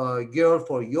girl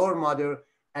for your mother,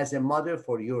 as a mother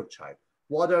for your child.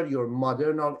 what are your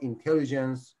maternal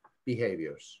intelligence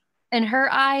behaviors? In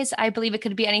her eyes, I believe it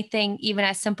could be anything, even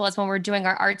as simple as when we're doing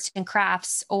our arts and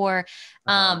crafts, or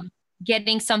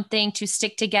getting something to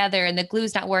stick together and the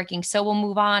glue's not working. So we'll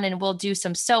move on and we'll do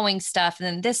some sewing stuff, and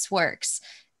then this works.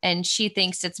 And she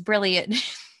thinks it's brilliant.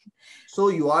 So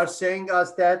you are saying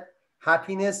us that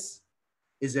happiness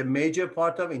is a major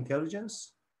part of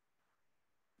intelligence?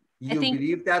 You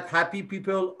believe that happy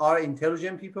people are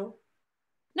intelligent people?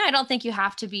 No, I don't think you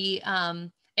have to be,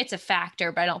 it's a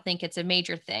factor, but I don't think it's a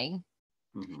major thing.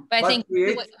 Mm-hmm. But I think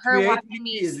her watching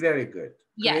me is very good.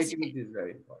 Yes. Creativity is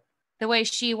very important. The way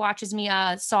she watches me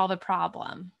solve a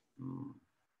problem. Mm.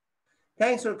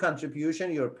 Thanks for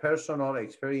contribution, your personal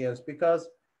experience, because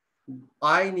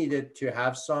I needed to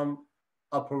have some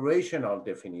operational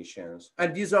definitions,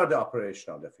 and these are the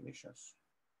operational definitions.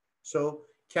 So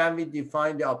can we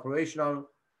define the operational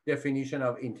definition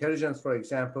of intelligence, for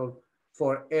example,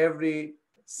 for every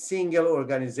single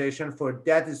organization, for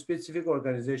that specific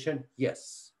organization?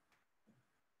 Yes.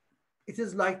 It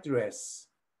is like dress.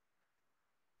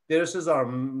 Dresses are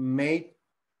made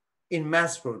in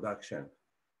mass production,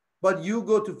 but you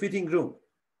go to fitting room.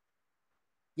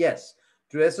 Yes,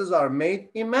 dresses are made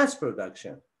in mass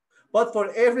production, but for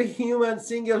every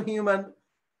single human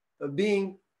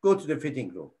being, go to the fitting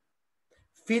room.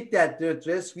 Fit that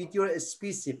dress with your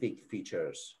specific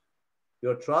features.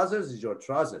 Your trousers is your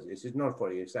trousers. This is not,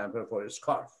 for example, for a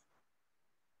scarf.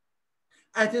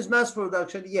 At this mass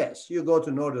production, yes, you go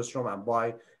to Nordstrom and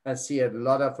buy and see a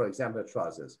lot of, for example,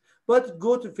 trousers. But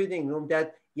go to fitting room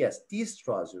that, yes, these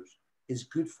trousers is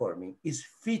good for me, is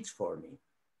fit for me.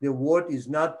 The word is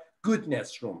not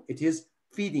goodness room. It is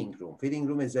fitting room. Fitting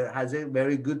room has a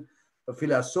very good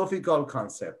philosophical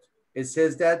concept. It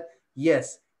says that,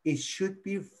 yes, it should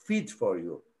be fit for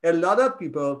you. A lot of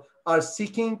people are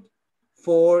seeking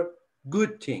for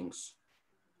good things,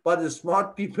 but the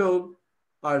smart people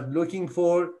are looking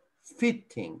for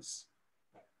fit things.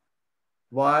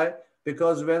 Why?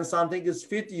 Because when something is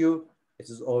fit you, it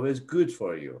is always good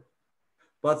for you.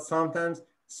 But sometimes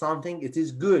something, it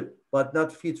is good, but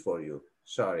not fit for you.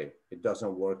 Sorry, it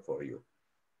doesn't work for you.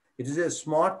 It is a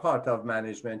smart part of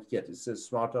management, yet it's a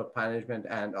smart of management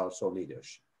and also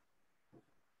leadership.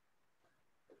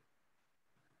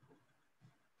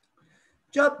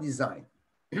 Job design.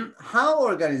 How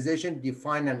organizations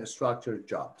define and structure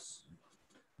jobs.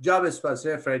 Job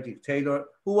specialist Frederick Taylor.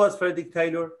 Who was Frederick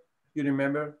Taylor? You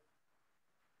remember?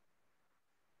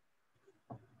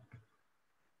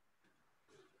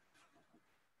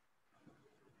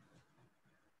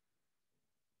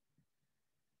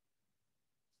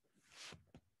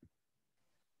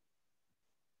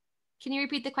 Can you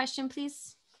repeat the question,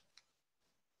 please?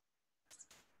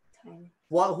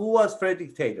 Well, who was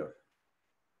Frederick Taylor?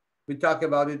 We talked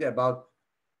about it about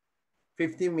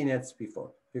 15 minutes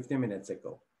before, 15 minutes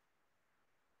ago.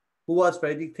 Who was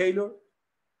Frederick Taylor?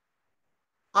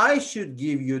 I should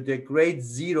give you the grade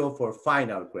 0 for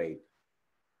final grade.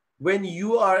 When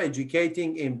you are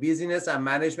educating in business and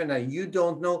management and you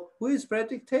don't know who is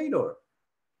Frederick Taylor,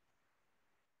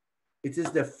 it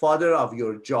is the father of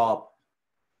your job.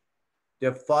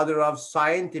 The father of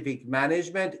scientific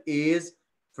management is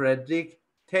Frederick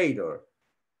Taylor.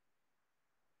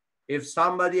 If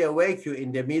somebody awake you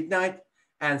in the midnight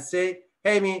and say,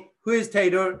 Hamish, who is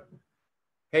Taylor?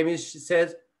 Hamish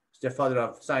says, it's the father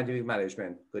of scientific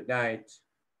management. Good night.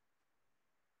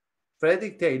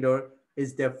 Frederick Taylor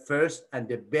is the first and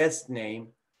the best name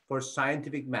for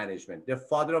scientific management. The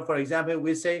father of, for example,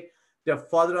 we say the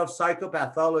father of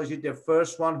psychopathology, the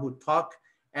first one who talked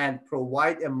and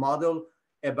provide a model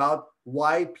about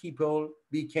why people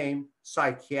became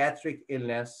psychiatric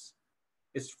illness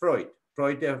is Freud.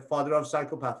 Freud, the father of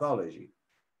psychopathology,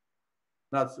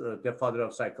 not the father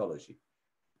of psychology,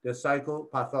 the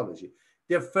psychopathology.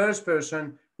 The first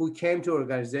person who came to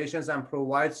organizations and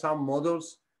provide some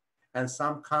models and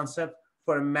some concept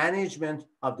for management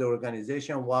of the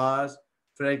organization was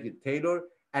Frederick Taylor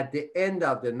at the end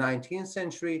of the 19th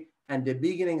century and the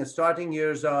beginning, starting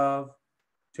years of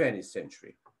 20th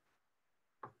century.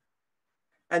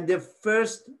 And the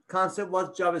first concept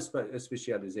was job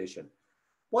specialization.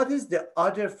 What is the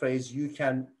other phrase you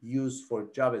can use for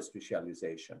job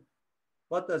specialization?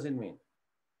 What does it mean?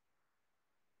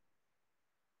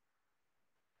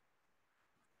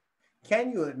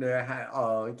 Can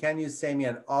you say me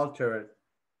an alternative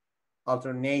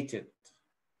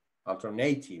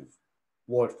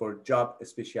word for job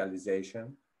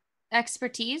specialization?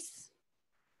 Expertise.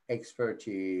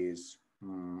 Expertise.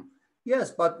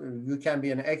 Yes, but you can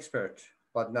be an expert,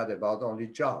 but not about only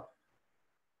job.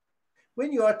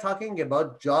 When you are talking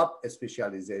about job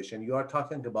specialization, you are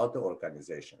talking about the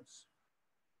organizations.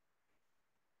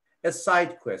 A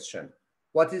side question: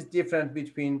 what is different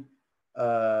between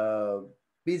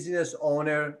business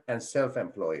owner and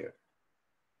self-employer?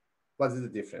 What is the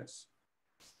difference?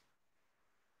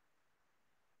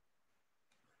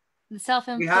 The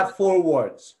self-employed. We have 4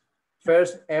 words.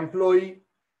 First, employee.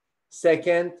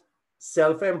 Second,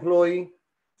 self-employee.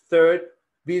 Third,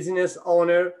 business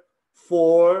owner.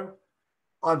 4,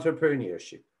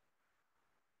 entrepreneurship.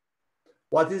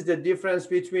 What is the difference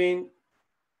between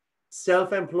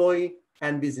self-employee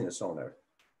and business owner?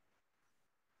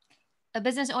 A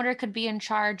business owner could be in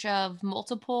charge of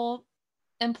multiple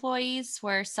employees,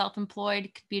 where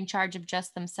self-employed could be in charge of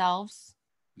just themselves.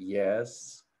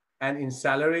 Yes. And in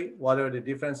salary, what are the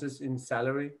differences in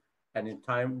salary and in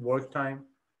time, work time?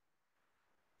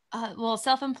 Well,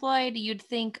 self-employed, you'd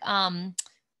think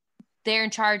they're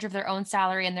in charge of their own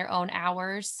salary and their own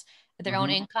hours, their own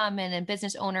income, and a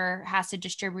business owner has to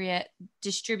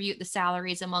distribute the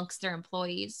salaries amongst their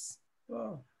employees.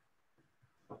 Well,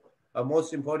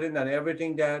 most important than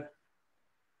everything, that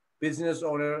business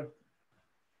owner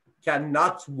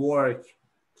cannot work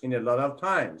in a lot of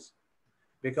times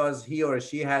because he or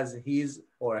she has his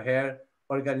or her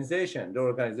organization, the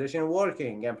organization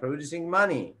working and producing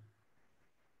money.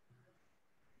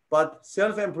 But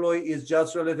self-employed is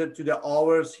just related to the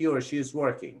hours he or she is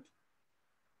working.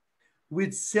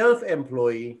 With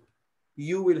self-employed,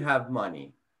 you will have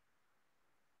money.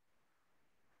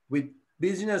 With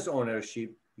business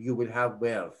ownership, you will have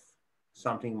wealth,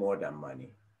 something more than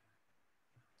money,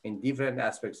 in different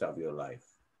aspects of your life.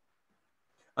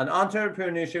 An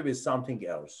entrepreneurship is something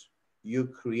else. You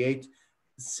create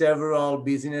several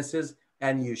businesses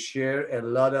and you share a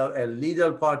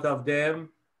little part of them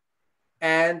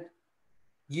and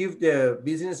give the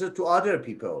businesses to other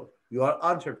people. You are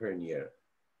entrepreneur.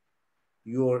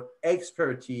 Your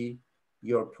expertise,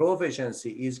 your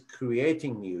proficiency is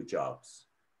creating new jobs,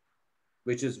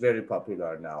 which is very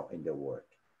popular now in the world.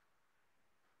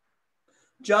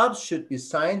 Jobs should be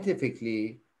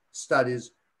scientifically studied,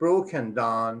 broken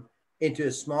down into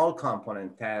a small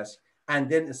component task, and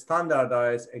then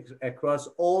standardized across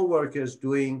all workers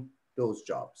doing those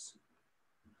jobs.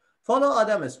 Follow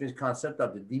Adam Smith's concept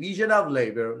of the division of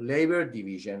labor,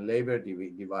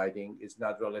 dividing is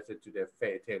not related to the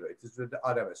Taylor, it is with the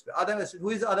Adam Smith. Adam Smith, who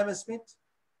is Adam Smith?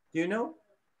 Do you know?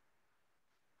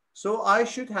 So I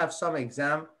should have some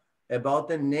exam about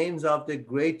the names of the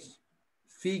great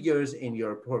figures in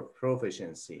your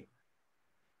proficiency.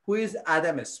 Who is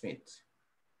Adam Smith?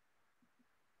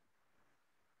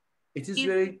 It is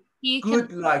very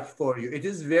good luck for you. It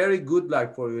is very good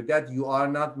luck for you that you are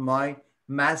not my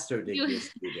master degree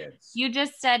students. You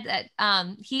just said that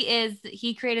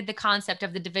he created the concept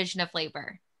of the division of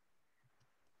labor.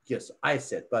 Yes, I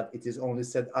said, but it is only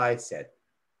said I said.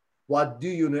 What do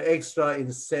you know extra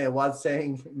in what's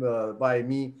saying by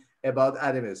me about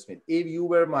Adam Smith? If you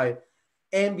were my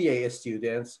MBA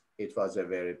students, it was a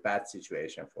very bad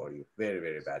situation for you. Very,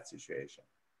 very bad situation.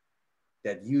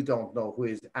 That you don't know who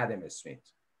is Adam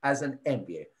Smith as an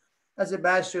MBA. As a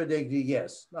bachelor degree,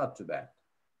 yes, not too bad.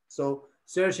 So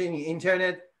searching the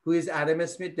internet, who is Adam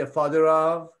Smith, the father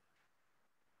of?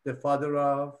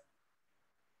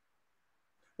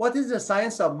 What is the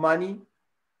science of money?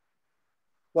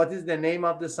 What is the name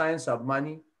of the science of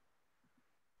money?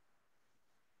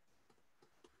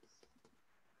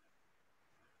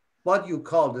 What you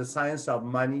call the science of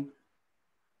money?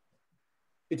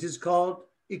 It is called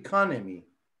economy.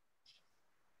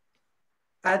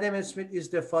 Adam Smith is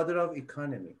the father of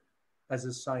economy as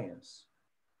a science.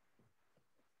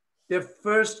 The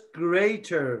first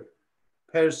greater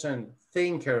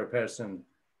thinker person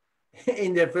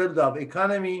in the field of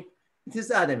economy, it is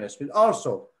Adam Smith.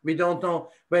 Also, we don't know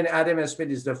when Adam Smith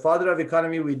is the father of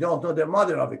economy, we don't know the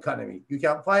mother of economy. You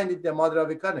can find it, the mother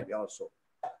of economy also,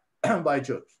 by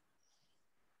Jude.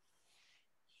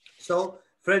 So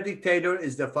Frederick Taylor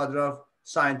is the father of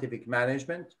scientific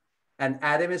management, and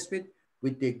Adam Smith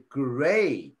with the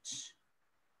great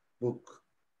book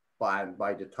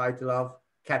by the title of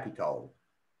Capital.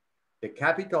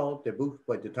 The book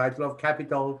by the title of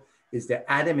Capital is the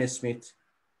Adam Smith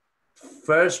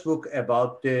first book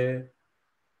about the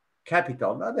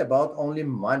capital, not about only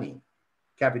money.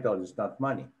 Capital is not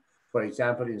money. For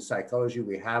example, in psychology,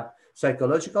 we have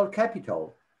psychological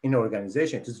capital in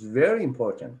organization. It is very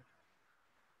important.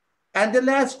 And the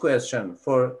last question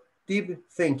for deep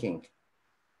thinking.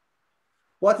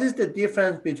 What is the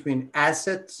difference between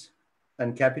assets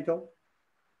and capital?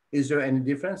 Is there any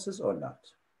differences or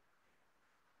not?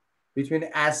 Between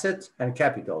asset and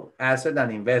capital, asset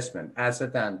and investment,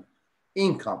 asset and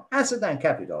income, asset and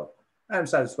capital. I'm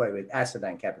satisfied with asset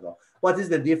and capital. What is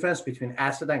the difference between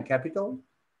asset and capital?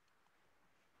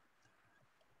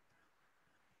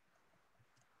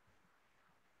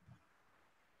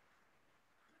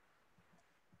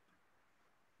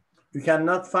 You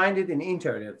cannot find it in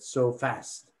internet so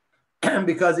fast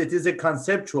because it is a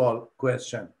conceptual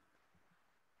question,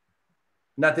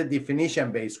 not a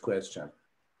definition-based question.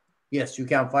 Yes, you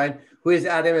can find who is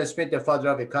Adam Smith, the father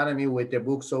of economy, with the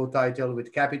book so titled,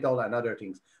 with capital and other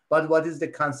things. But what is the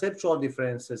conceptual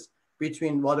differences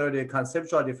between, what are the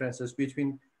conceptual differences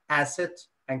between asset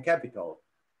and capital?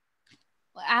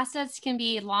 Well, assets can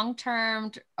be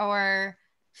long-term or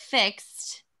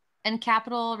fixed, and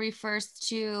capital refers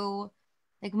to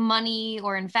like money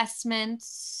or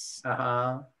investments.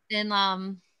 And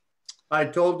I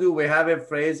told you we have a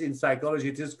phrase in psychology.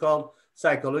 It is called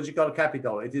psychological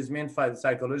capital. It is meant for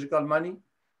psychological money.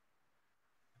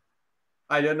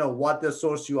 I don't know what the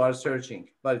source you are searching,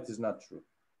 but it is not true.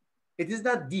 It is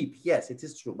not deep. Yes, it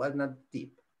is true, but not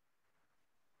deep.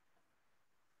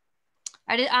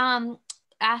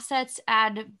 Assets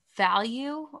add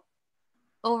value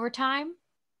over time.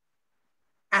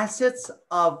 Assets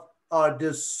are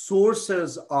the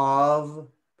sources of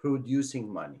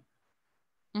producing money.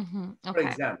 Mm-hmm. Okay.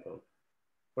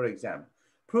 For example,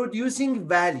 producing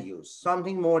values,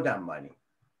 something more than money.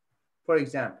 For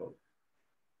example,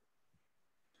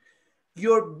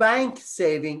 your bank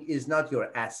saving is not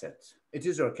your asset. It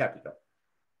is your capital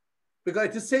because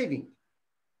it is saving.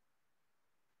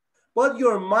 But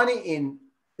your money in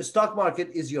the stock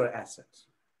market is your asset.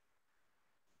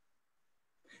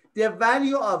 The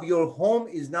value of your home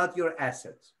is not your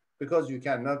asset because you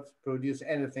cannot produce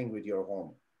anything with your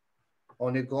home.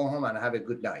 Only go home and have a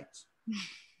good night.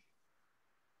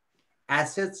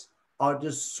 Assets are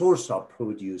the source of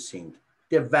producing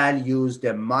the values,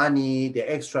 the money, the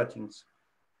extra things.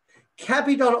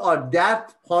 Capital are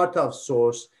that part of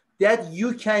source that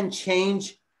you can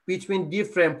change between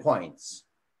different points.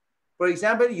 For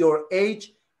example, your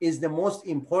age is the most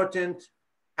important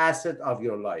asset of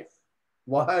your life.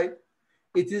 Why?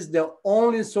 It is the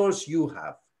only source you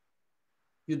have.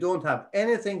 You don't have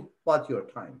anything but your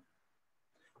time.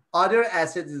 Other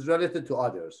asset is related to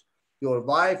others. Your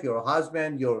wife, your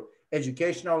husband, your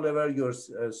educational level, your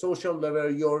social level,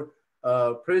 your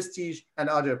prestige, and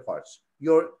other parts.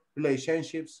 Your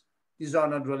relationships, these are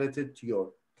not related to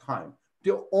your time.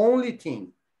 The only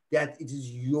thing that it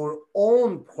is your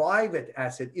own private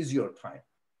asset is your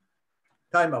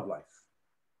time of life.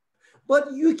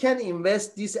 But you can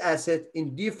invest this asset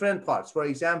in different parts. For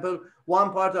example,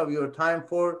 one part of your time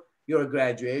for your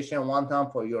graduation, one time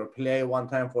for your play, one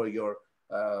time for your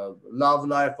love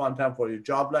life, one time for your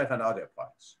job life, and other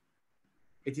parts.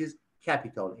 It is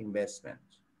capital investment.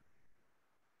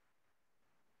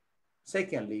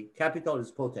 Secondly, capital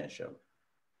is potential.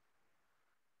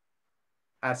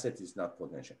 Asset is not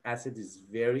potential. Asset is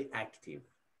very active.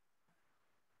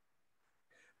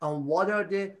 And what are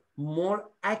the more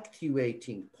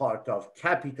activating part of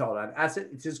capital and asset?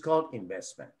 It is called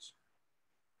investment.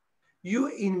 You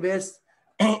invest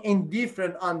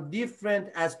on different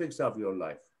aspects of your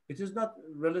life. It is not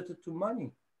related to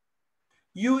money.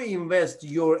 You invest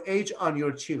your age on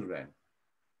your children.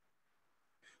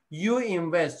 You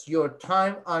invest your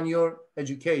time on your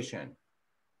education.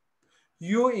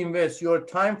 You invest your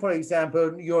time, for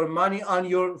example, your money on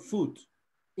your food.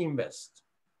 Invest.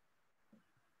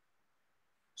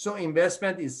 So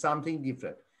investment is something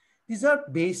different. These are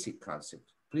basic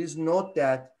concepts. Please note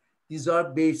that these are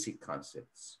basic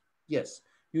concepts. Yes,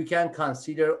 you can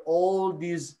consider all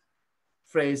these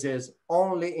phrases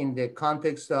only in the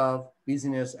context of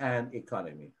business and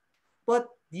economy. But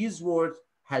these words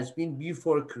has been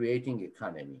before creating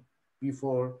economy,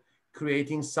 before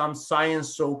creating some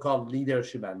science, so-called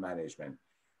leadership and management.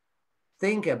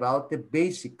 Think about the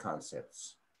basic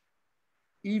concepts.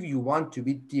 If you want to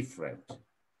be different,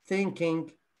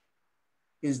 thinking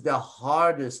is the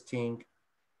hardest thing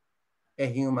a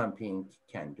human being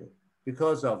can do.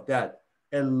 Because of that,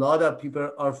 a lot of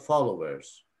people are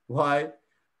followers. Why?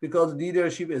 Because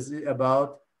leadership is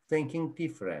about thinking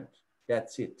different.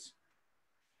 That's it.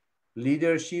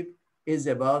 Leadership is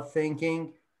about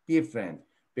thinking different.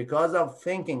 Because of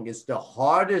thinking is the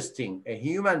hardest thing a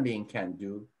human being can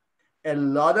do, a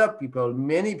lot of people,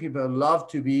 many people love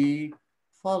to be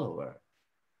follower,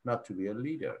 not to be a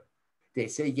leader. They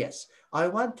say, yes, I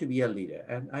want to be a leader.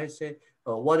 And I say,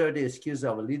 oh, what are the skills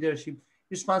of leadership?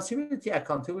 Responsibility,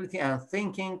 accountability, and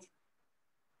thinking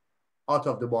out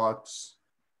of the box.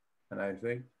 And I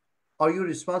say, are you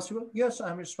responsible? Yes,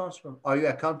 I'm responsible. Are you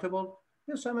accountable?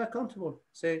 Yes, I'm accountable.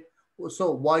 Say,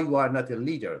 so why you are not a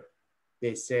leader?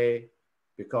 They say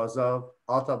because of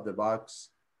out of the box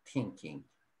thinking.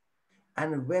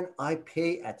 And when I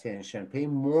pay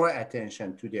more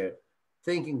attention to their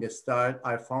thinking style,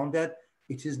 I found that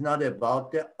it is not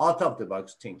about the out of the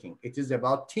box thinking. It is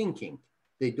about thinking.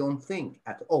 They don't think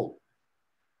at all.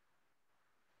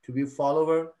 To be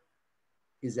follower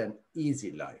is an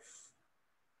easy life.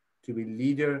 To be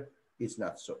leader is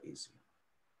not so easy.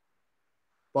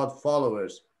 But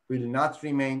followers will not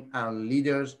remain and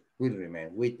leaders will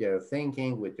remain with their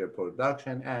thinking, with their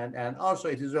production, and also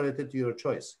it is related to your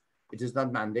choice. It is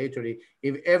not mandatory.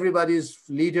 If everybody is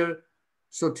leader,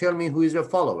 so tell me who is a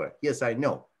follower. Yes, I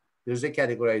know. There's a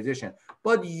categorization.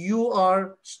 But you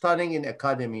are studying in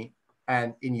academy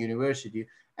and in university,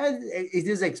 and it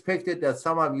is expected that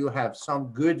some of you have some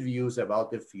good views about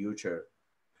the future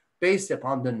based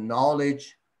upon the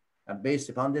knowledge and based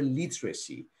upon the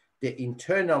literacy. The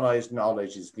internalized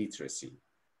knowledge is literacy.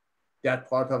 That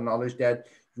part of knowledge that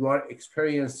you are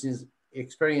experiencing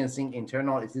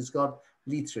internal, it is called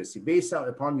literacy. Based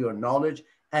upon your knowledge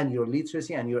and your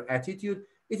literacy and your attitude,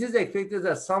 it is expected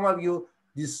that some of you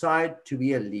decide to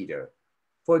be a leader.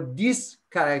 For this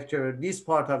character, this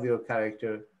part of your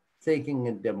character, thinking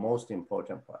is the most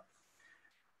important part.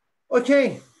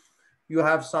 Okay, you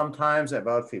have sometimes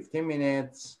about 15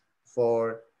 minutes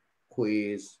for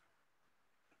quiz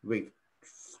week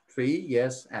 3,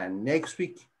 yes, and next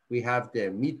week we have the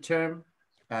midterm,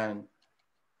 and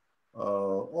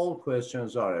all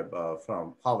questions are about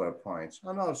from PowerPoints,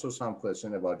 and also some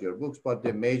questions about your books, but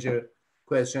the major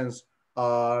questions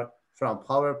are from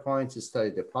PowerPoints. Study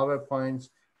the PowerPoints.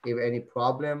 If any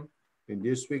problem in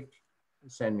this week,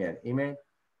 send me an email.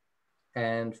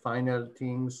 And final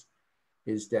things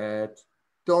is that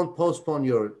don't postpone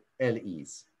your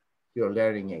LEs, your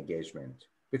learning engagement,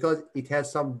 because it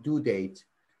has some due date,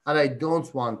 and I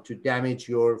don't want to damage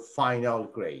your final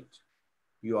grade.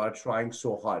 You are trying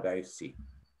so hard, I see.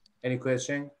 Any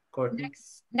question, Courtney?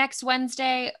 Next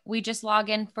Wednesday, we just log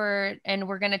in for, and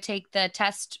we're going to take the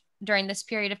test during this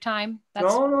period of time.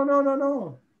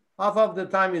 No. Half of the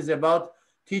time is about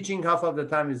teaching, half of the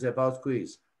time is about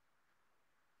quiz.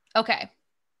 Okay.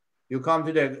 You come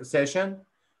to the session,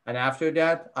 and after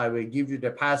that, I will give you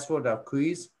the password of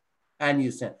quiz, and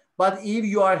you send. But if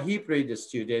you are hybrid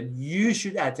student, you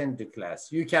should attend the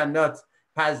class. You cannot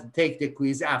take the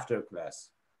quiz after class.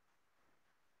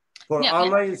 For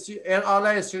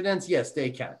online students, yes, they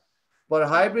can. But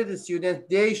hybrid students,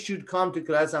 they should come to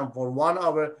class, and for 1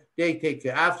 hour, they take it.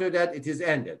 After that, it is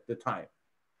ended, the time.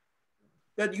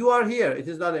 That you are here, it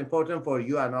is not important for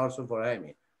you and also for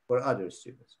Amy, for other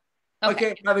students.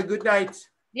 Okay, have a good night.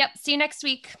 Yep, see you next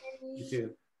week. You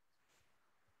too.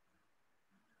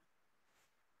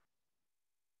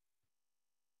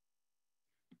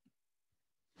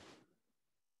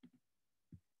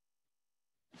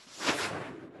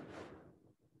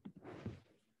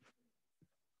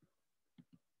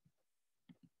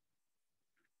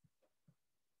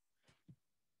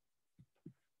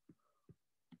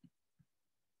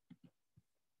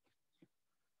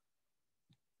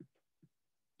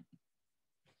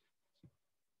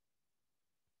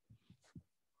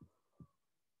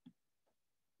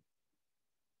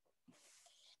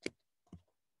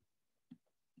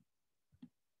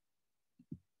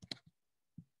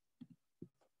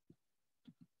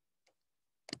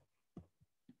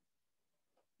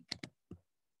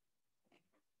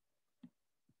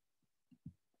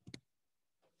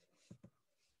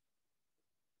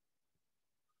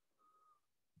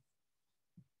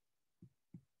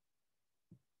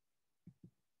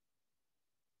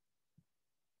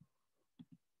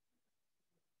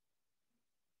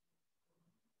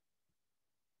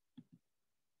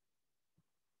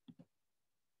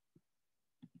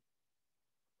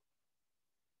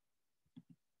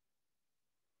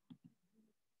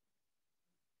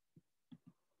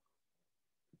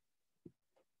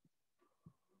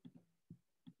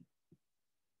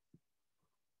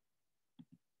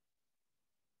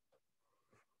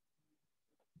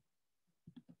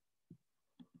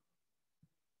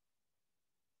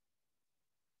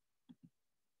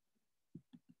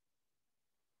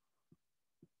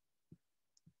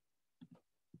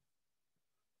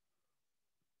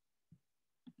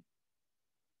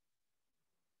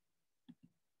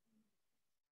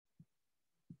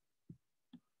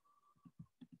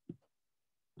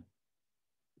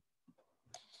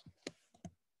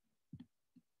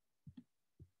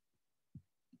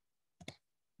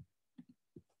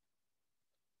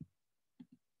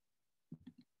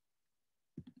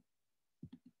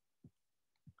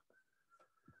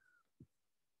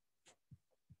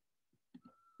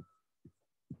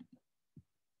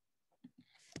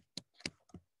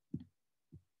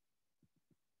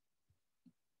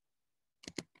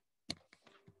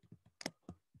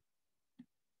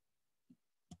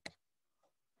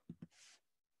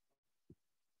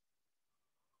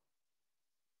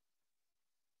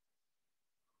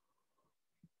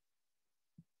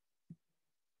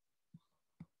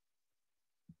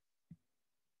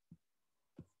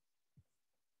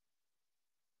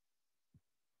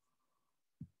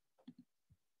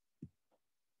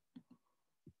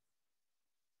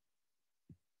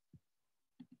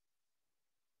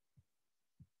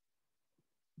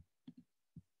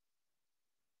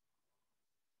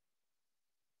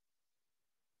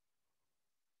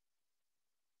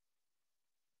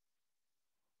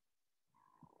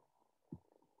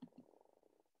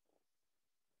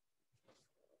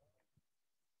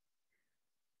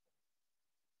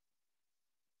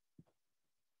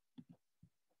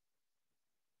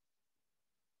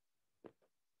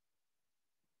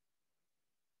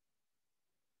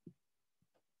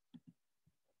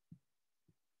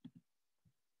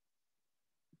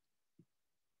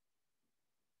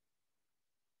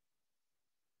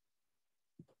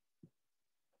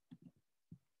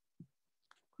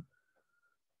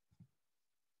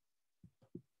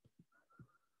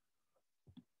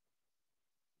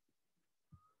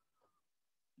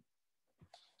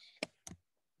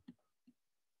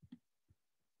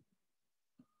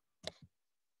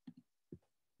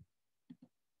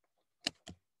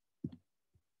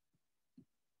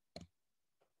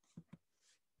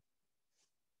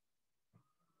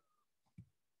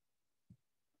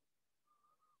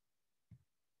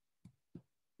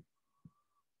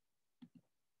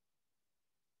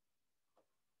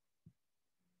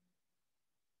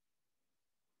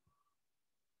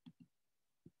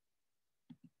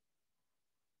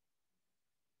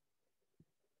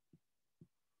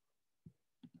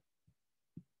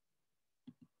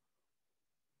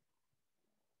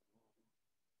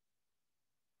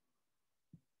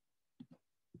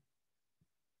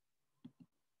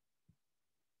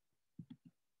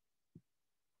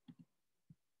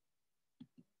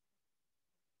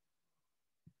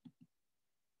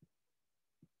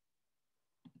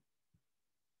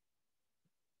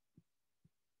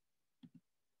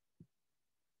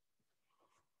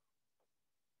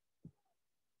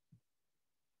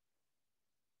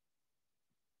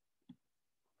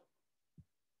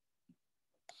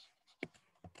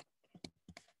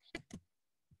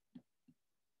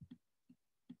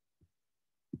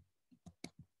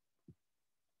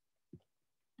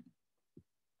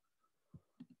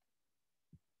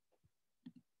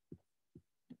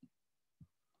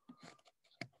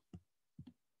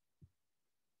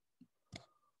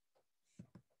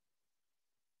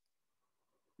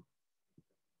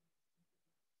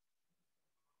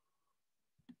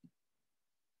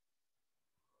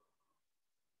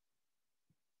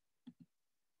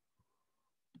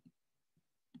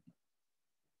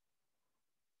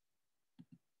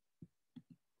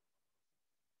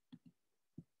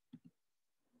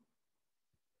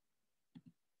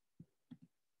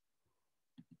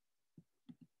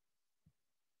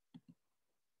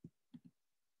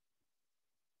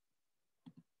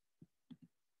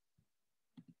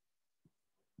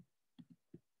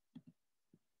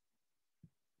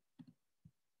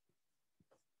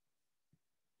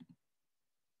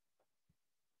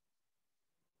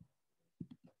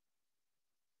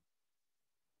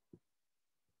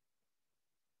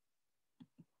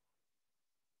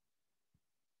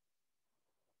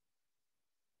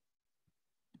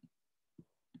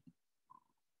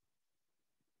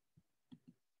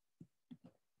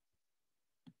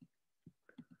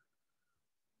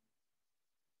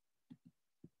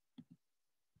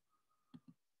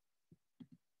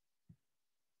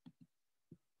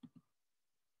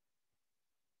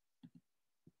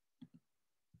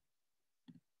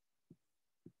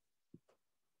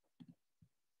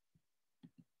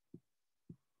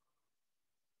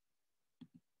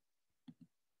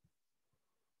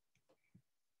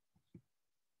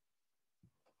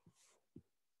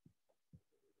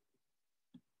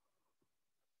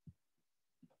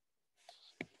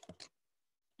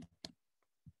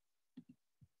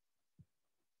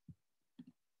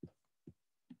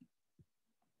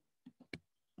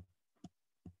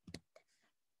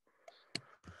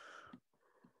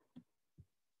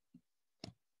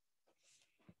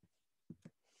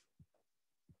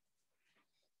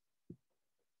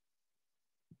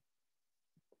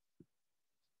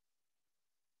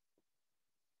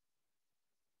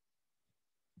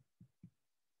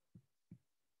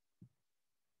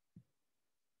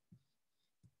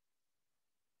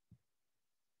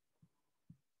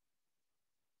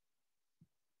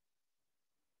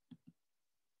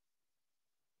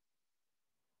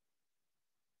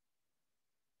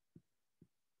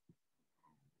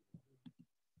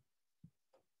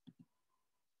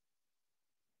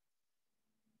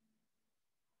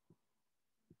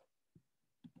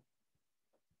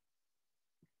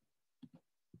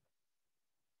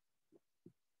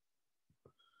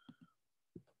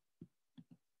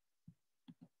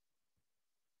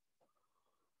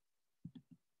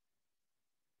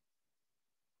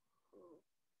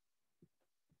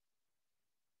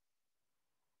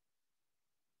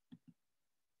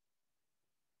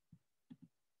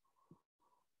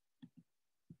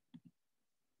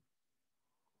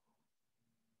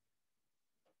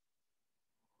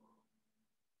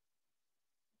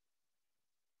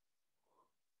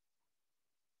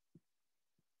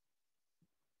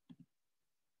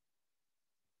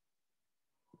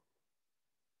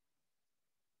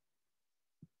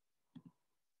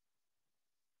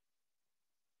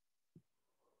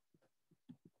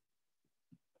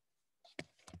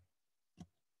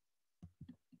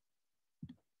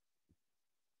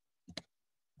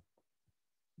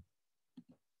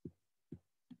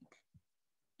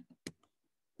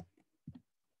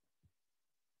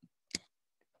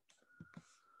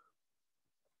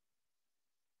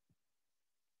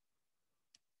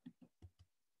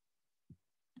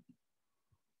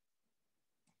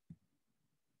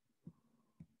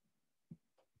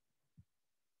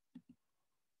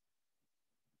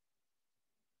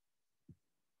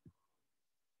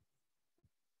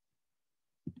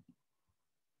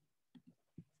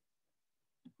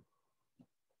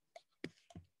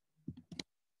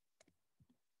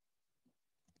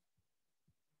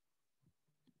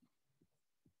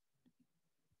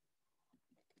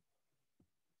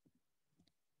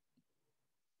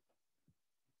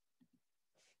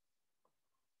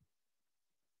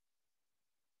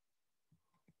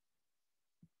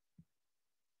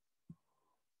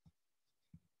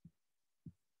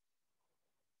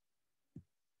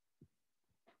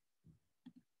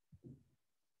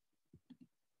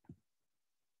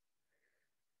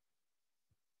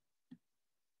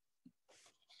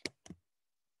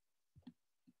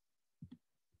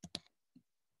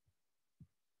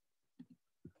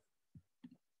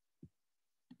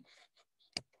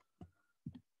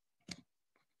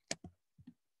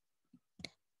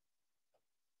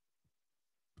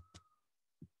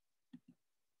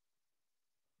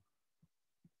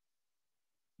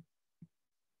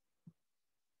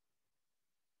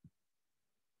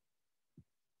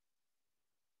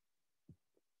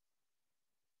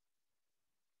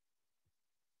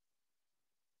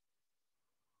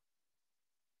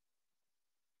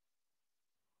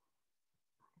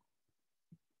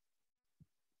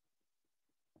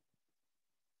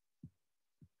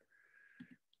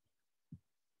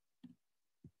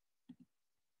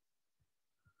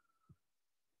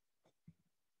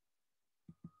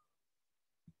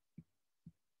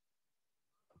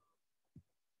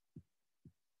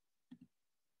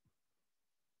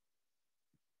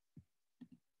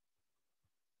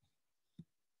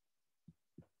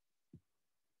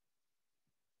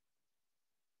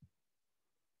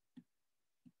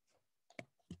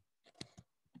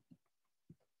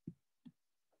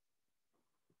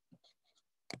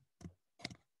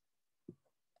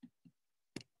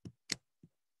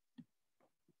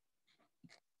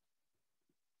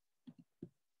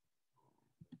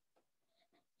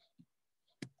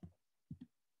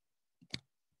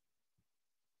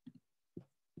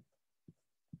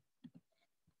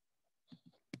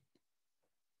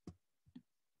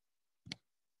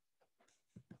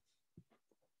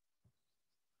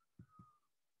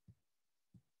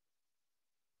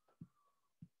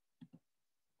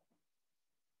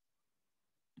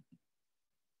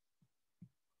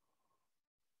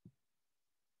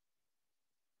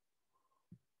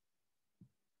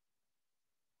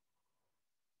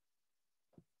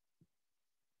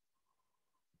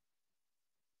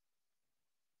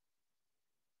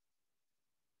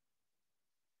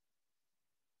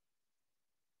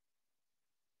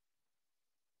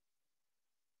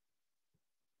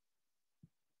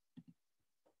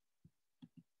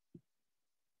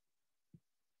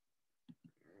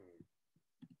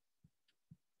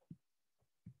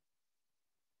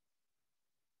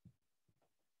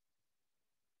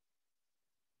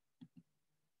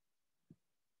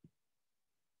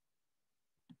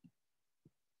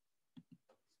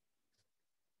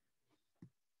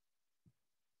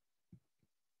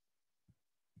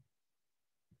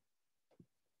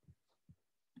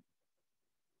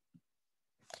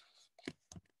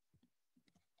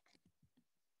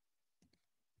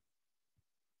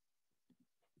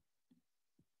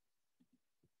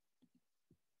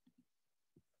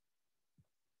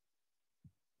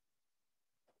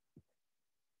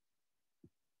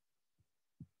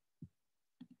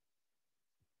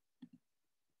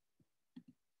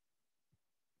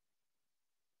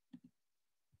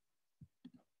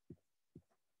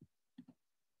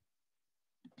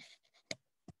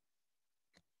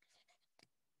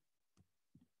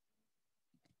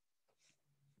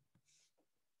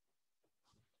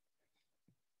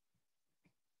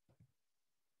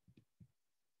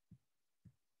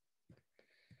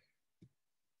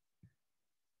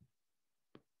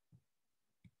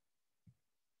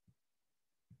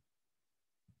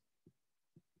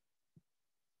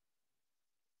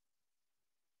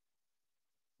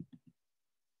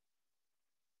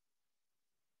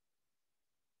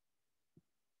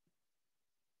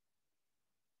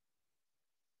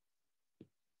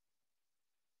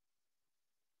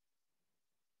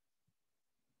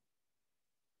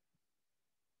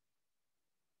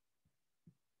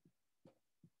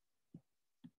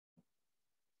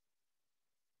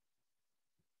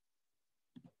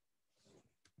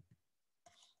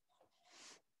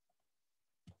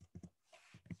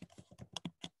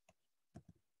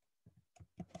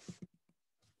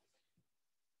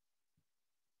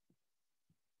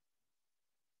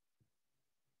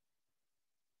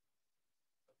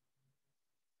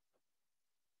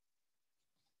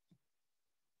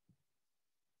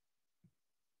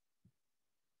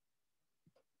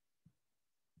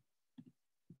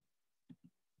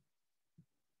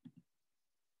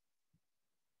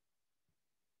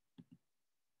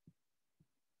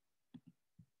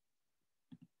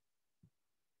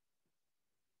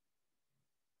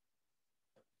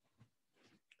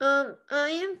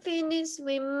 I am finished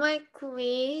with my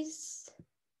quiz.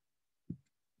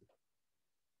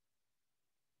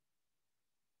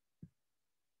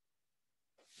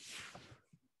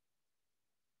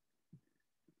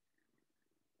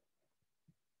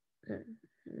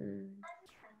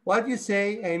 What do you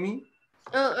say, Amy?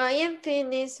 Oh, I am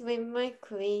finished with my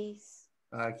quiz.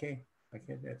 Okay,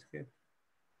 okay, that's good.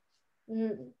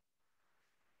 Mm.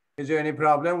 Is there any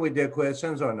problem with the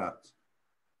questions or not?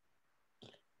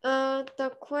 The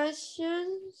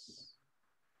questions,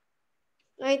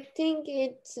 I think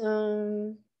it's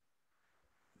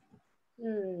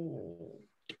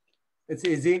It's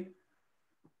easy.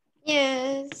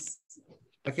 yes.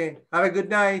 Okay, have a good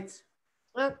night.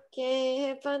 Okay,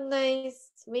 have a nice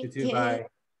You too, weekend. bye.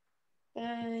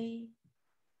 Bye.